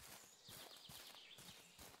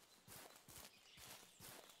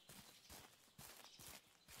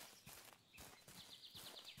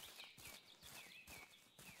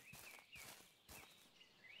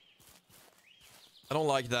 I don't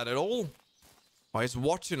like that at all. Why, he's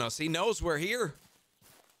watching us. He knows we're here.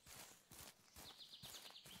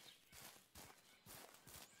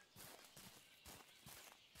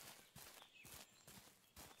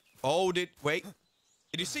 Oh, wait.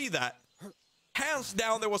 Did you see that? Hands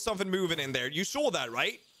down, there was something moving in there. You saw that,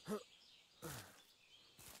 right?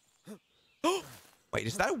 Wait,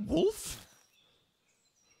 is that a wolf?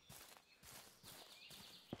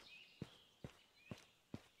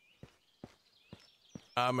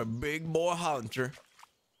 I'm a big boy hunter.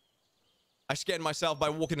 I scared myself by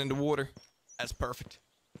walking in the water. That's perfect.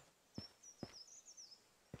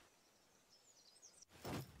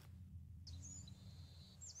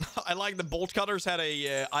 I like the bolt cutters had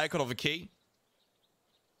a icon of a key.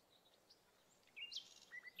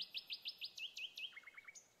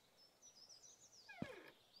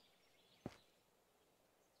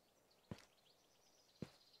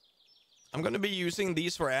 I'm gonna be using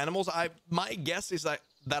these for animals. My guess is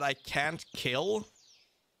that I can't kill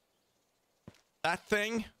that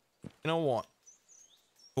thing. You know what?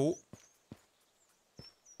 Oh.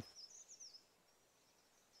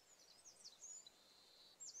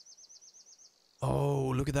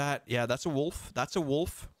 Oh, look at that. Yeah, that's a wolf. That's a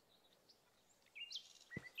wolf.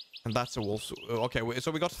 And that's a wolf. Okay, so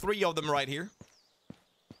we got 3 of them right here.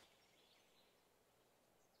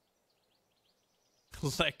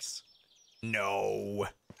 Lex. No.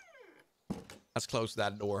 Let's close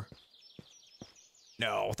that door.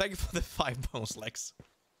 No, thank you for the 5 bones, Lex.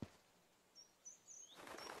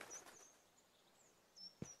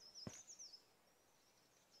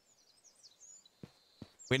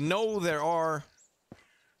 We know there are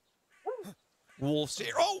wolves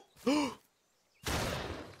here. Oh!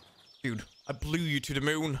 Dude, I blew you to the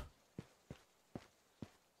moon.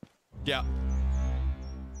 Yeah.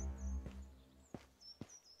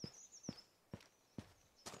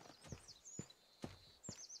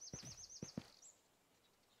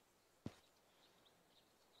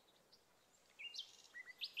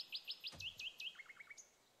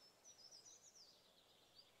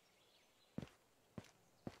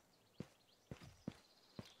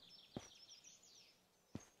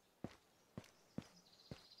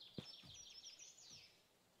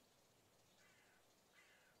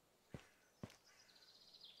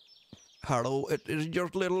 Hello, it is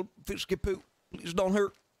just little fisky poo. Please don't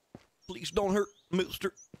hurt. Please don't hurt,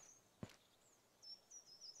 mister.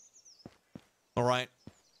 Alright.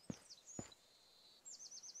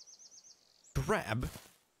 Grab?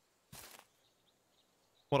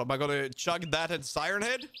 What, am I gonna chug that at Siren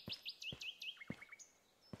Head?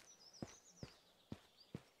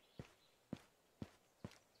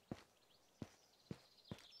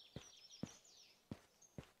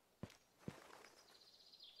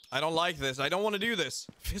 I don't like this. I don't want to do this.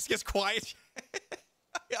 Fisk gets quiet.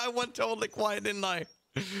 I went totally quiet, didn't I?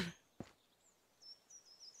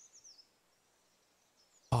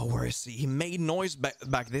 Oh, where is he? He made noise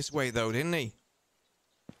back this way, though, didn't he?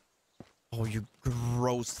 Oh, you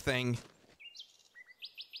gross thing.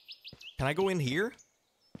 Can I go in here?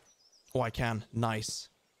 Oh, I can. Nice.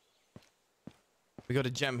 We got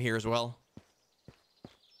a gem here as well.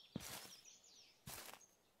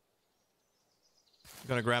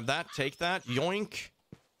 Gonna grab that, take that, yoink.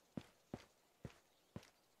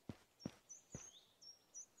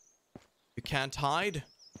 You can't hide.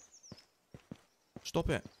 Stop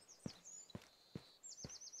it.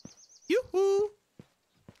 Yoo-hoo!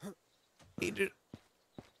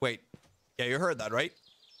 Wait. Yeah, you heard that, right?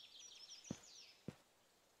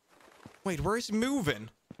 Wait, where is he moving?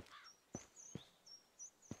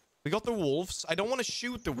 We got the wolves. I don't want to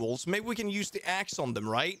shoot the wolves. Maybe we can use the axe on them,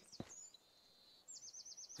 right?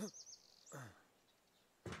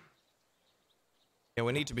 Yeah,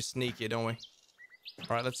 we need to be sneaky, don't we?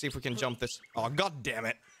 All right, let's see if we can jump this. Oh, god damn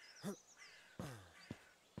it.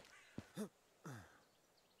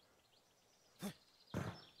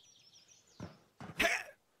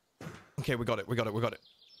 Okay, we got it. We got it. We got it.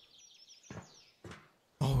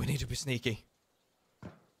 Oh, we need to be sneaky.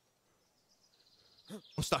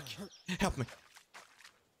 I'm stuck. Help me.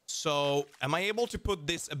 So, am I able to put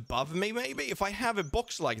this above me, maybe? If I have a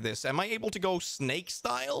box like this, am I able to go snake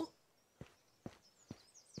style?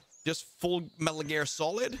 Just full Metal Gear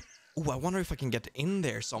Solid? Ooh, I wonder if I can get in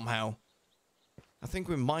there somehow. I think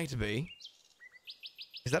we might be.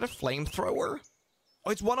 Is that a flamethrower?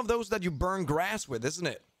 Oh, it's one of those that you burn grass with, isn't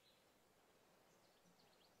it?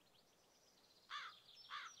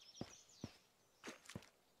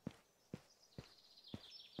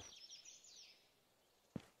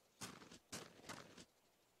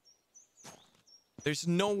 There's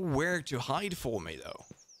nowhere to hide for me, though.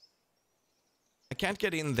 I can't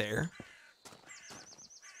get in there.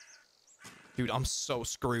 Dude, I'm so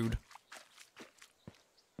screwed.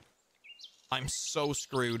 I'm so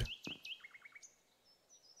screwed.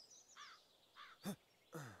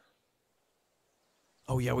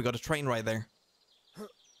 Oh yeah, we got a train right there.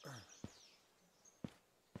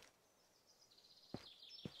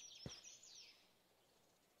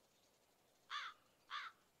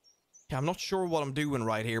 Yeah, I'm not sure what I'm doing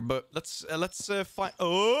right here, but let's find.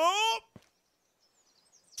 Oh!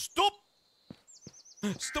 Stop!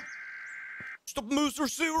 Stop! Stop, Mr.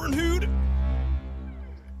 Siren Hood!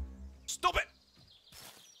 Stop it!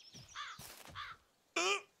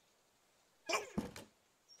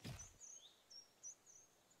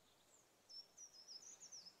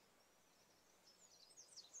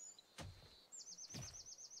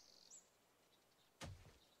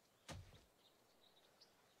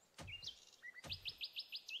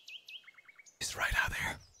 It's right out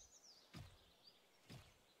there.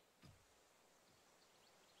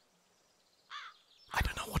 I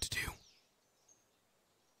don't know what to do.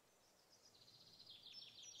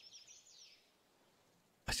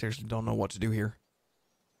 I seriously don't know what to do here.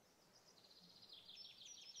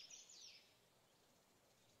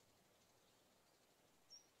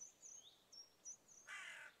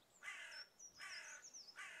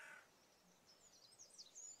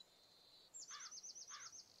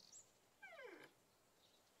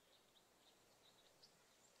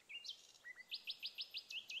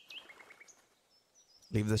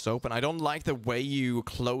 Leave this open. I don't like the way you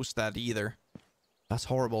close that either. That's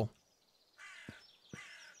horrible.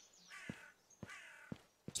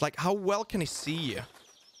 It's like, how well can he see you?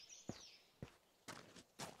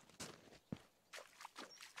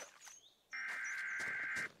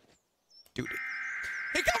 Dude.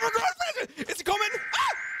 He come for run! It's coming!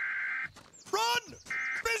 Ah! Run!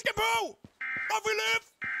 Fisk and Boo! Off we live!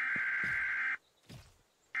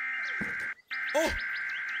 Oh!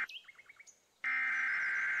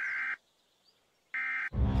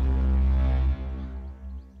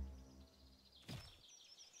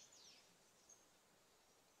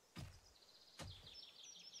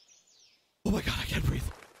 Oh my god, I can't breathe.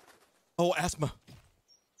 Oh, asthma.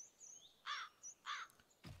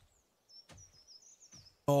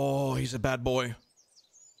 Oh, he's a bad boy.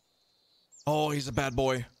 Oh, he's a bad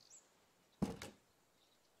boy.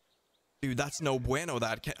 Dude, that's no bueno,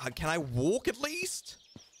 that. Can I walk at least?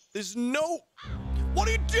 There's no... What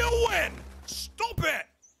are you doing? Stop it!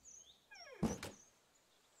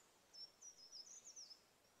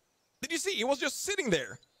 Did you see? He was just sitting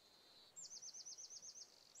there.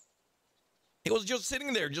 He was just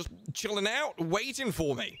sitting there, just chilling out, waiting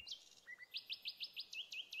for me.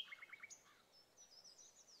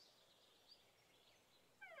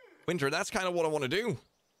 Winter, that's kind of what I want to do.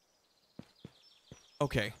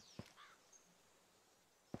 Okay.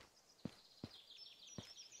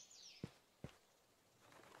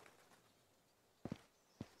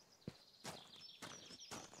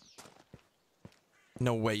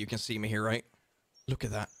 No way you can see me here, right? Look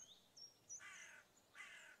at that.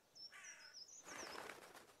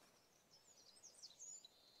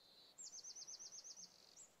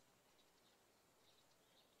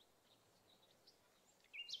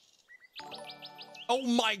 Oh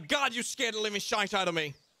my god, you scared the living shite out of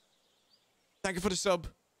me. Thank you for the sub.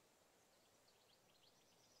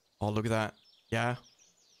 Oh, look at that. Yeah.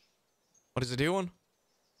 What is it doing?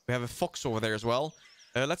 We have a fox over there as well.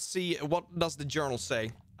 Let's see, what does the journal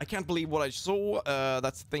say? I can't believe what I saw.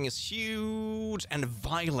 That thing is huge and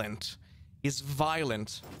violent. Is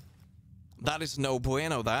violent. That is no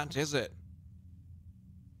bueno, that, is it?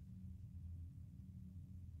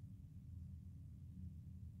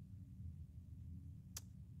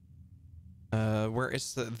 Where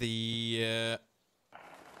is the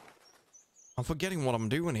I'm forgetting what I'm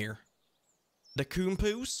doing here. The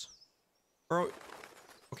Koompoos? Bro.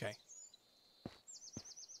 Okay.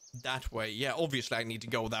 That way. Yeah, obviously I need to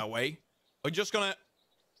go that way. I'm just gonna...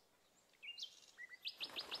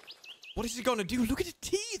 What is he gonna do? Look at the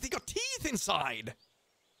teeth! He got teeth inside!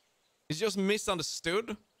 He's just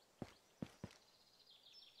misunderstood.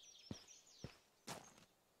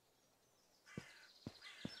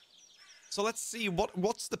 So let's see,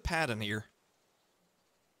 what's the pattern here?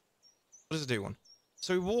 What is it doing?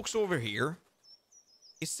 So he walks over here.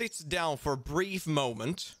 He sits down for a brief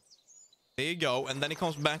moment. There you go, and then he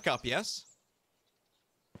comes back up, yes?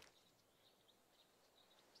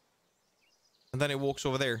 And then he walks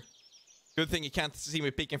over there. Good thing you can't see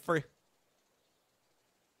me peeking through.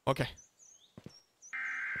 Okay.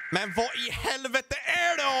 Men vad i helvete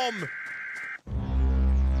är de?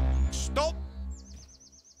 Stopp!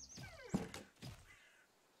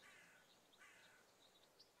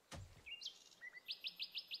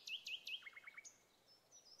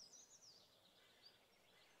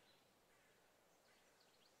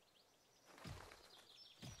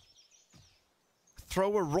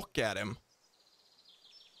 Throw a rock at him.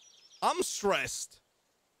 I'm stressed.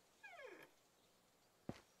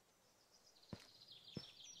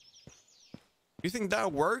 You think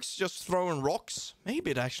that works? Just throwing rocks? Maybe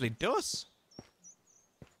it actually does.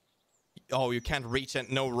 Oh, you can't reach and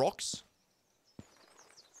no rocks?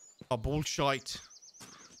 Oh, bullshit.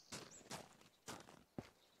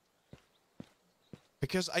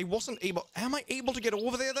 Because I wasn't able... Am I able to get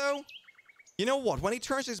over there, though? You know what? When he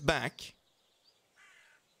turns his back...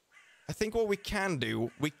 I think what we can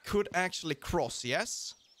do, we could actually cross,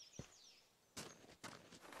 yes?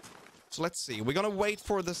 So let's see. We're gonna wait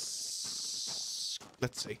for this...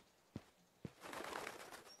 Let's see.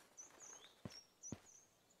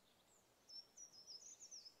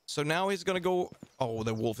 So now he's gonna go... Oh,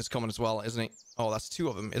 the wolf is coming as well, isn't he? Oh, that's two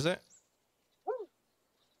of them, is it?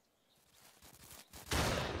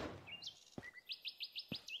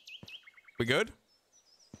 We good?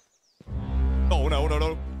 Oh, no, no,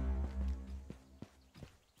 no.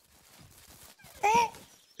 Oh!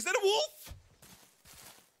 Is that a wolf?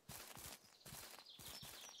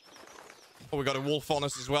 Oh, we got a wolf on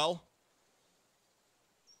us as well.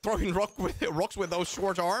 Throwing rocks with those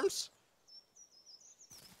short arms?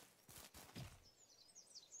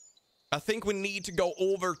 I think we need to go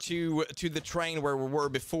over to the train where we were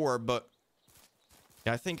before, but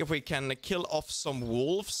yeah, I think if we can kill off some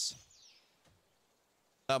wolves,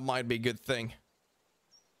 that might be a good thing.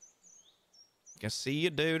 Can see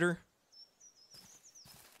you, duder.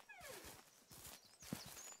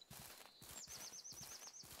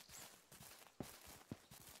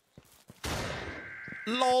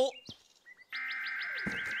 LOL.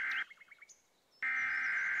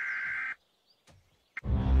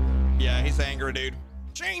 Yeah, he's angry, dude.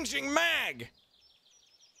 Changing mag.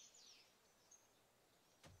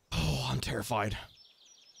 Oh, I'm terrified.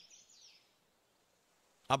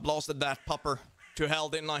 I blasted that pupper to hell,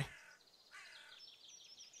 didn't I?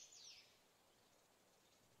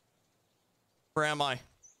 Where am I?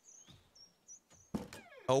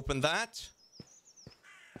 Open that.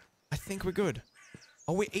 I think we're good.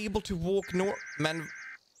 Are we able to walk north? Man.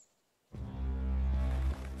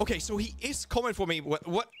 Okay, so he is coming for me.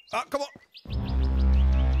 What? Ah, come on.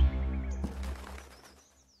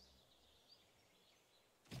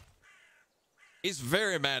 He's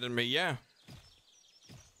very mad at me, yeah.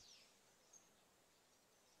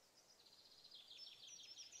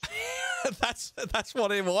 That's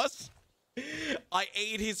what it was. I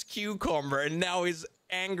ate his cucumber and now he's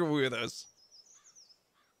angry with us.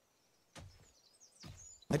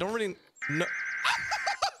 I don't really know.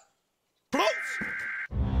 Close!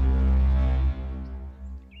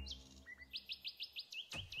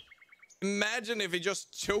 Imagine if he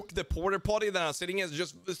just took the porta potty that I'm sitting in and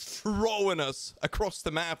just throwing us across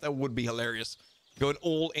the map. That would be hilarious. Going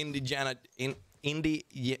all Indiana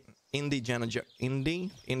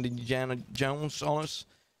Jones on us.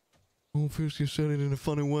 Oh, Fisk, you said it in a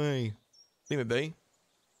funny way. Leave me be.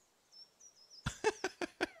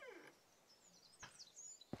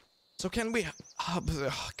 So can we...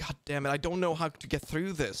 God damn it, I don't know how to get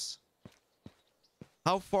through this.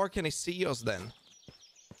 How far can he see us then?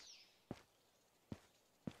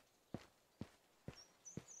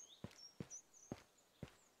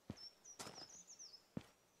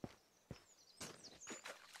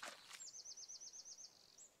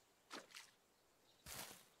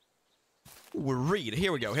 Ooh, read.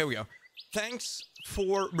 Here we go. Here we go. Thanks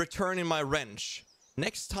for returning my wrench.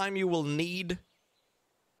 Next time you will need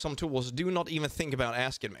some tools, do not even think about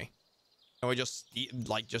asking me. Can we just,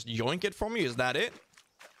 like, just yoink it from you? Is that it?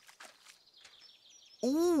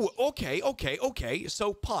 Ooh, okay, okay, okay.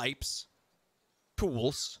 So, pipes.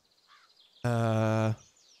 Tools.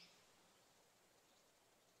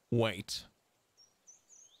 Wait.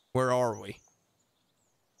 Where are we?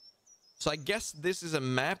 So, I guess this is a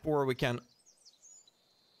map where we can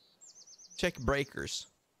check breakers.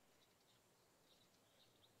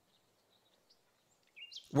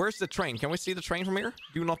 Where's the train? Can we see the train from here?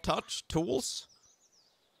 Do not touch. Tools.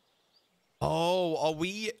 Oh, are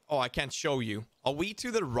we... Oh, I can't show you. Are we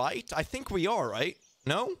to the right? I think we are, right?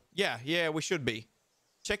 No? Yeah, yeah, we should be.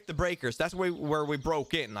 Check the breakers. That's where we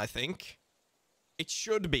broke in, I think. It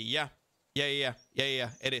should be, yeah. Yeah.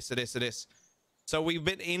 It is. So we've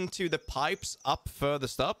been into the pipes up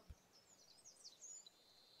furthest up.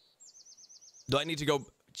 Do I need to go...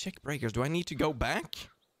 Check breakers. Do I need to go back?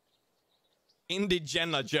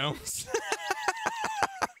 Indiana Jones.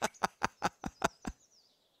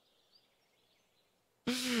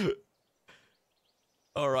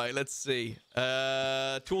 All right, let's see.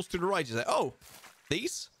 Tools to the right. Is that? Oh,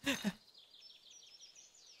 these?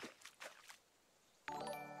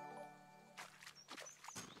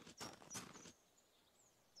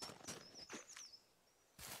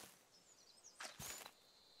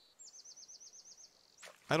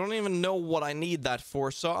 I don't even know what I need that for,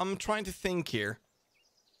 so I'm trying to think here.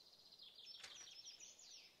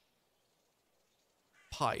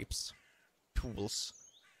 Pipes. Tools.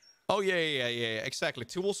 Oh, yeah, exactly.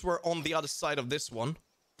 Tools were on the other side of this one.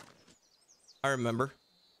 I remember.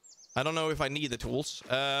 I don't know if I need the tools.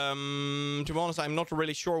 To be honest, I'm not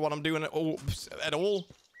really sure what I'm doing at all.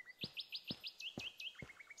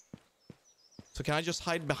 So can I just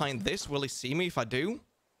hide behind this? Will he see me if I do?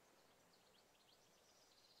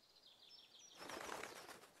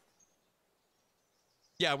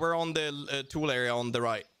 Yeah, we're on the tool area on the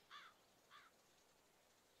right.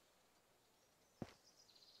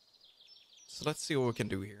 So let's see what we can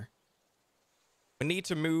do here. We need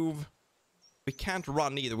to move. We can't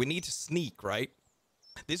run either. We need to sneak, right?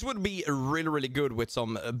 This would be really, really good with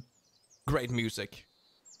some great music.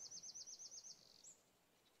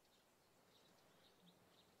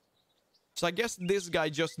 So I guess this guy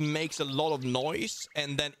just makes a lot of noise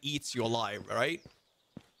and then eats you alive, right?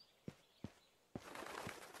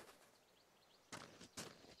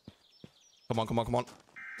 Come on.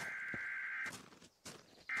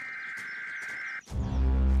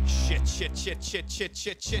 shit, shit, shit, shit, shit,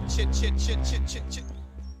 shit, shit, shit, shit, shit, shit, shit, shit.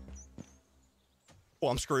 Oh,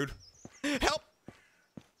 I'm screwed. Help!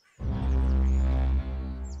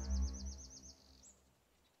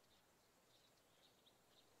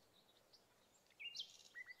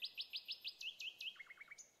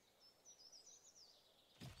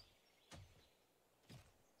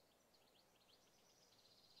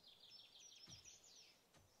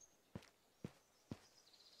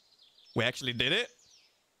 We actually did it.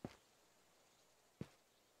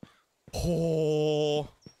 Oh.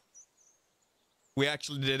 We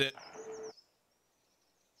actually did it.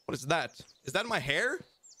 What is that? Is that my hair?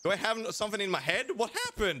 Do I have something in my head? What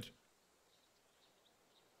happened?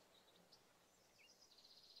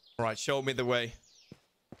 All right, show me the way.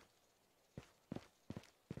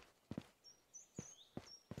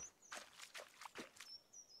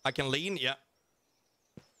 I can lean, yeah.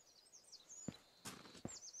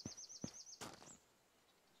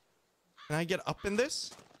 Can I get up in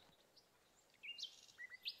this?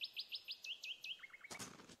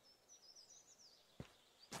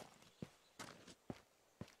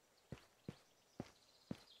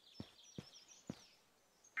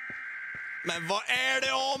 Men vad är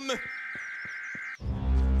det om?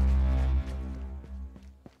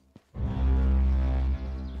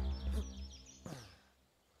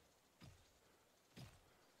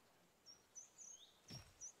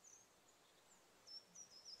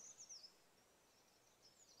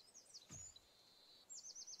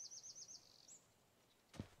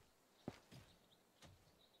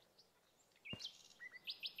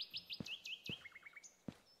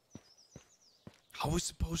 How are we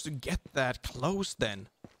supposed to get that close then?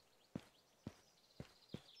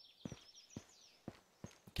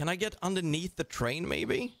 Can I get underneath the train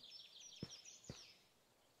maybe?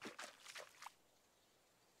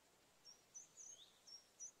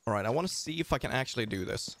 All right, I want to see if I can actually do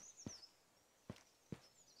this.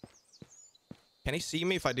 Can he see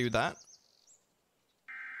me if I do that?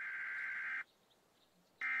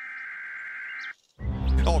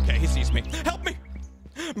 Okay, he sees me. Help me!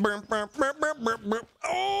 Oh, come on,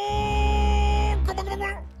 come on, come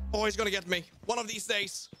on. Oh, he's gonna get me one of these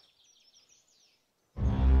days.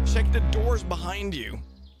 Check the doors behind you.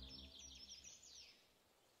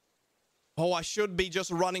 Oh, I should be just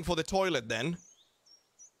running for the toilet then.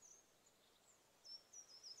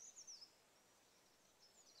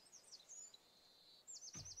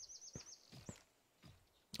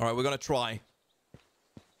 All right, we're gonna try.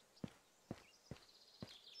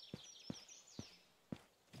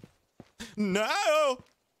 No!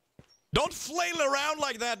 Don't flail around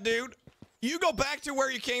like that, dude. You go back to where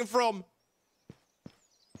you came from.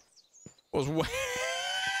 Was way...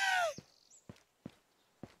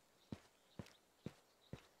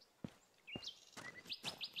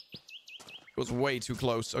 It was way too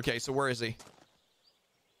close. Okay, so where is he?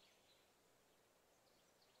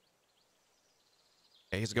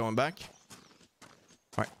 Okay, he's going back.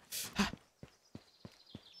 All right.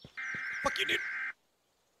 Fuck you, dude.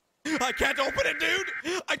 I can't open it,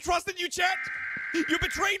 dude! I trusted you, chat! You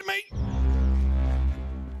betrayed me!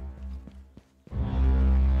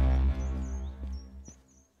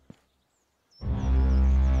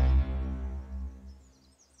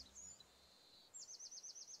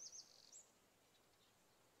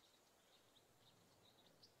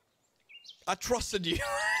 I trusted you.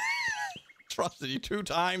 Trusted you 2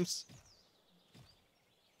 times.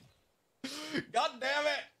 God damn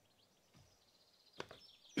it!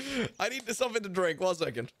 I need something to drink. 1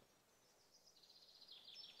 second.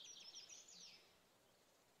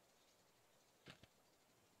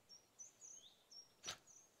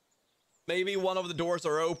 Maybe one of the doors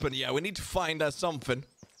are open. Yeah, we need to find out something.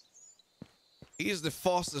 He's the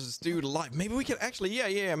fastest dude alive. Maybe we can actually...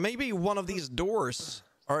 Yeah. Maybe one of these doors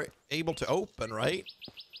are able to open, right?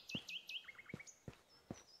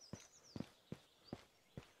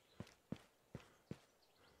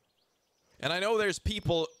 And I know there's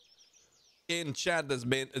people in chat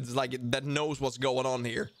that knows what's going on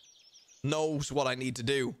here. Knows what I need to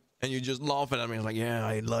do. And you just laughing at me. It's like, yeah,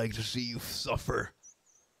 I'd like to see you suffer.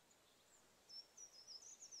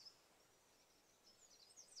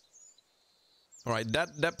 All right,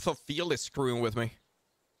 that depth of field is screwing with me.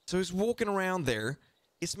 So he's walking around there.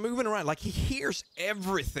 He's moving around like he hears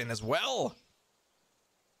everything as well.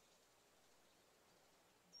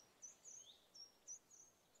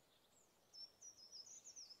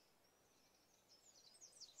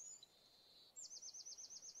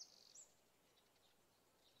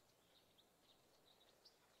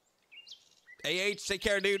 AH, take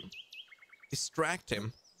care, dude. Distract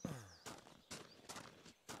him.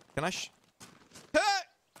 Can I Hey!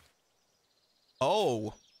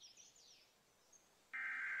 Oh.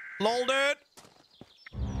 Lol, dude.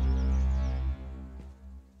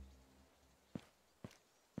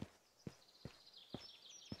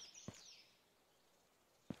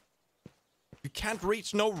 You can't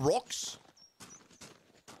reach no rocks?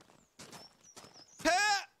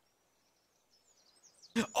 Ha!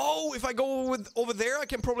 Oh, if I go over there, I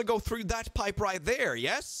can probably go through that pipe right there,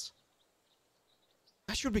 yes?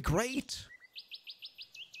 That should be great.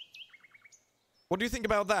 What do you think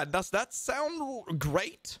about that? Does that sound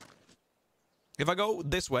great? If I go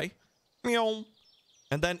this way, meow,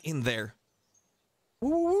 and then in there.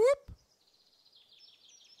 Whoop.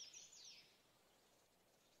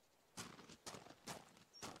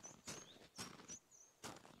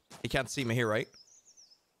 You can't see me here, right?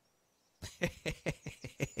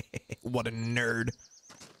 What a nerd.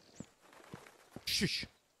 Shush.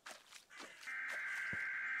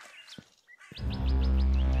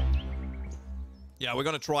 Yeah, we're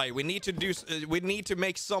gonna try. We need to do. We need to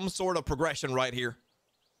make some sort of progression right here.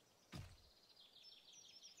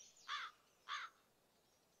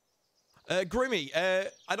 Grimmy,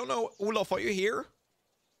 I don't know, Olof, are you here?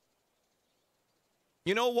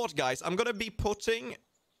 You know what, guys? I'm gonna be putting.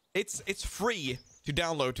 It's free to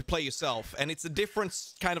download to play yourself, and it's a different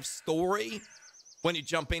kind of story when you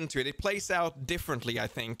jump into it. It plays out differently, I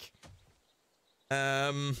think.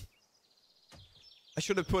 I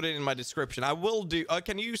should have put it in my description. I will do...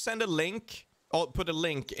 can you send a link? Or put a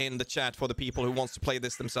link in the chat for the people who wants to play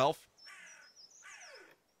this themselves?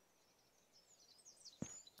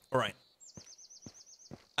 Alright.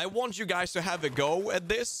 I want you guys to have a go at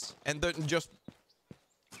this, and then just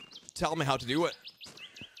tell me how to do it.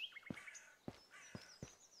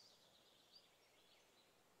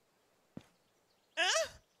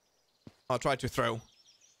 I'll try to throw.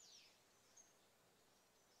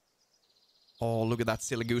 Oh, look at that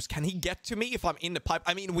silly goose. Can he get to me if I'm in the pipe?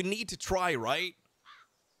 I mean, we need to try, right?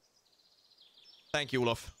 Thank you,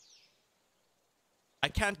 Olof. I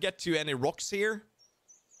can't get to any rocks here.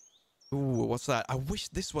 Ooh, what's that? I wish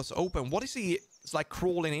this was open. What is he? It's like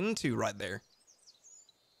crawling into right there.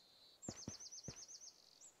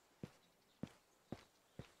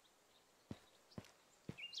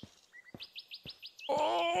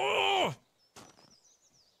 Oh!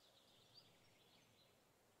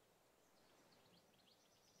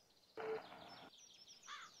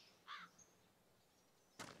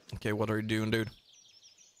 Okay, what are you doing, dude?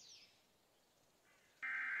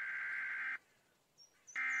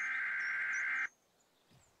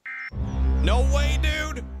 No way,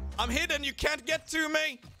 dude! I'm hidden, you can't get to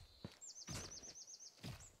me!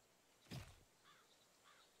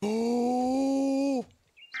 Oh!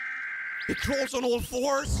 He crawls on all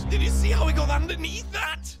fours! Did you see how he got underneath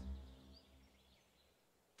that?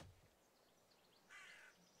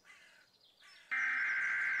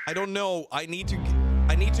 I don't know. I need to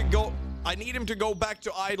go. I need him to go back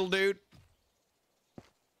to idle, dude.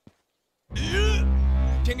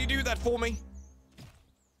 Can you do that for me?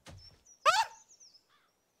 Ah!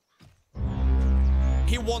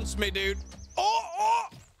 He wants me, dude. Oh, oh!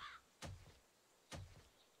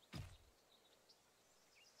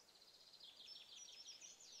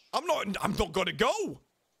 I'm not gonna go.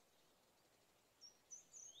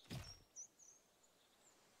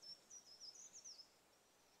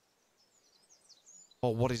 Oh,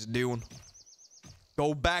 what is it doing?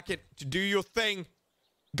 Go back to do your thing.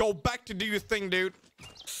 Go back to do your thing, dude.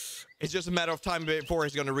 It's just a matter of time before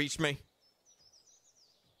he's gonna reach me.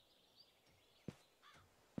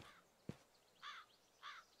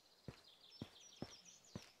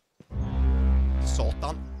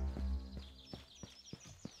 Satan.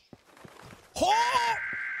 Oh!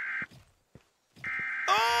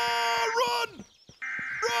 Oh, run!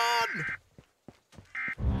 Run!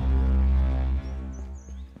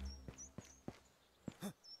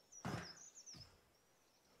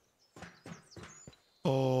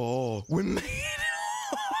 Oh, we made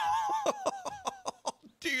it!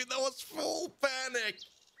 Dude, that was full panic.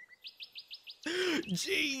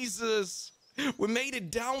 Jesus. We made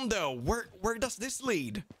it down, though. Where does this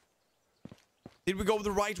lead? Did we go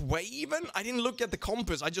the right way, even? I didn't look at the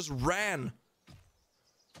compass. I just ran.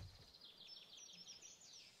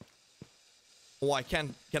 Oh, I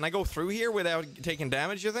can't... Can I go through here without taking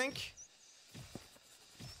damage, you think?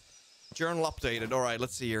 Journal updated. All right,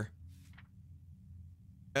 let's see here.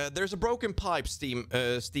 There's a broken pipe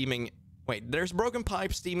steaming... Wait, there's a broken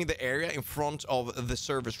pipe steaming the area in front of the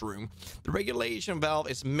service room. The regulation valve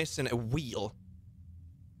is missing a wheel.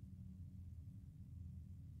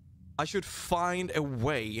 I should find a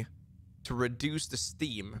way to reduce the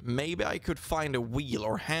steam. Maybe I could find a wheel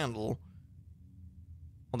or handle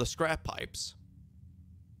on the scrap pipes.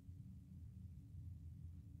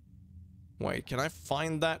 Wait, can I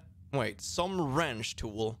find that? Wait, some wrench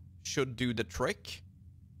tool should do the trick.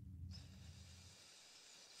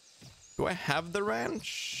 Do I have the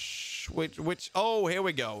wrench? Which? Oh, here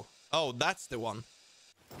we go. Oh, that's the one.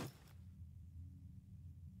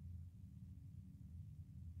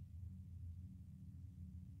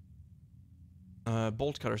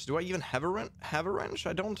 Bolt cutters. Do I even have a wrench?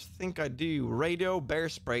 I don't think I do. Radio, bear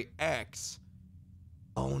spray, axe.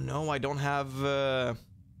 Oh no, I don't have.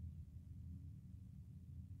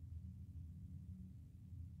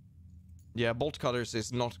 Yeah, bolt cutters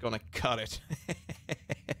is not gonna cut it.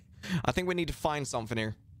 I think we need to find something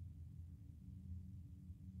here.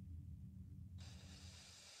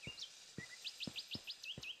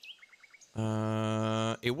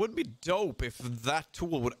 It would be dope if that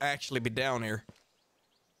tool would actually be down here.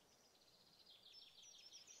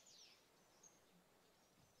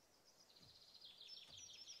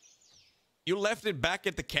 You left it back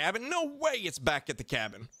at the cabin? No way it's back at the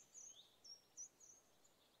cabin.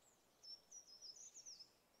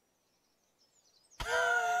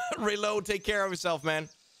 Reload, take care of yourself, man.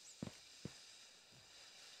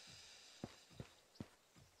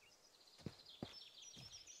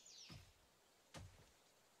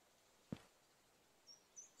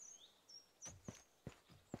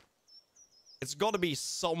 It's got to be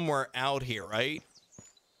somewhere out here, right?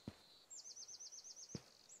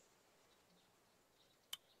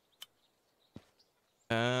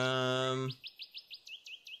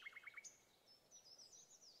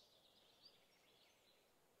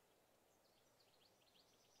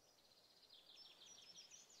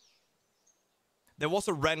 There was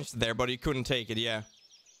a wrench there, but you couldn't take it, yeah.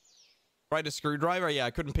 Right, a screwdriver? Yeah,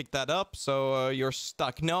 I couldn't pick that up, so you're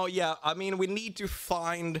stuck. No, yeah, I mean, we need to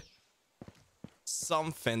find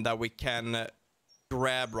something that we can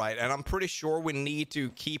grab, right? And I'm pretty sure we need to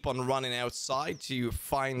keep on running outside to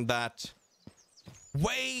find that.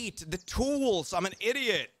 Wait, the tools! I'm an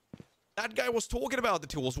idiot! That guy was talking about the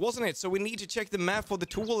tools, wasn't it? So we need to check the map for the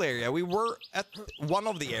tool area. We were at one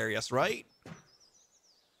of the areas, right?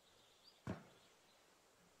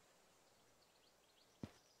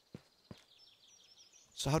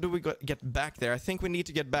 So how do we get back there? I think we need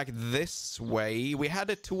to get back this way. We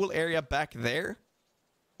had a tool area back there.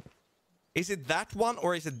 Is it that one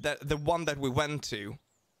or is it the one that we went to?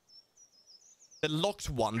 The locked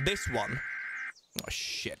one, this one. Oh,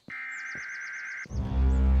 shit.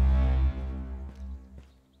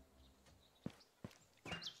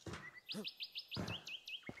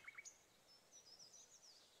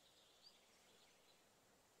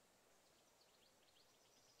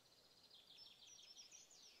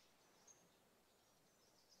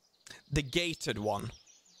 The gated one.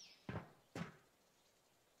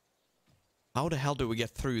 How the hell do we get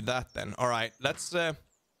through that then? All right, let's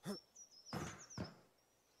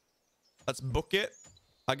book it,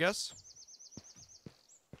 I guess.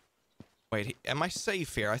 Wait, am I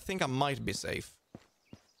safe here? I think I might be safe.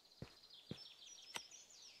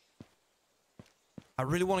 I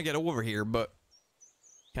really want to get over here, but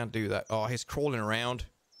can't do that. Oh, he's crawling around.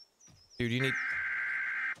 Dude, you need...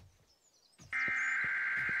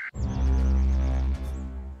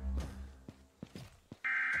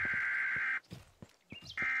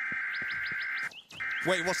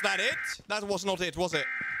 Wait, was that it? That was not it, was it?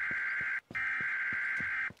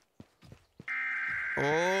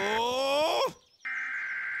 Oh!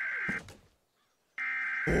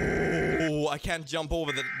 Oh, I can't jump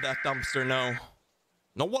over that dumpster, no.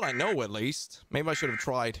 Not what I know, at least. Maybe I should have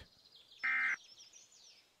tried.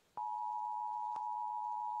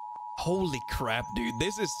 Holy crap, dude.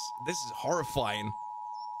 This is horrifying.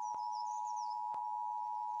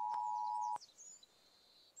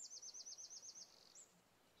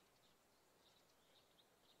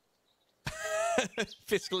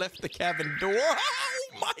 Fisk left the cabin door. Oh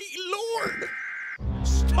my lord!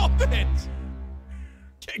 Stop it!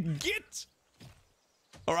 Get!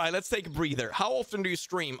 Alright, let's take a breather. How often do you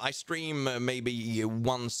stream? I stream maybe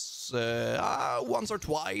once or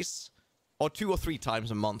twice. Or 2 or 3 times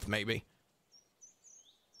a month, maybe.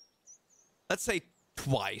 Let's say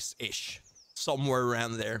twice-ish. Somewhere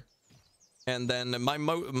around there. And then my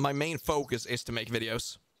main focus is to make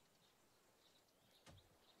videos.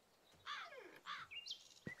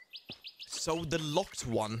 So the locked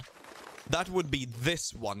one, that would be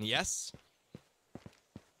this one, yes?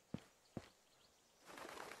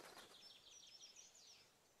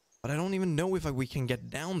 But I don't even know if we can get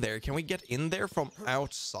down there. Can we get in there from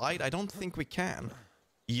outside? I don't think we can.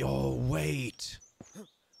 Yo, wait.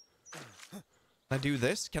 Can I do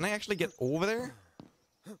this? Can I actually get over there?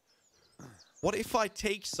 What if I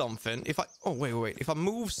take something? Oh, wait. If I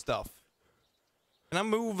move stuff. Can I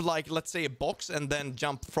move, like, let's say a box and then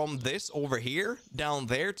jump from this over here down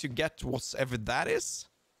there to get whatever that is?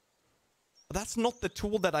 That's not the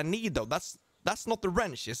tool that I need, though. That's not the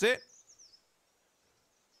wrench, is it?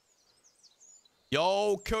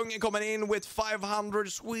 Yo, Kungen coming in with 500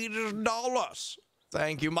 Swedish dollars.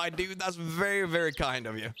 Thank you, my dude. That's very, very kind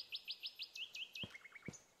of you.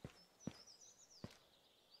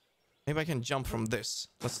 Maybe I can jump from this.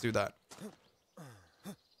 Let's do that.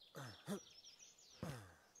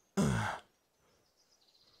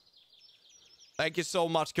 Thank you so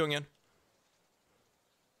much, Kungen.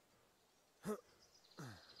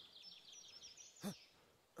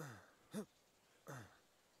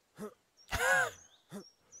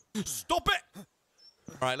 Stop it! All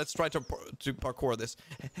right, let's try to parkour this.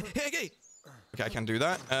 Okay, I can do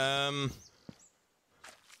that.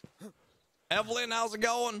 Evelyn, how's it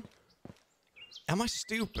going? Am I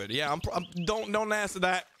stupid? Yeah, don't answer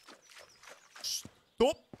that.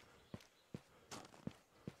 Stop.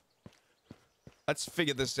 Let's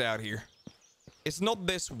figure this out here. It's not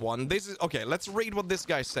this one. This is okay. Let's read what this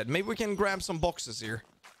guy said. Maybe we can grab some boxes here.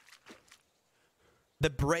 The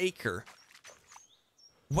breaker.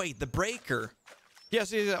 Wait, the breaker.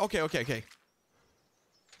 Yes, okay.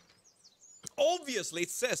 Obviously, it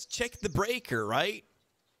says check the breaker, right?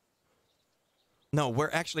 No,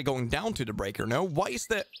 we're actually going down to the breaker. No, why is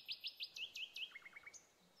that?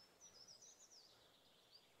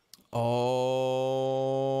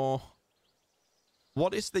 Oh.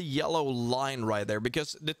 What is the yellow line right there?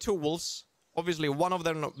 Because the tools, obviously, one of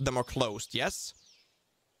them are closed, yes?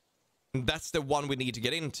 That's the one we need to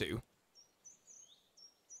get into.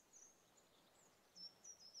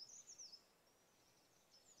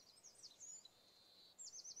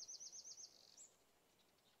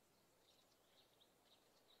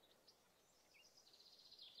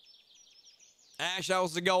 Ash,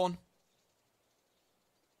 how's it going?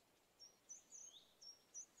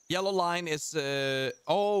 Yellow line is,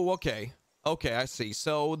 oh, okay. Okay, I see.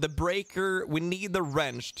 So the breaker, we need the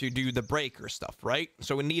wrench to do the breaker stuff, right?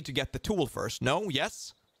 So we need to get the tool first. No?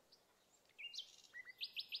 Yes?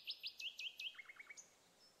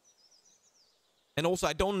 And also,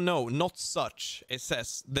 I don't know, not such, it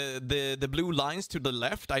says. The blue lines to the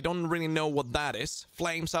left, I don't really know what that is.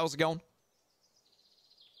 Flames, how's it going?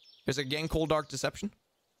 There's a game called Dark Deception.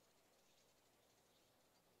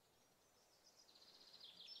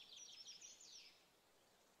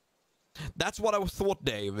 That's what I thought,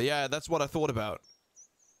 Dave. Yeah, that's what I thought about.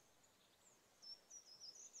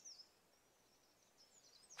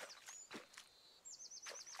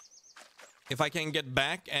 If I can get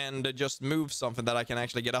back and just move something that I can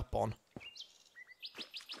actually get up on.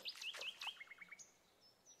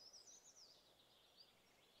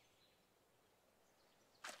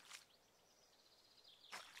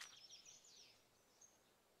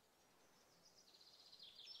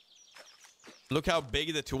 Look how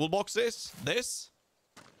big the toolbox is. This.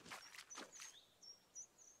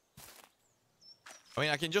 I mean,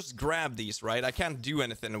 I can just grab these, right? I can't do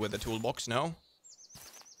anything with the toolbox, no?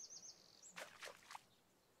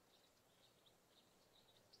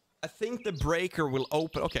 I think the breaker will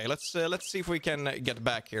open. Okay, let's see if we can get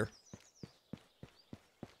back here.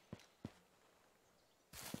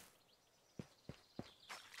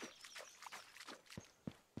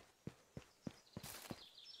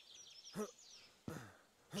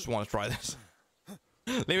 Just want to try this.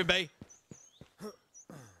 Leave it be.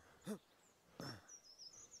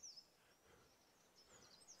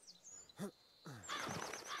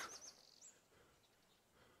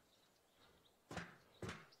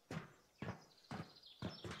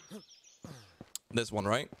 This one,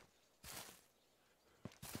 right?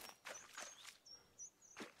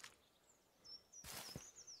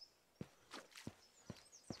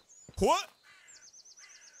 What?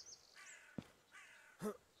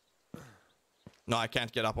 No, I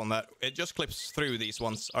can't get up on that. It just clips through these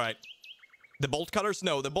ones. All right. The bolt cutters?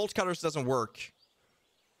 No, the bolt cutters doesn't work.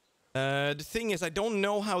 The thing is, I don't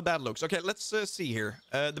know how that looks. Okay, let's see here.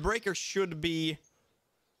 The breaker should be...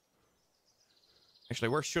 Actually,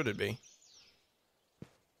 where should it be?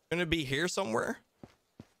 Shouldn't it be here somewhere?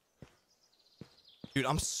 Dude,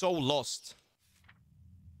 I'm so lost.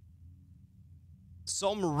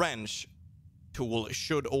 Some wrench tool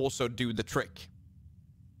should also do the trick.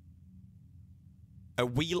 A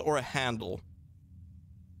wheel or a handle.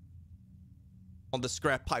 On the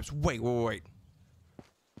scrap pipes. Wait.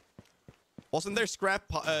 Wasn't there scrap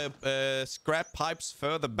pipes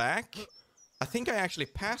further back? I think I actually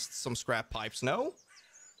passed some scrap pipes, no?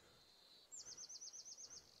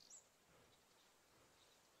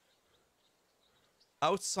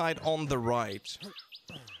 Outside on the right.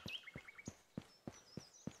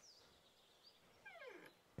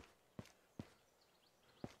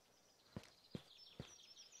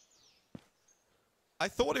 I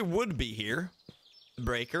thought it would be here. The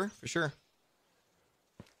breaker, for sure.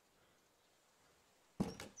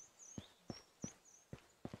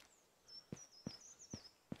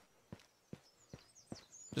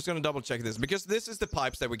 Just gonna double check this, because this is the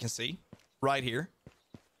pipes that we can see. Right here.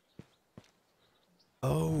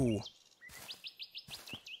 Oh.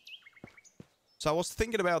 So I was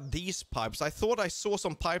thinking about these pipes. I thought I saw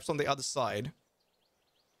some pipes on the other side.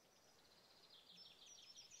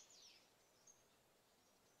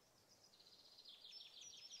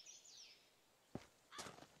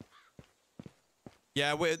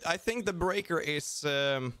 Yeah, I think the breaker is...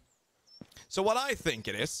 So what I think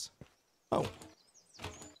it is... Oh.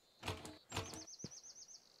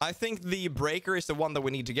 I think the breaker is the one that we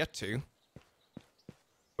need to get to.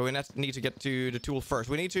 But we need to get to the tool first.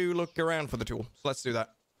 We need to look around for the tool. So let's do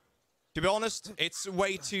that. To be honest, it's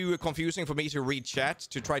way too confusing for me to read chat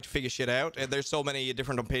to try to figure shit out. And there's so many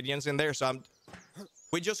different opinions in there. So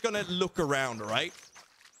we're just gonna look around, alright?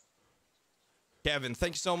 Kevin,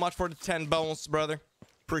 thank you so much for the 10 bones, brother.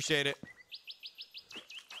 Appreciate it.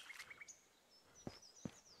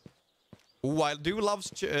 Ooh, I do love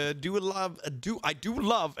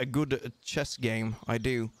a good chess game. I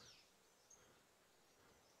do.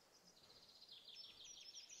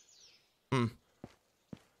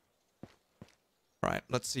 Right,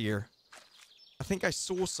 let's see here. I think I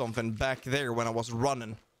saw something back there when I was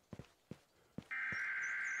running.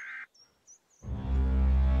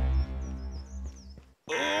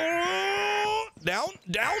 Oh, down,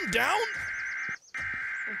 down, down.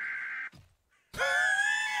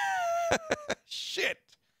 Shit.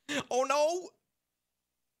 Oh no.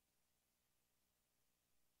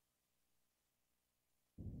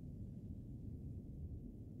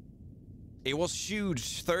 It was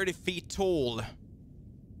huge, 30 feet tall.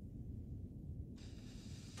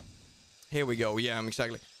 Here we go. Yeah,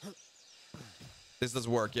 exactly. This does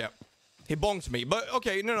work, yeah. He bonked me, but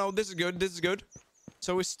okay, no, this is good, this is good.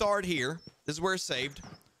 So we start here. This is where it's saved.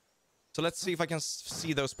 So let's see if I can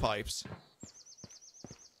see those pipes.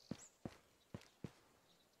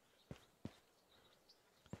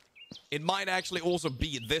 It might actually also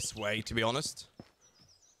be this way, to be honest.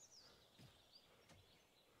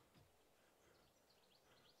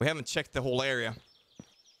 We haven't checked the whole area.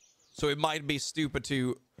 So it might be stupid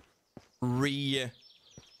to what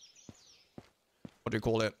do you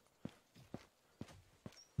call it?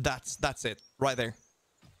 That's it, right there.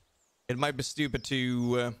 It might be stupid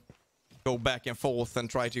to go back and forth and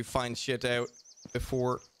try to find shit out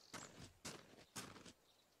before.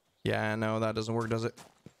 Yeah, no, that doesn't work, does it?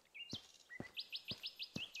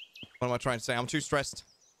 What am I trying to say? I'm too stressed.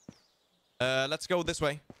 Let's go this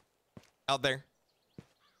way. Out there.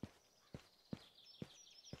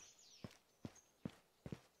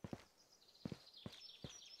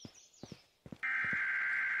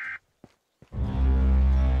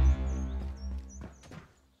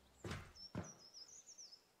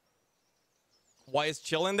 Why is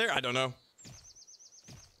Chill in there? I don't know.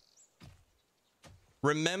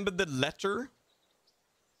 Remember the letter?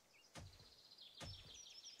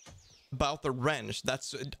 About the wrench.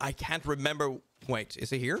 That's... I can't remember... Wait,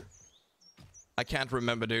 is it here? I can't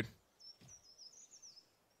remember, dude.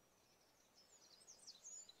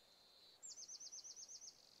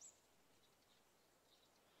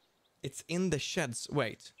 It's in the sheds.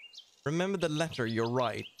 Wait. Remember the letter, you're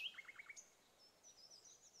right.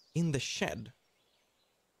 In the shed.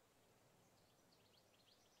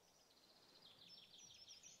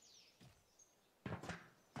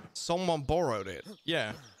 Someone borrowed it.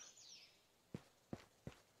 Yeah.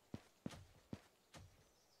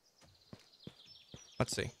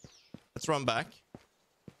 Let's see. Let's run back.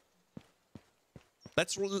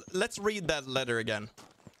 Let's read that letter again.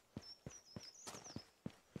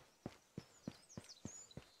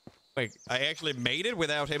 Wait, I actually made it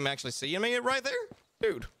without him actually seeing me right there?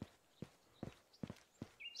 Dude.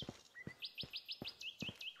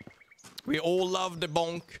 We all love the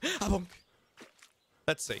bonk. A bonk.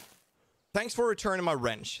 Let's see. Thanks for returning my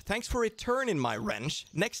wrench. Thanks for returning my wrench.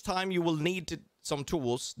 Next time you will need some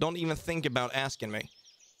tools. Don't even think about asking me.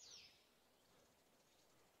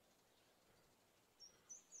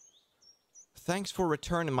 Thanks for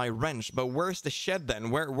returning my wrench. But where's the shed then?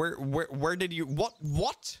 Where did you...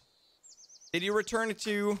 What? Did you return it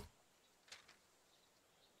to...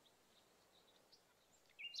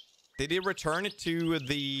 Did he return it to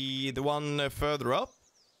the one further up?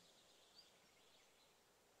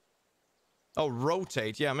 Oh,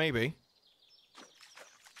 rotate. Yeah, maybe.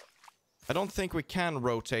 I don't think we can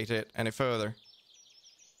rotate it any further.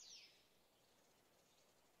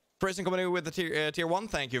 Prison coming with the tier 1.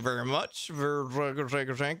 Thank you very much.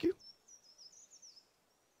 Thank you.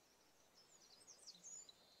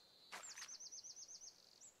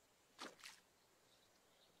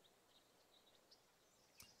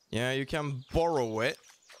 Yeah, you can borrow it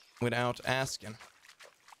without asking.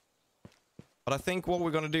 But I think what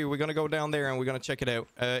we're gonna do, we're gonna go down there and we're gonna check it out.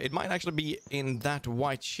 It might actually be in that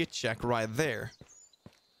white shit shack right there.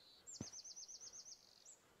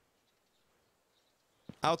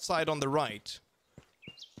 Outside on the right.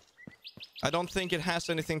 I don't think it has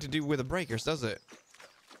anything to do with the breakers, does it?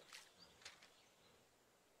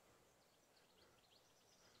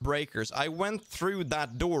 Breakers. I went through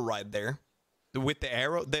that door right there. With the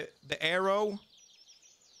arrow. The arrow.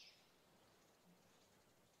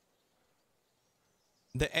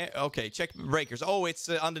 Okay, check breakers. Oh, it's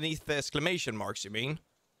underneath the exclamation marks, you mean?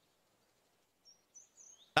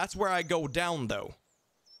 That's where I go down, though.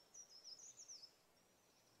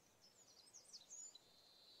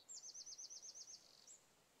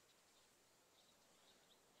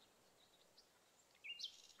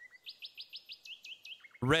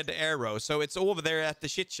 Red arrow. So it's over there at the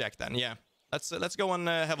shit shack then. Yeah. Let's go and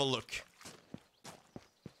have a look.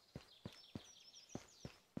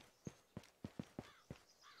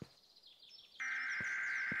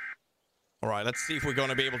 All right, let's see if we're going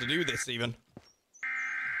to be able to do this even.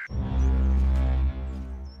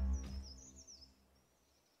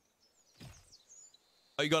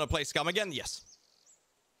 Are you going to play Scum again? Yes.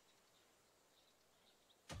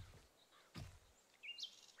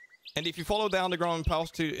 And if you follow the underground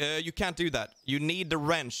path to... you can't do that. You need the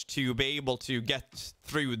wrench to be able to get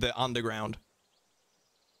through the underground.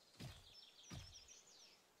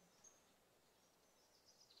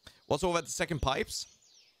 What's over at the second pipes?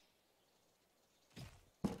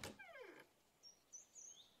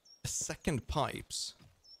 The second pipes.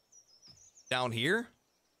 Down here?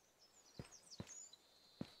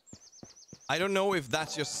 I don't know if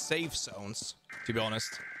that's just safe zones, to be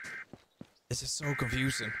honest. This is so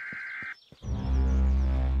confusing.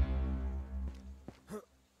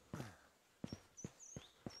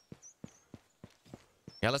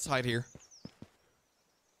 Yeah, let's hide here.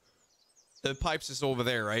 The pipes is over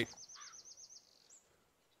there, right?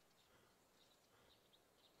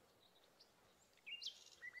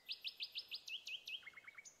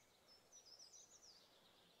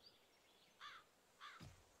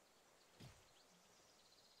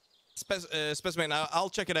 Specimen, I'll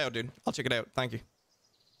check it out, dude. I'll check it out. Thank you.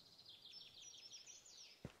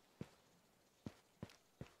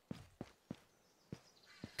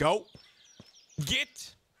 Go.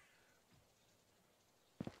 Get.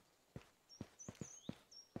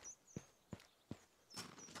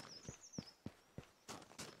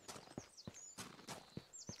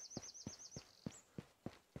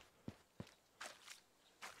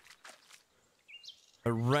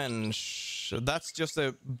 A wrench. That's just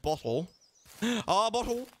a bottle. Ah,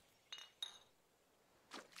 bottle.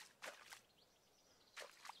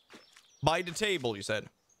 By the table, you said.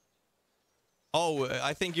 Oh,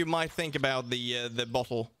 I think you might think about the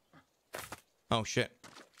bottle. Oh shit.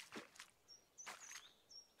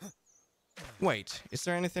 Wait, is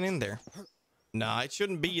there anything in there? Nah, it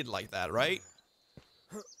shouldn't be like that, right?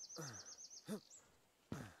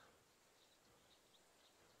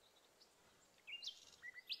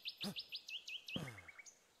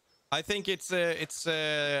 I think we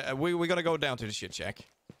gotta go down to the shit shack.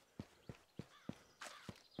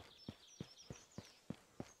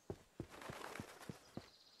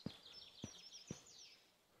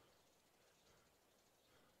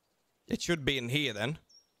 It should be in here then.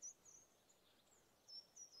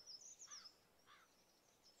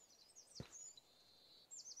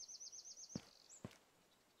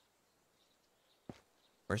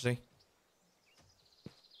 Where's he?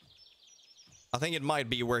 I think it might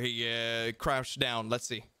be where he crouched down. Let's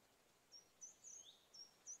see.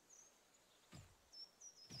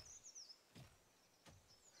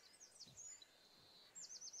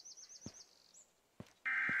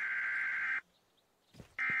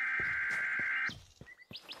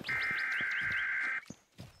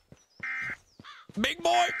 Big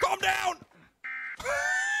boy, calm down!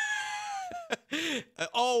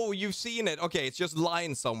 Oh, you've seen it. Okay, it's just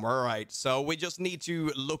lying somewhere, right? So we just need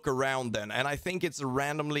to look around then. And I think it's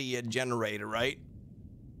randomly generated, right?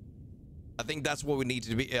 I think that's what we need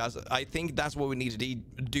to be. I think that's what we need to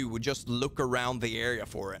do. We just look around the area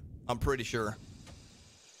for it. I'm pretty sure.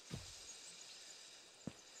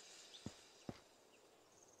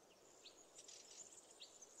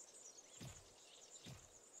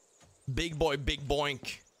 Big boy, big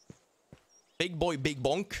boink. Big boy, big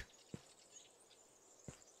bonk.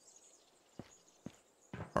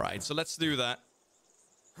 All right, so let's do that.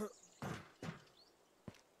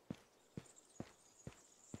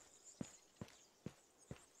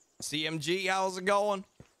 CMG, how's it going?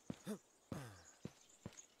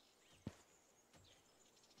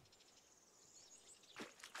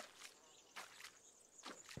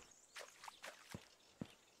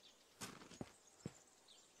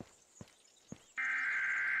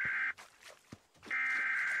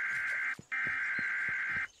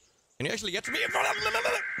 Can you actually get to me?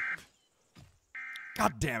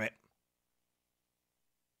 God damn it.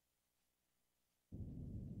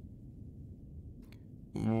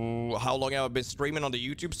 Ooh, how long have I been streaming on the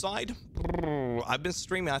YouTube side? I've been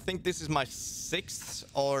streaming, I think this is my 6th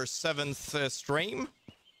or 7th stream,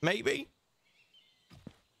 maybe?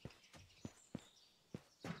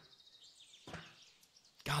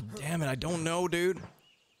 God damn it, I don't know, dude.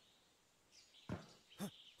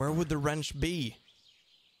 Where would the wrench be?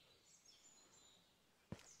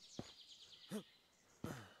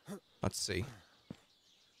 Let's see.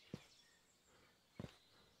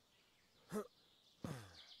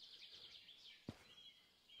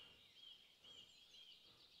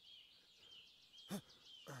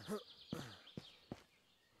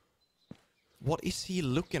 What is he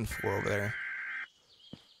looking for over there?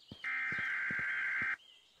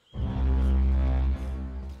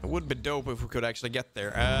 It would be dope if we could actually get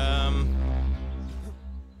there. Oh!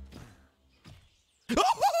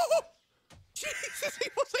 Jesus, he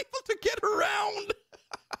was able to get around!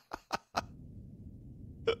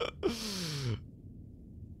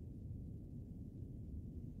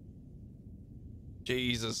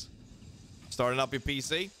 Jesus. Starting up your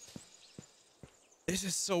PC. This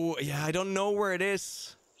is so... Yeah, I don't know where it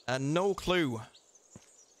is. No clue.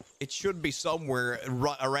 It should be somewhere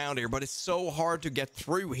around here, but it's so hard to get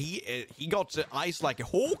through. He got eyes like a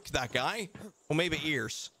hawk, that guy. Or maybe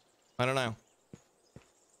ears. I don't know.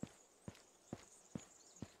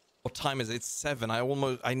 What time is it? It's 7.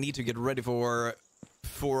 I need to get ready for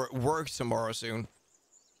work tomorrow soon.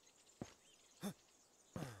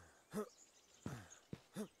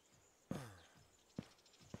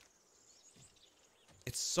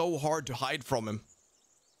 It's so hard to hide from him.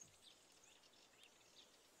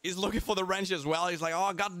 He's looking for the wrench as well. He's like,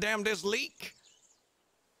 oh, goddamn this leak.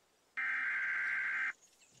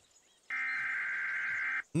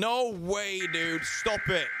 No way, dude. Stop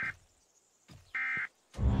it.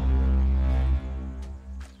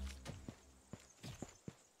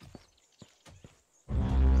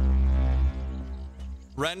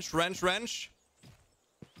 Wrench, wrench, wrench.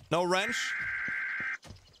 No wrench.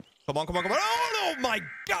 Come on, come on, come on. Oh, no, my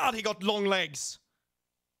God. He got long legs.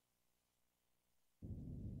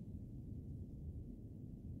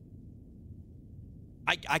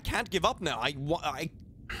 I can't give up now. I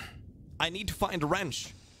need to find a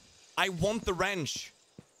wrench. I want the wrench.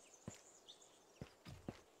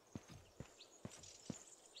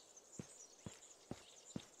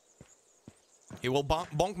 He will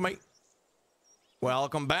bonk me.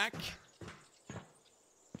 Welcome back.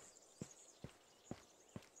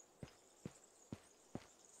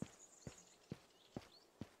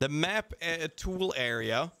 The map tool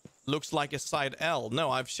area looks like a side L.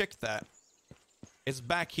 No, I've checked that. It's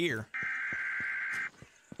back here.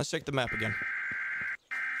 Let's check the map again.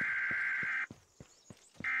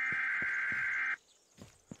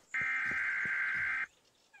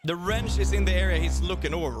 The wrench is in the area he's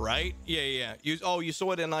looking over, right? Yeah. You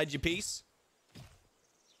saw it in IGPs?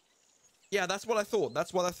 Yeah, that's what I thought.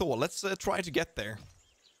 That's what I thought. Let's try to get there.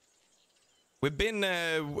 We've been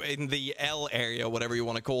in the L area, whatever you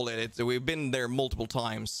want to call it. We've been there multiple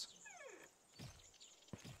times.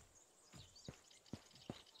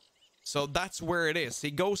 So that's where it is.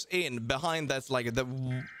 He goes in behind that's like the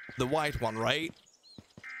white one, right?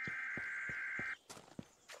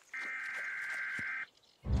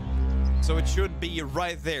 So it should be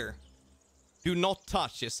right there. Do not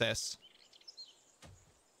touch, it says.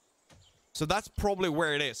 So that's probably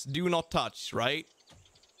where it is. Do not touch, right?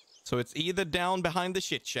 So it's either down behind the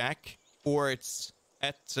shit shack or it's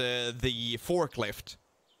at the forklift.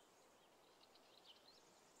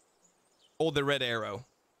 Or the red arrow.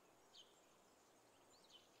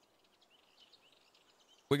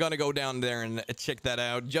 We're gonna go down there and check that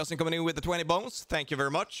out. Justin coming in with the 20 bones. Thank you very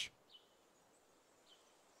much.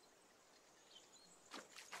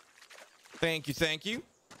 Thank you, thank you.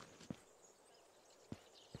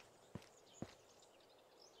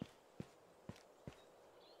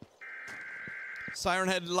 Siren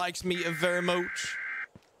Head likes me very much.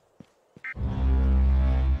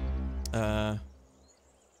 Do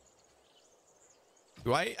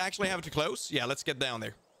I actually have to close? Yeah, let's get down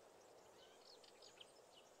there.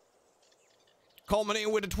 Coming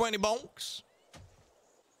in with the 20 bonks.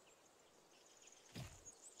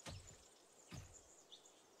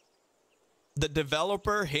 The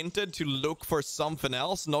developer hinted to look for something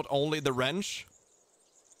else, not only the wrench.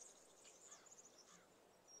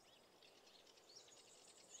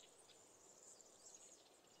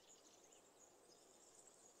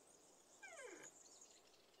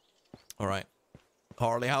 All right.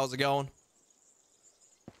 Harley, how's it going?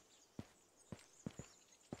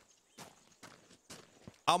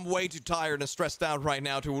 I'm way too tired and stressed out right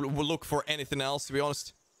now to look for anything else, to be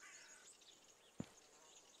honest.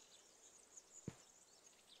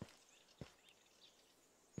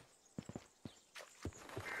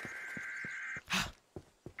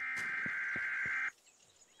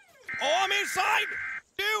 Oh, I'm inside!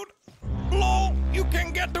 Dude! Lol, you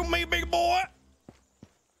can get to me, big boy!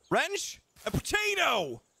 Wrench? A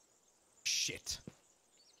potato! Shit.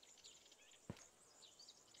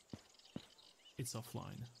 It's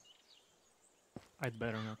offline. I'd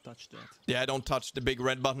better not touch that. Yeah, don't touch the big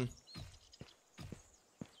red button.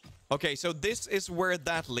 Okay, so this is where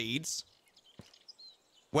that leads.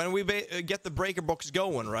 When we get the breaker box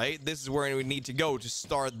going, right? This is where we need to go to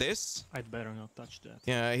start this. I'd better not touch that.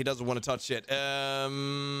 Yeah, he doesn't want to touch it. How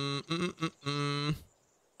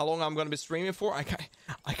long I'm gonna be streaming for? I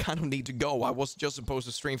kind of need to go. I was just supposed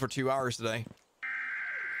to stream for 2 hours today.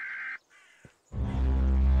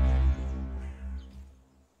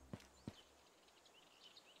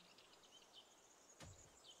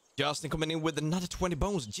 Justin coming in with another 20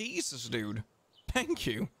 bones. Jesus, dude. Thank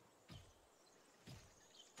you.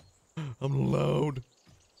 I'm loud.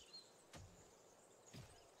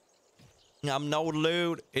 I'm no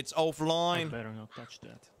load. It's offline. I'd better not touch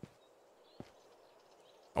that.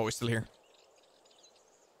 Oh, he's still here.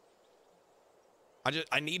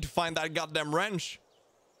 I need to find that goddamn wrench.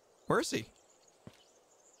 Where is he?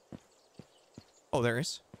 Oh, there he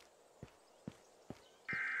is.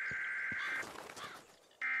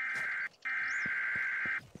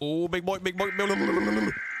 Oh, big boy, big boy.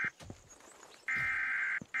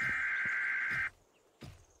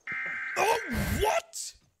 Oh,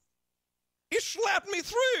 what? He slapped me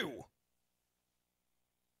through.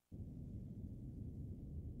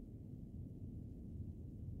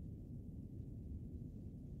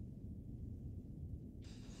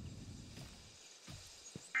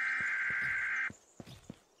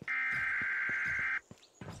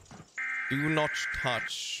 Do not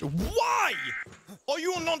touch. Why? Are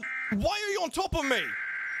you not? Why are you on top of me?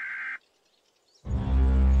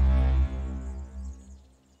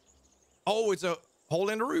 Oh, it's a hole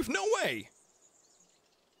in the roof. No way.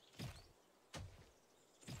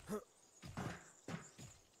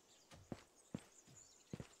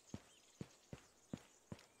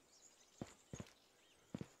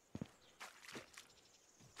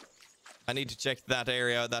 I need to check that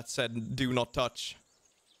area that said do not touch.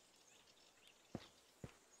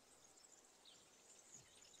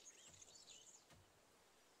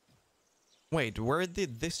 Wait, where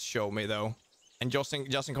did this show me, though? And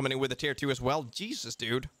Justin coming in with a tier 2 as well? Jesus,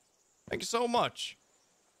 dude. Thank you so much.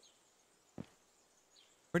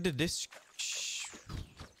 Where did this...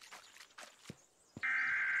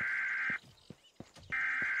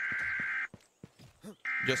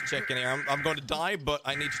 Just checking here. I'm going to die, but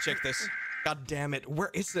I need to check this. God damn it.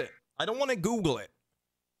 Where is it? I don't want to Google it.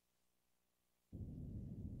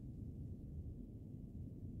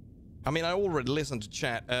 I mean, I already listened to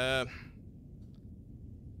chat.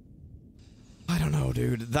 I don't know,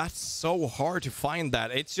 dude. That's so hard to find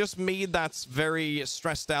that. It's just me that's very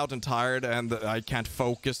stressed out and tired, and I can't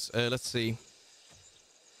focus. Let's see.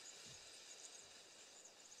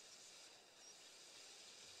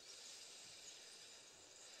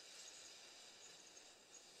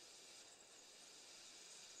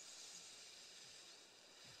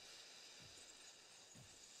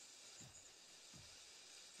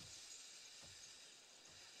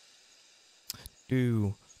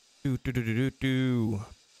 Do. Do do do do do do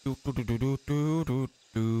do do do do do do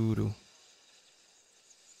do do.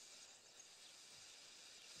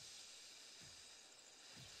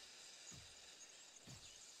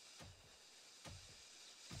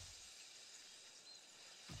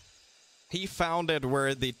 He found it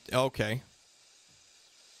where the okay.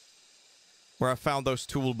 Where I found those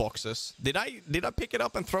toolboxes. Did I pick it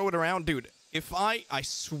up and throw it around, dude? If I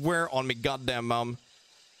swear on me, goddamn mom.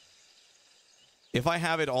 If I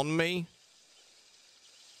have it on me...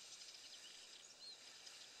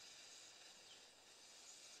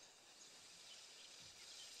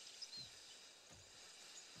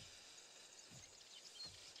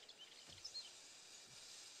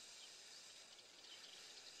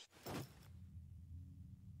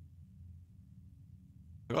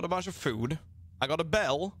 I got a bunch of food. I got a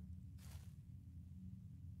bell.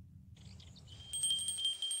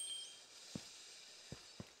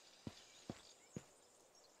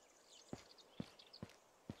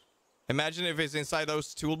 Imagine if it's inside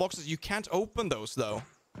those toolboxes. You can't open those, though.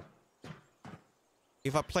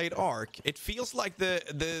 If I played Ark, it feels like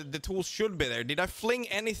the tools should be there. Did I fling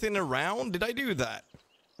anything around? Did I do that?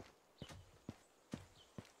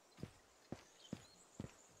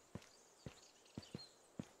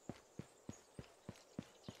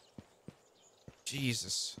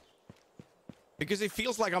 Jesus. Because it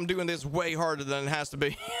feels like I'm doing this way harder than it has to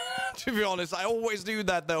be. To be honest, I always do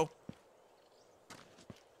that though.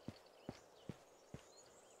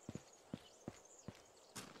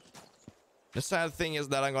 The sad thing is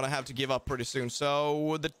that I'm gonna have to give up pretty soon.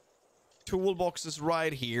 So the toolbox is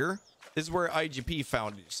right here. This is where IGP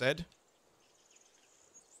found it, you said.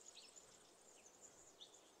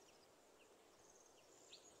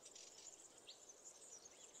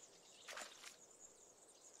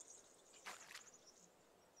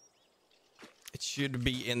 It should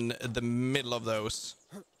be in the middle of those.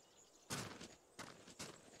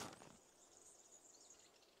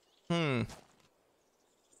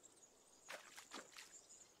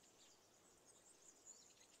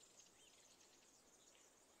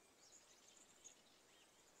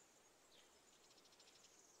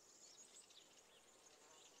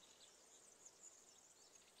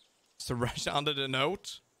 So rush under the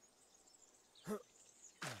note.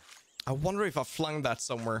 I wonder if I flung that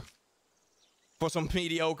somewhere. For some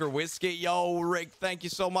mediocre whiskey. Yo, Rick, thank you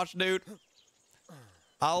so much, dude.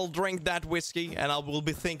 I'll drink that whiskey and I will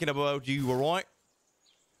be thinking about you, alright?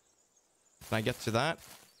 Can I get to that?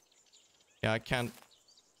 Yeah, I can't.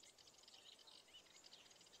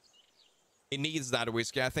 It needs that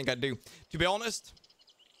whiskey. I think I do. To be honest,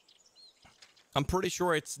 I'm pretty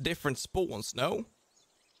sure it's different spawns, no?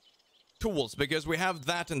 Tools, because we have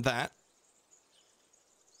that and that.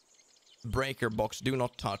 Breaker box, do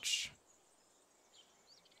not touch.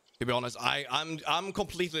 To be honest, I'm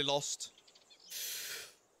completely lost.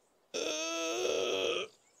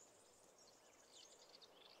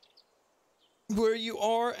 Where you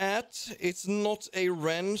are at, it's not a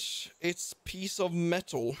wrench, it's piece of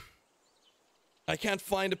metal. I can't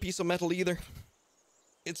find a piece of metal either.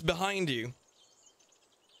 It's behind you.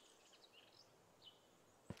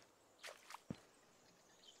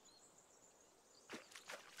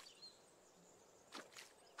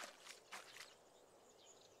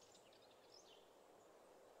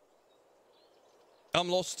 I'm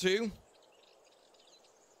lost too.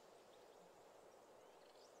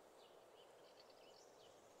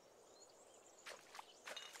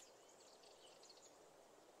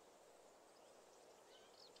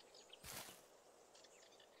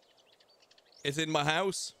 It's in my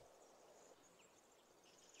house.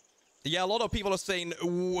 Yeah, a lot of people are saying it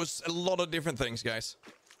was a lot of different things, guys.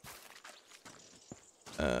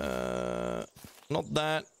 Not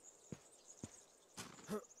that.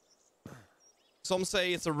 Some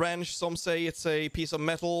say it's a wrench, some say it's a piece of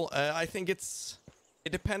metal. I think it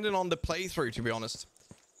depended on the playthrough, to be honest.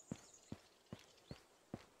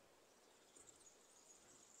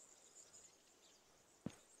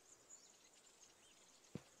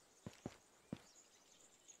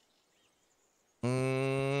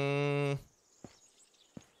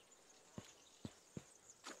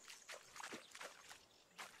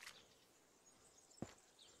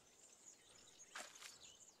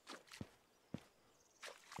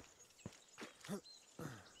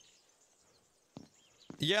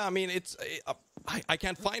 Yeah, I mean, I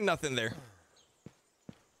can't find nothing there.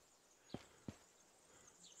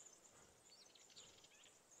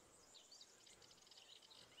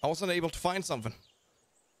 I wasn't able to find something.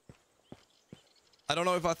 I don't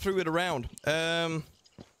know if I threw it around. I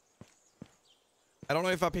don't know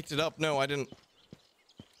if I picked it up. No, I didn't.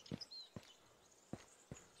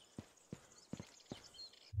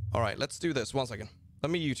 All right, let's do this. 1 second.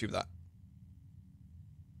 Let me YouTube that.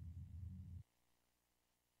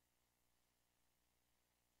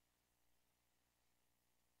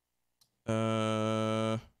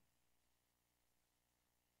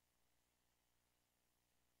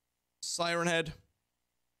 Siren head.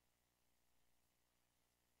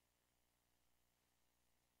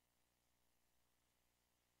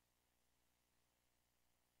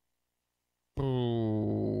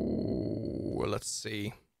 Ooh, let's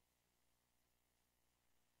see.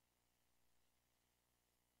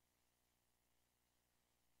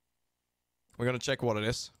 We're gonna check what it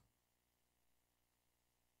is.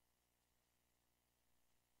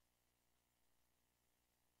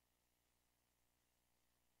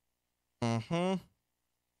 Mm-hmm.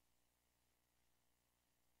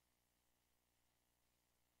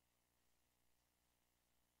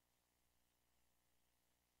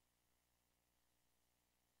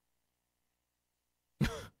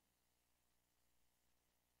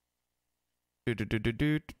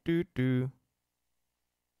 Do.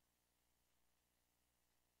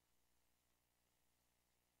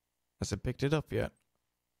 Has it picked it up yet?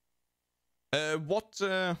 What?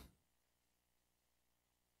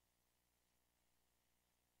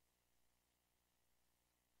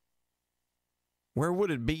 Where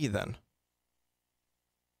would it be then?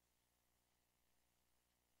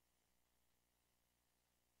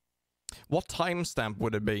 What timestamp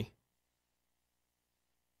would it be?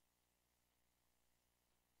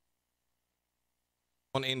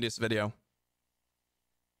 In this video.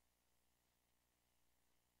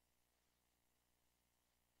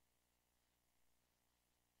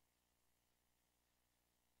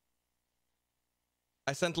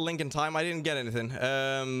 I sent a link in time. I didn't get anything.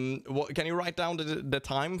 What, can you write down the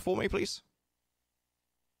time for me, please?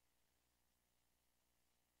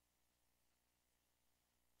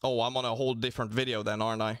 Oh, I'm on a whole different video then,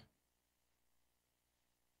 aren't I?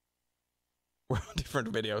 We're on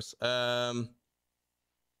different videos.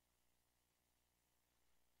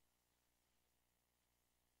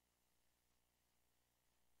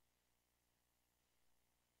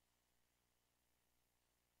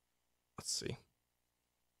 Let's see.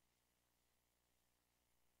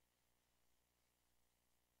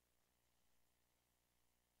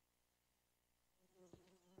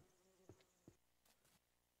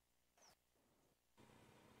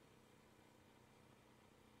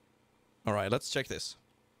 All right, let's check this.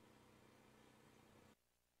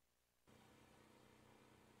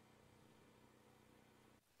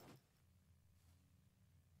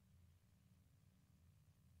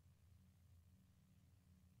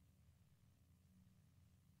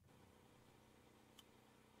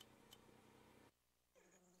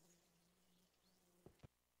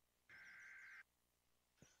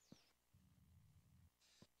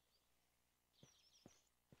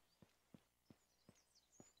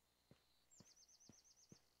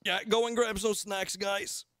 Yeah, go and grab some snacks,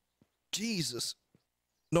 guys. Jesus.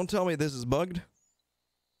 Don't tell me this is bugged.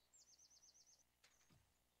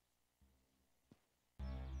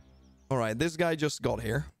 Alright, this guy just got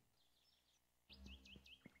here.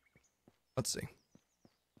 Let's see.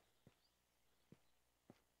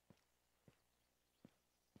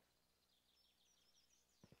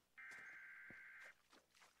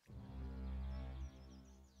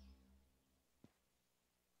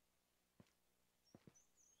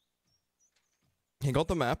 He got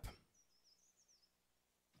the map.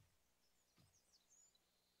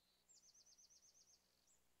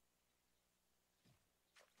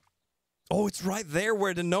 Oh, it's right there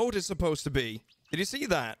where the note is supposed to be. Did you see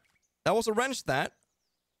that? That was a wrench, that.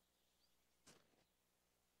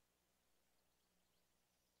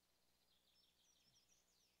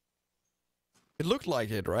 It looked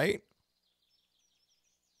like it, right?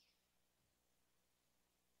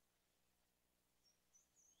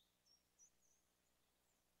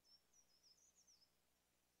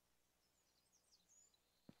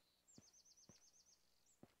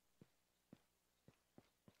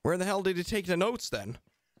 Where the hell did he take the notes then?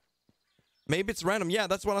 Maybe it's random. Yeah,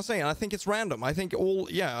 that's what I'm saying. I think it's random. I think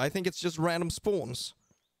I think it's just random spawns.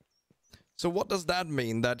 So what does that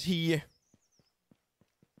mean? That he...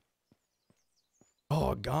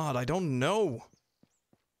 Oh god, I don't know.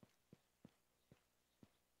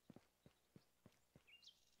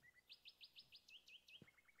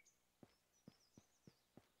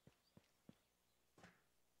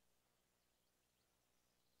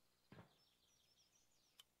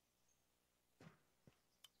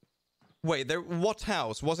 Wait, there. What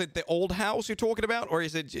house? Was it the old house you're talking about, or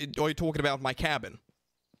is it? Are you talking about my cabin?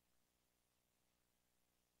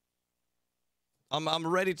 I'm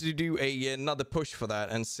ready to do another push for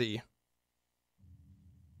that and see.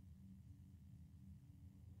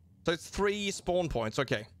 So it's 3 spawn points.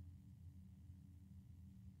 Okay.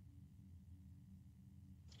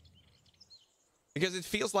 Because it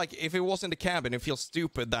feels like if it was in the cabin, it feels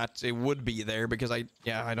stupid that it would be there because I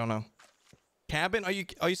don't know. Cabin? Are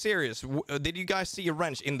you serious? Did you guys see a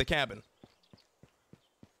wrench in the cabin?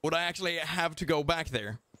 Would I actually have to go back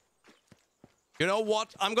there? You know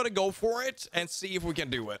what? I'm gonna go for it and see if we can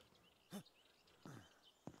do it.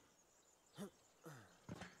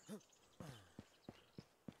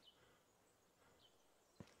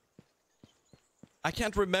 I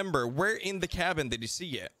can't remember. Where in the cabin did you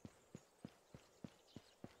see it?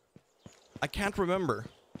 I can't remember.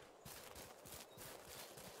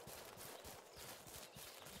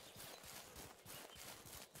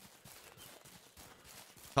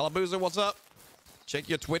 Halaboozer, what's up? Check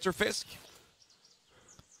your Twitter, Fisk.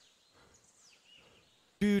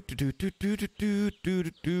 Do do do do do do do do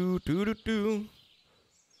do do do do.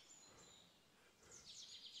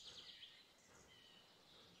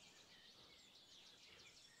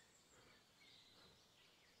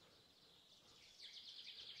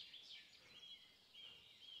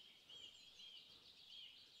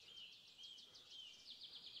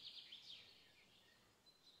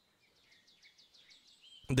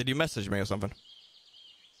 Did you message me or something?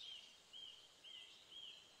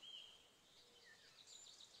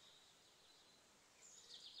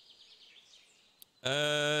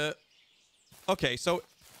 Okay, so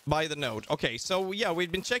by the note. Okay, so yeah,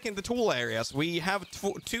 we've been checking the tool areas. We have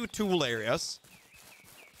two tool areas.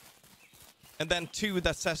 And then 2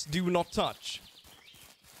 that says do not touch.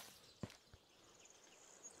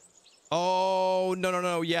 Oh,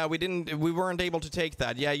 no. Yeah, we weren't able to take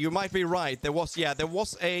that. Yeah, you might be right. There was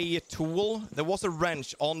a tool. There was a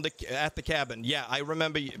wrench at the cabin. Yeah, I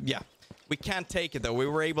remember. Yeah. We can't take it though. We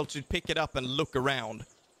were able to pick it up and look around.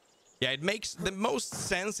 Yeah, it makes the most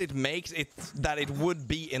sense that it would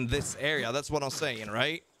be in this area. That's what I'm saying,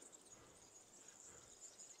 right?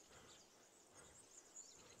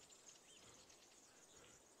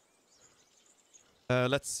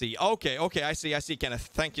 Let's see. Okay, I see, Kenneth.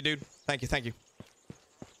 Thank you, dude. Thank you.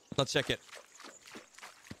 Let's check it.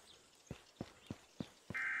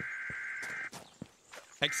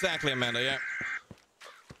 Exactly, Amanda, yeah.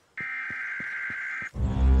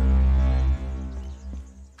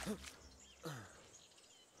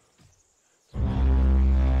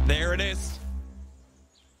 There it is.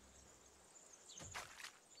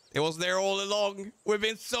 It was there all along. We've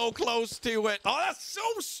been so close to it. Oh, that's so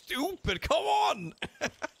stupid. Come on.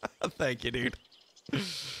 Thank you, dude.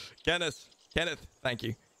 Kenneth, thank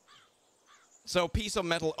you. So, piece of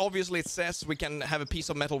metal. Obviously, it says we can have a piece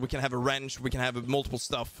of metal. We can have a wrench. We can have multiple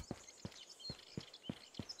stuff.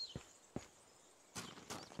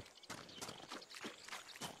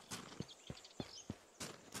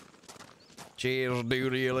 Cheers,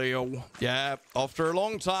 dude, Leo. Yeah, after a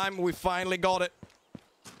long time, we finally got it.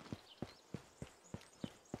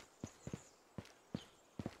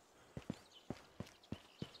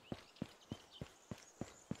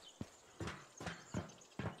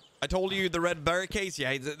 I told you the red barricades.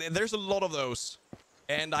 Yeah, there's a lot of those,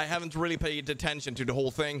 and I haven't really paid attention to the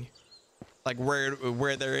whole thing. Like where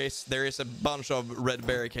there is a bunch of red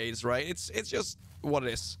barricades, right? It's just what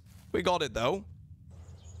it is. We got it though.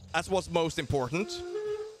 That's what's most important.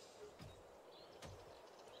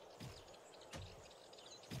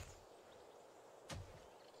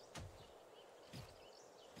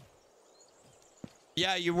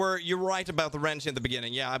 Yeah, you're right about the wrench in the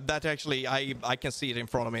beginning. Yeah, that actually I can see it in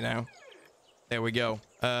front of me now. There we go.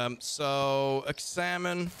 So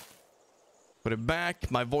examine. Put it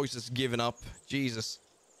back. My voice is giving up. Jesus.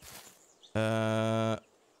 Yeah,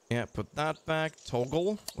 put that back.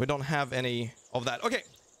 Toggle. We don't have any of that. Okay.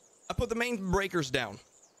 I put the main breakers down.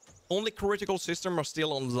 Only critical systems are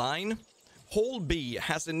still online. Hole B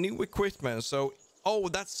has a new equipment, so... Oh,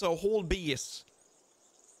 that's so Hole B is...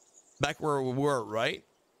 back where we were, right?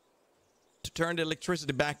 To turn the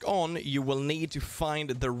electricity back on, you will need to find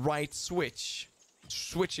the right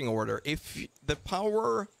switching order. If the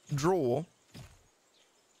power draw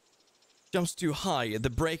jumps too high, the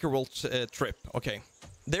breaker will trip. Okay.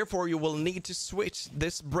 Therefore, you will need to switch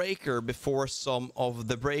this breaker before some of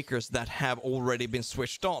the breakers that have already been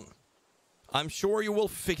switched on. I'm sure you will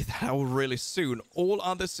figure that out really soon. All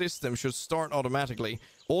other systems should start automatically.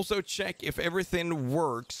 Also check if everything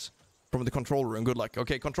works from the control room. Good luck.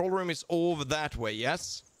 Okay, control room is over that way,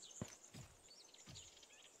 yes?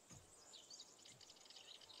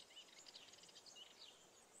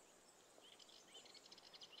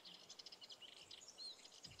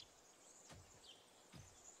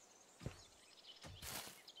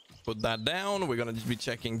 Put that down. We're gonna just be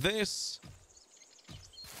checking this.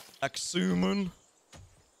 Axumen.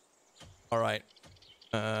 Alright.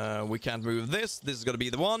 We can't move this. This is gonna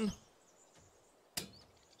be the one.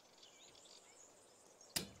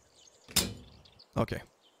 Okay.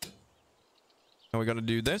 And we're gonna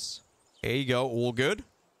do this. There you go. All good.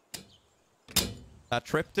 That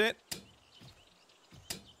tripped it.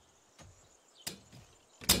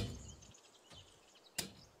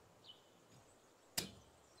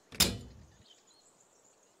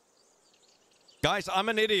 Guys, I'm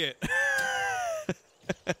an idiot.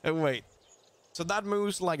 Wait. So that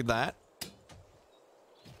moves like that.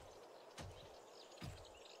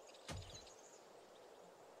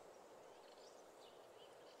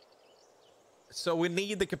 So we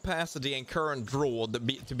need the capacity and current draw to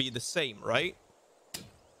be the same, right?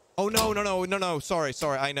 Oh, no. Sorry.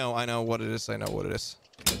 I know what it is.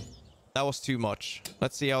 That was too much.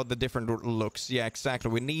 Let's see how the different looks. Yeah,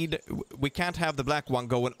 exactly. We can't have the black one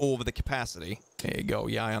going over the capacity. There you go.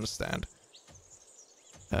 Yeah, I understand.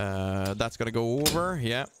 That's gonna go over.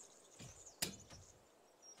 Yeah.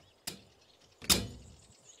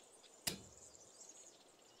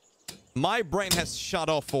 My brain has shut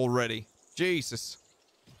off already. Jesus.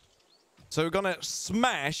 So we're gonna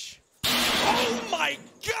smash. Oh my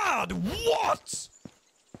God! What?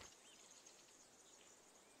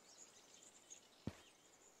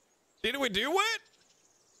 Did we do it?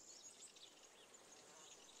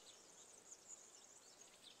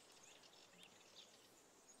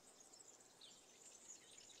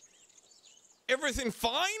 Everything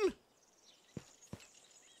fine?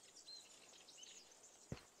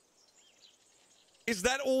 Is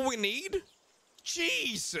that all we need?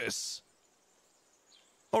 Jesus.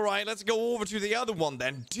 All right, let's go over to the other one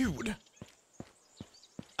then. Dude.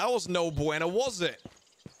 That was no bueno, was it?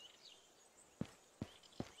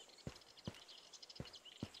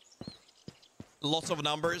 Lots of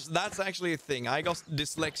numbers. That's actually a thing. I got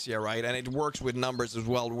dyslexia, right? And it works with numbers as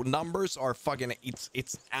well. Numbers are fucking...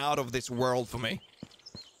 It's out of this world for me.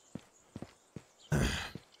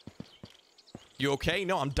 You okay?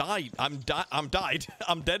 No, I'm died. I'm died.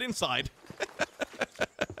 I'm dead inside.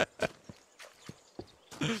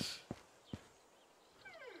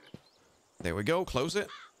 There we go. Close it.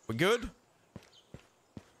 We're good.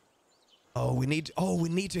 Oh, we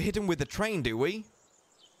need to hit him with the train, do we?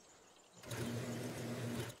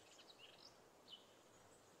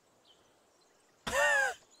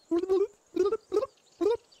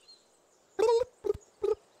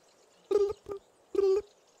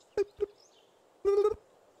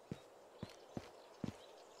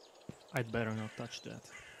 I'd better not touch that.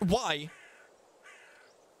 Why?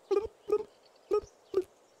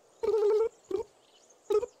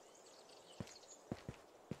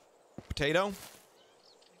 Potato.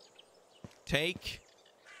 Take.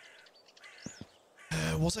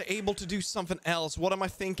 Was I able to do something else? What am I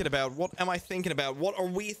thinking about? What am I thinking about? What are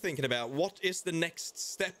we thinking about? What is the next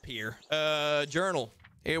step here? Journal.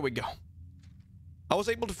 Here we go. I was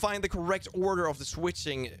able to find the correct order of the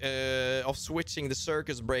switching the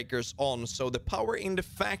circuit breakers on, so the power in the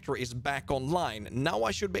factory is back online. Now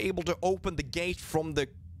I should be able to open the gate from the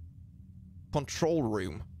control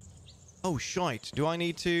room. Oh shite, do I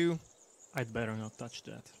need to... I'd better not touch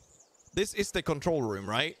that. This is the control room,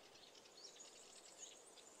 right?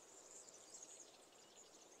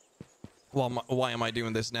 Well, why am I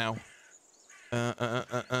doing this now?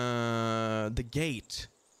 The gate.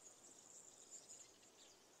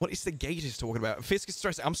 What is the gate he's talking about? Fisk is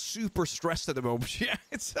stressed. I'm super stressed at the moment. Yeah,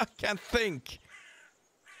 I can't think.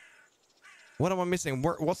 What am I missing?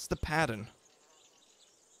 What's the pattern?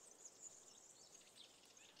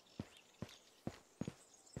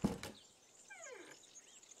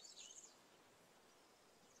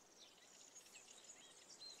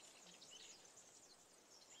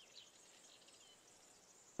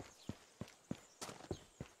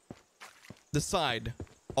 The side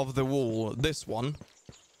of the wall, this one.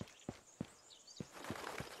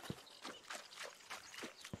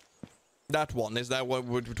 That one, is that what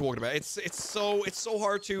we're talking about? It's so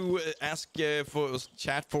hard to ask for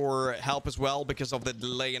chat for help as well because of the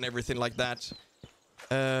delay and everything like that.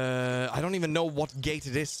 I don't even know what gate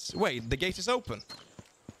it is. Wait, the gate is open.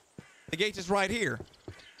 The gate is right here.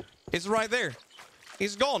 It's right there.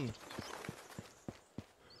 He's gone.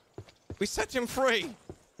 We set him free.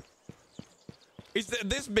 Is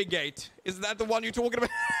this big gate? Is that the one you're talking about?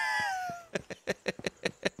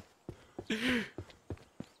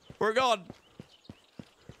 We're gone.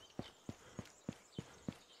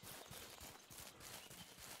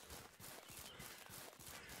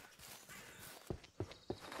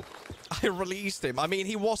 I released him. I mean,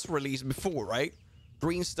 he was released before, right?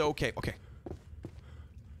 Greenstone Cave. Okay.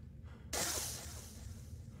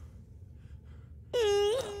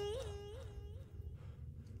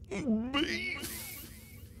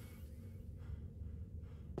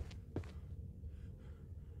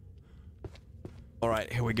 All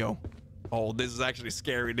right, here we go. Oh, this is actually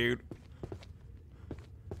scary, dude.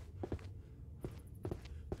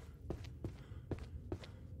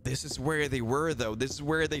 This is where they were, though. This is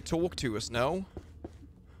where they talk to us, no?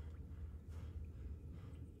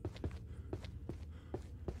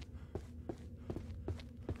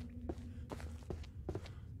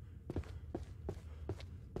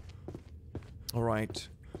 All right.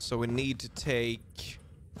 So we need to take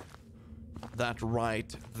that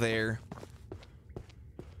right there.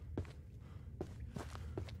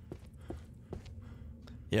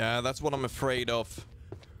 Yeah, that's what I'm afraid of.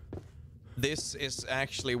 This is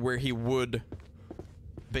actually where he would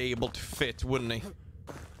be able to fit, wouldn't he?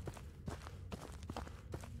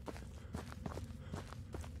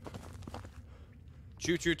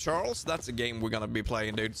 Choo Choo Charles? That's a game we're gonna be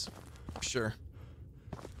playing, dudes. Sure.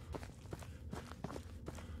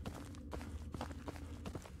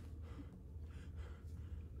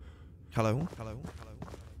 Hello? Hello?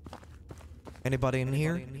 Anybody in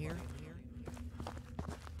here?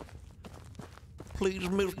 Please,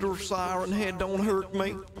 Mr. Siren Head, don't hurt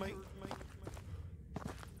me.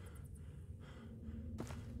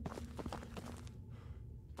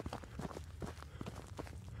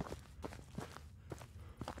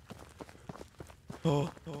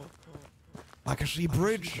 Oh, I can see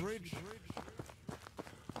bridge.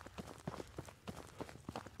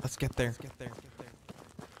 get there.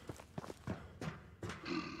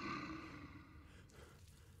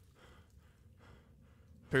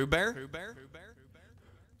 Pooh Bear?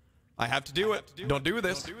 I have to do it. Don't do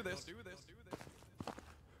this.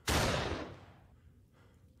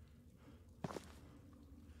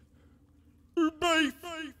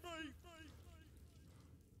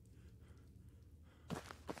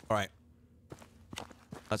 Alright.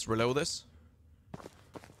 Let's reload this.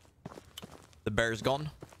 The bear's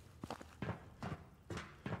gone.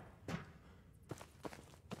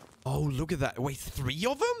 Oh, look at that. Wait, 3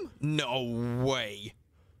 of them? No way.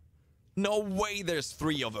 No way there's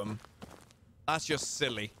 3 of them. That's just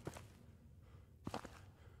silly.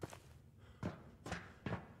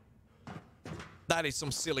 That is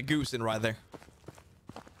some silly goosing right there.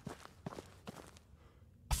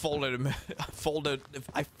 I folded him.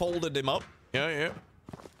 I folded him up. Yeah.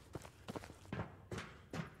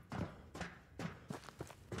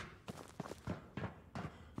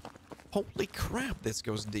 Holy crap, this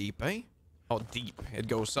goes deep, eh? Oh, deep. It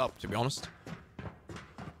goes up, to be honest.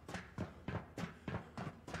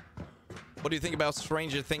 What do you think about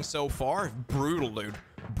Stranger Things so far? Brutal, dude.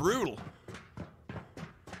 Brutal.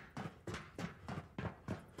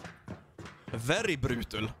 Very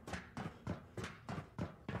brutal.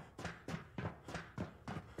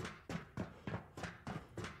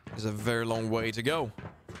 There's a very long way to go.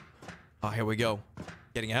 Oh, here we go.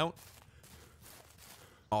 Getting out.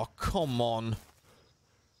 Oh, come on.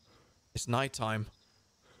 It's nighttime.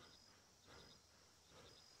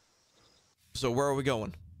 So where are we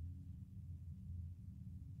going?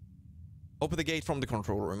 Open the gate from the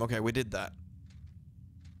control room. Okay, we did that.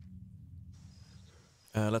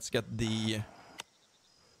 Let's get the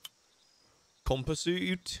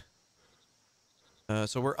composite.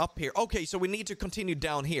 So we're up here. Okay, so we need to continue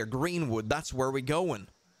down here. Greenwood, that's where we're going.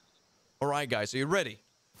 Alright, guys, are you ready?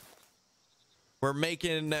 We're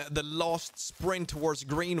making the last sprint towards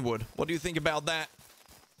Greenwood. What do you think about that?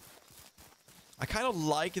 I kind of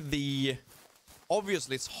like the...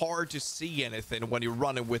 Obviously, it's hard to see anything when you're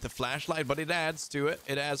running with a flashlight, but it adds to it.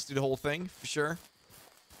 It adds to the whole thing, for sure.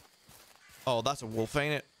 Oh, that's a wolf,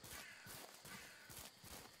 ain't it?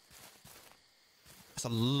 That's a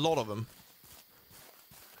lot of them.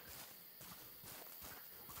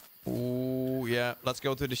 Ooh, yeah. Let's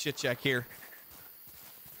go to the shit shack here.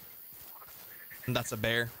 And that's a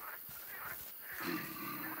bear.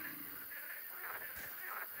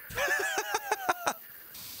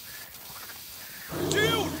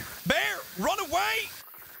 Dude! Bear! Run away!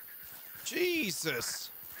 Jesus.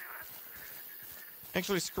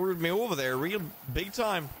 Actually screwed me over there real big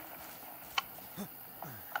time.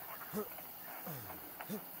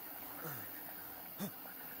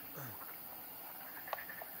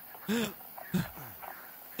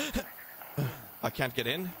 I can't get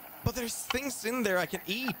in. But there's things in there I can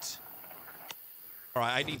eat. All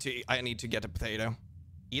right, I need to get a potato.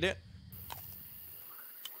 Eat it.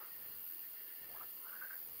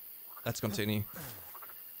 Let's continue.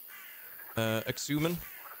 Exhuman.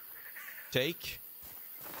 Take.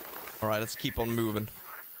 All right, let's keep on moving.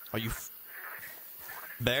 Are you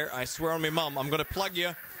Bear, I swear on my mom, I'm gonna plug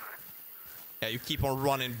you. Yeah, you keep on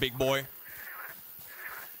running, big boy.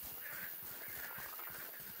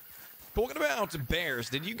 Talking about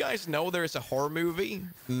bears, did you guys know there's a horror movie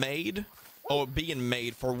made? Oh, being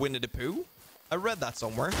made for Winnie the Pooh? I read that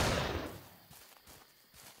somewhere.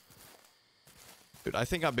 Dude, I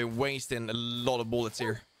think I've been wasting a lot of bullets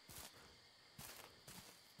here.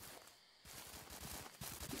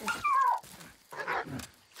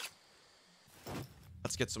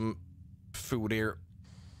 Let's get some food here.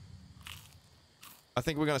 I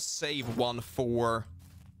think we're gonna save one for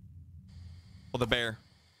the bear.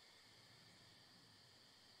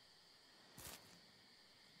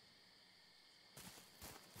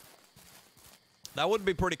 That would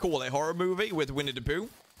be pretty cool, a horror movie with Winnie the Pooh.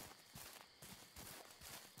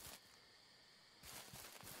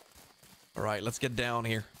 Alright, let's get down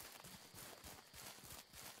here.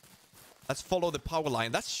 Let's follow the power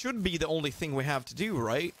line. That should be the only thing we have to do,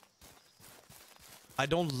 right? I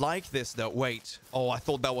don't like this, though. Wait. Oh, I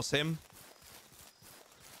thought that was him.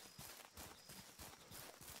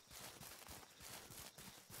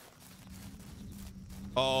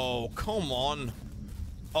 Oh, come on.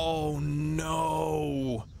 Oh,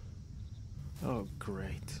 no. Oh,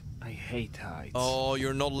 great. I hate heights. Oh,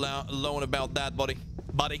 you're not alone about that, buddy.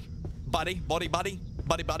 Buddy,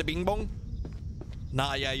 bing bong.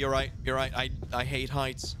 Nah, yeah, you're right. You're right. I hate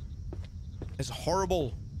heights. It's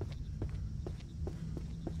horrible.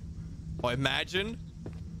 Oh, imagine.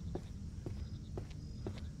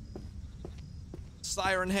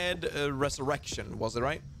 Siren Head Resurrection, was it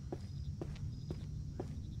right?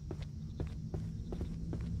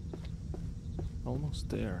 Almost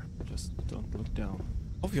there. Just don't look down.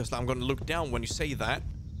 Obviously, I'm gonna look down when you say that.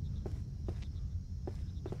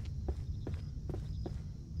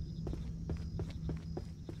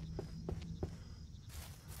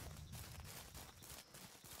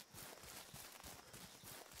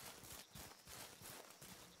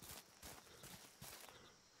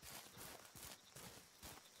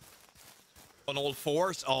 On all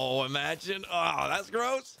fours? Oh, imagine. Oh, that's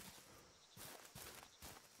gross.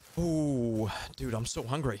 Ooh, dude, I'm so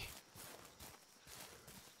hungry.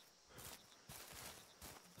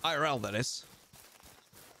 IRL, that is.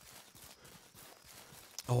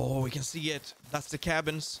 Oh, we can see it. That's the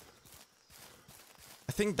cabins.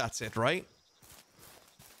 I think that's it, right?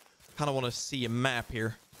 Kind of want to see a map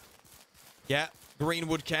here. Yeah,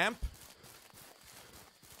 Greenwood Camp.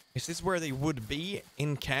 Is this where they would be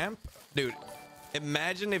in camp? Dude,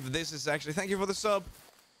 imagine if this is actually... Thank you for the sub.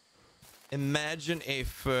 Imagine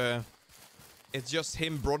if it's just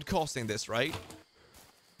him broadcasting this, right?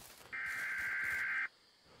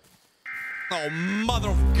 Oh, mother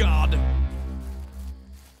of God.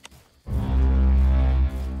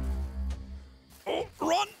 Oh,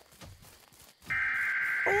 run.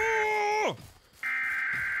 Oh.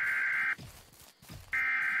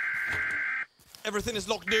 Everything is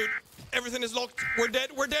locked, dude. Everything is locked. We're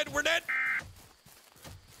dead. We're dead. We're dead.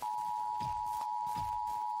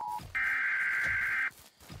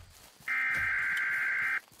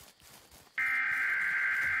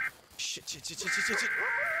 Shit, shit, shit, shit, shit, shit, shit.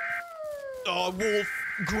 Oh, wolf.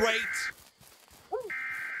 Great.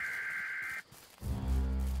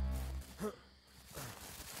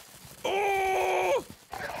 Oh!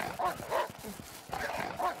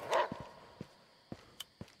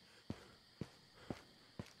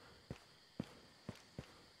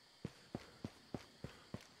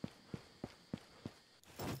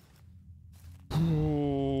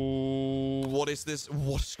 Ooh, what is this?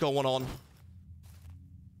 What's going on?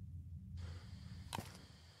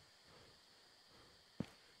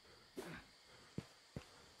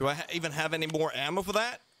 Do I even have any more ammo for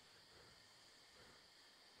that?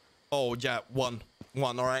 Oh, yeah, one,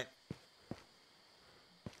 all right.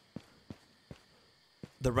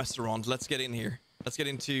 The restaurant, let's get in here. Let's get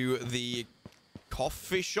into the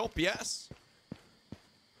coffee shop, yes?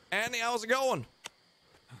 Annie, how's it going?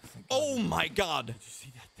 Oh my God. Did you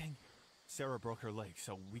see that thing? Sarah broke her leg,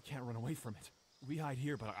 so we can't run away from it. We hide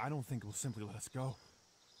here, but I don't think it will simply let us go.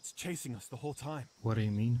 It's chasing us the whole time. What do you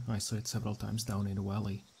mean? I saw it several times down in the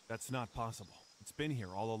valley. That's not possible. It's been here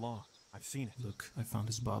all along. I've seen it. Look, I found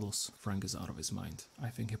his bottles. Frank is out of his mind. I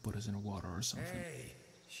think he put us in water or something. Hey,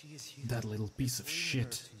 she is here. That little piece of Bring her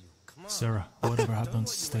shit. to you. Come on. Sarah, whatever I've done happens,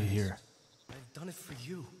 what you stay asked. here. I've done it for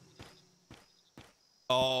you.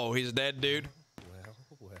 Oh, he's dead, dude.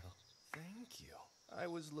 Well, thank you. I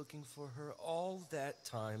was looking for her all that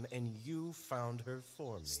time, and you found her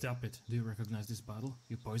for me. Stop it. Do you recognize this bottle?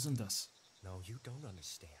 You poisoned us. No, you don't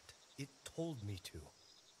understand. It told me to.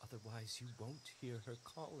 Otherwise, you won't hear her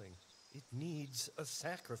calling. It needs a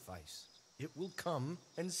sacrifice. It will come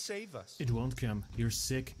and save us. It won't come. You're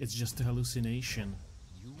sick. It's just a hallucination.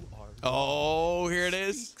 You are. Oh, here it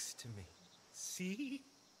is. Speaks to me. See?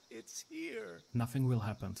 It's here. Nothing will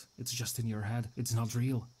happen. It's just in your head. It's not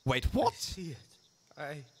real. Wait, I what? see it.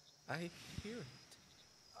 I hear it.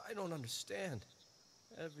 I don't understand.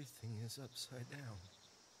 Everything is upside down.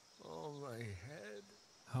 Oh, my head.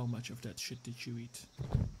 How much of that shit did you eat?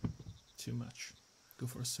 Too much. Go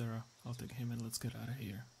for Sarah. I'll take him and let's get out of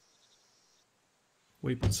here.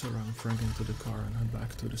 We put Sarah and Frank into the car and head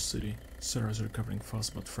back to the city. Sarah's recovering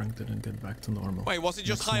fast, but Frank didn't get back to normal. Wait, was he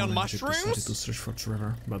just Next high on morning, we decided mushrooms? to search for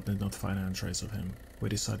Trevor, but did not find any trace of him. We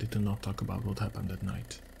decided to not talk about what happened that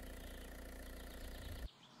night.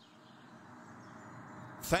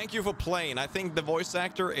 Thank you for playing. I think the voice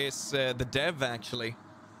actor is the dev, actually.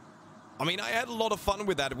 I mean, I had a lot of fun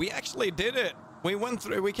with that. We actually did it.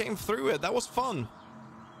 We came through it. That was fun.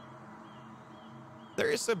 There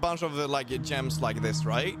is a bunch of like gems like this,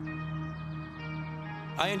 right?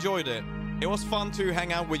 I enjoyed it. It was fun to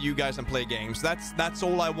hang out with you guys and play games. That's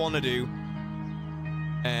all I want to do.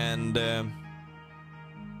 And I'm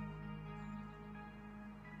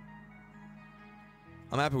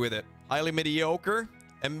happy with it. Highly mediocre.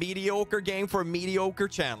 A mediocre game for a mediocre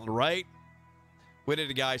channel, right? We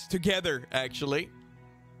did it, guys. Together, actually.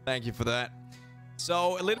 Thank you for that.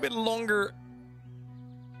 So, a little bit longer.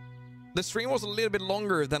 The stream was a little bit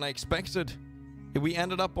longer than I expected. We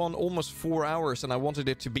ended up on almost 4 hours, and I wanted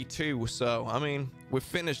it to be 2. So, I mean, we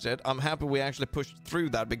finished it. I'm happy we actually pushed through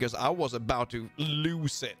that, because I was about to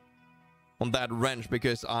lose it on that wrench,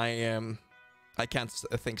 because I can't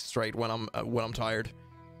think straight when I'm tired.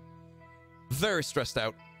 very stressed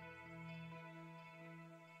out.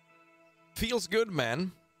 Feels good,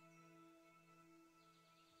 man.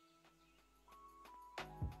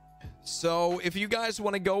 So, if you guys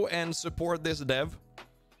want to go and support this dev,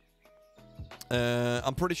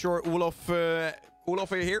 I'm pretty sure Olof,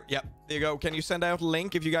 Olof, are you here? Yeah, there you go. Can you send out a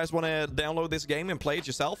link if you guys want to download this game and play it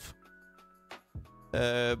yourself?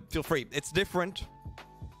 Feel free. It's different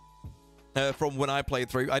from when I played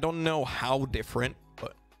through. I don't know how different,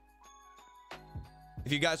 but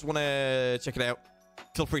if you guys want to check it out,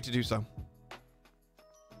 feel free to do so.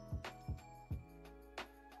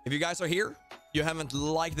 If you guys are here, you haven't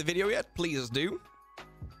liked the video yet, please do.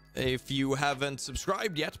 If you haven't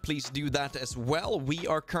subscribed yet, please do that as well. We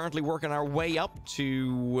are currently working our way up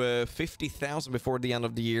to 50,000 before the end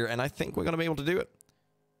of the year, and I think we're going to be able to do it.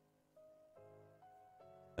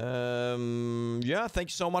 Yeah, thank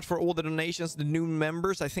you so much for all the donations, the new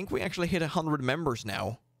members. I think we actually hit 100 members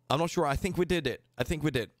now. I'm not sure. I think we did it. I think we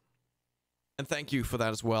did. And thank you for that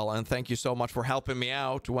as well. And thank you so much for helping me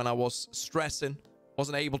out when I was stressing.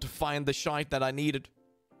 Wasn't able to find the shite that I needed.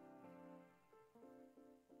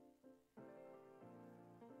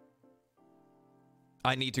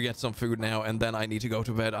 I need to get some food now, and then I need to go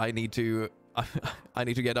to bed. I need to I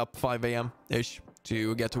need to get up 5 a.m. ish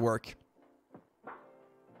to get to work.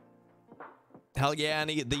 Hell yeah,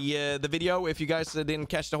 Annie. The video, if you guys didn't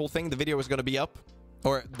catch the whole thing, the video is going to be up.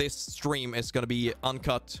 Or this stream is going to be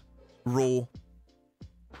uncut, raw,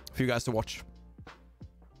 for you guys to watch.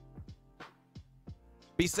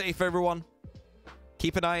 Be safe, everyone.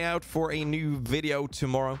 Keep an eye out for a new video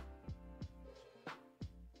tomorrow.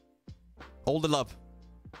 All the love.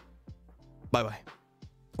 Bye-bye.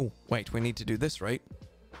 Oh, wait, we need to do this, right?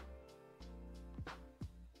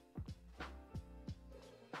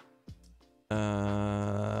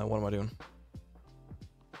 What am I doing?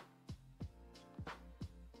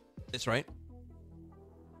 This, right?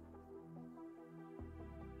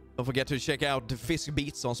 Don't forget to check out the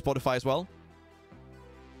FiskBeats on Spotify as well.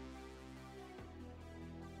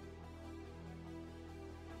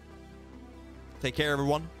 Take care,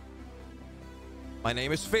 everyone. My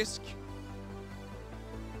name is Fisk.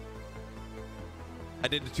 I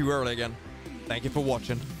did it too early again. Thank you for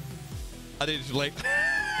watching. I did it too late.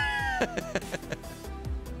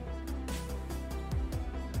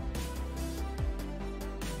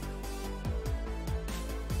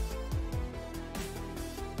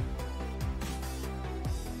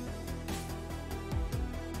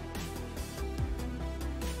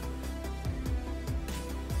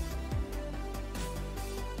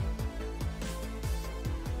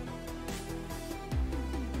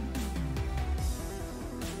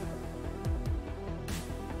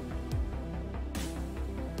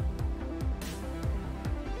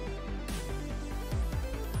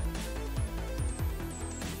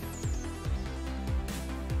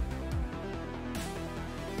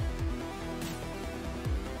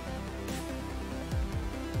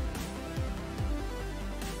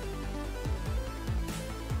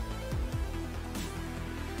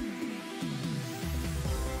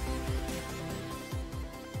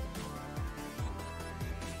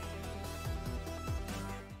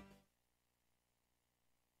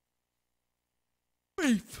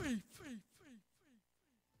 Beef.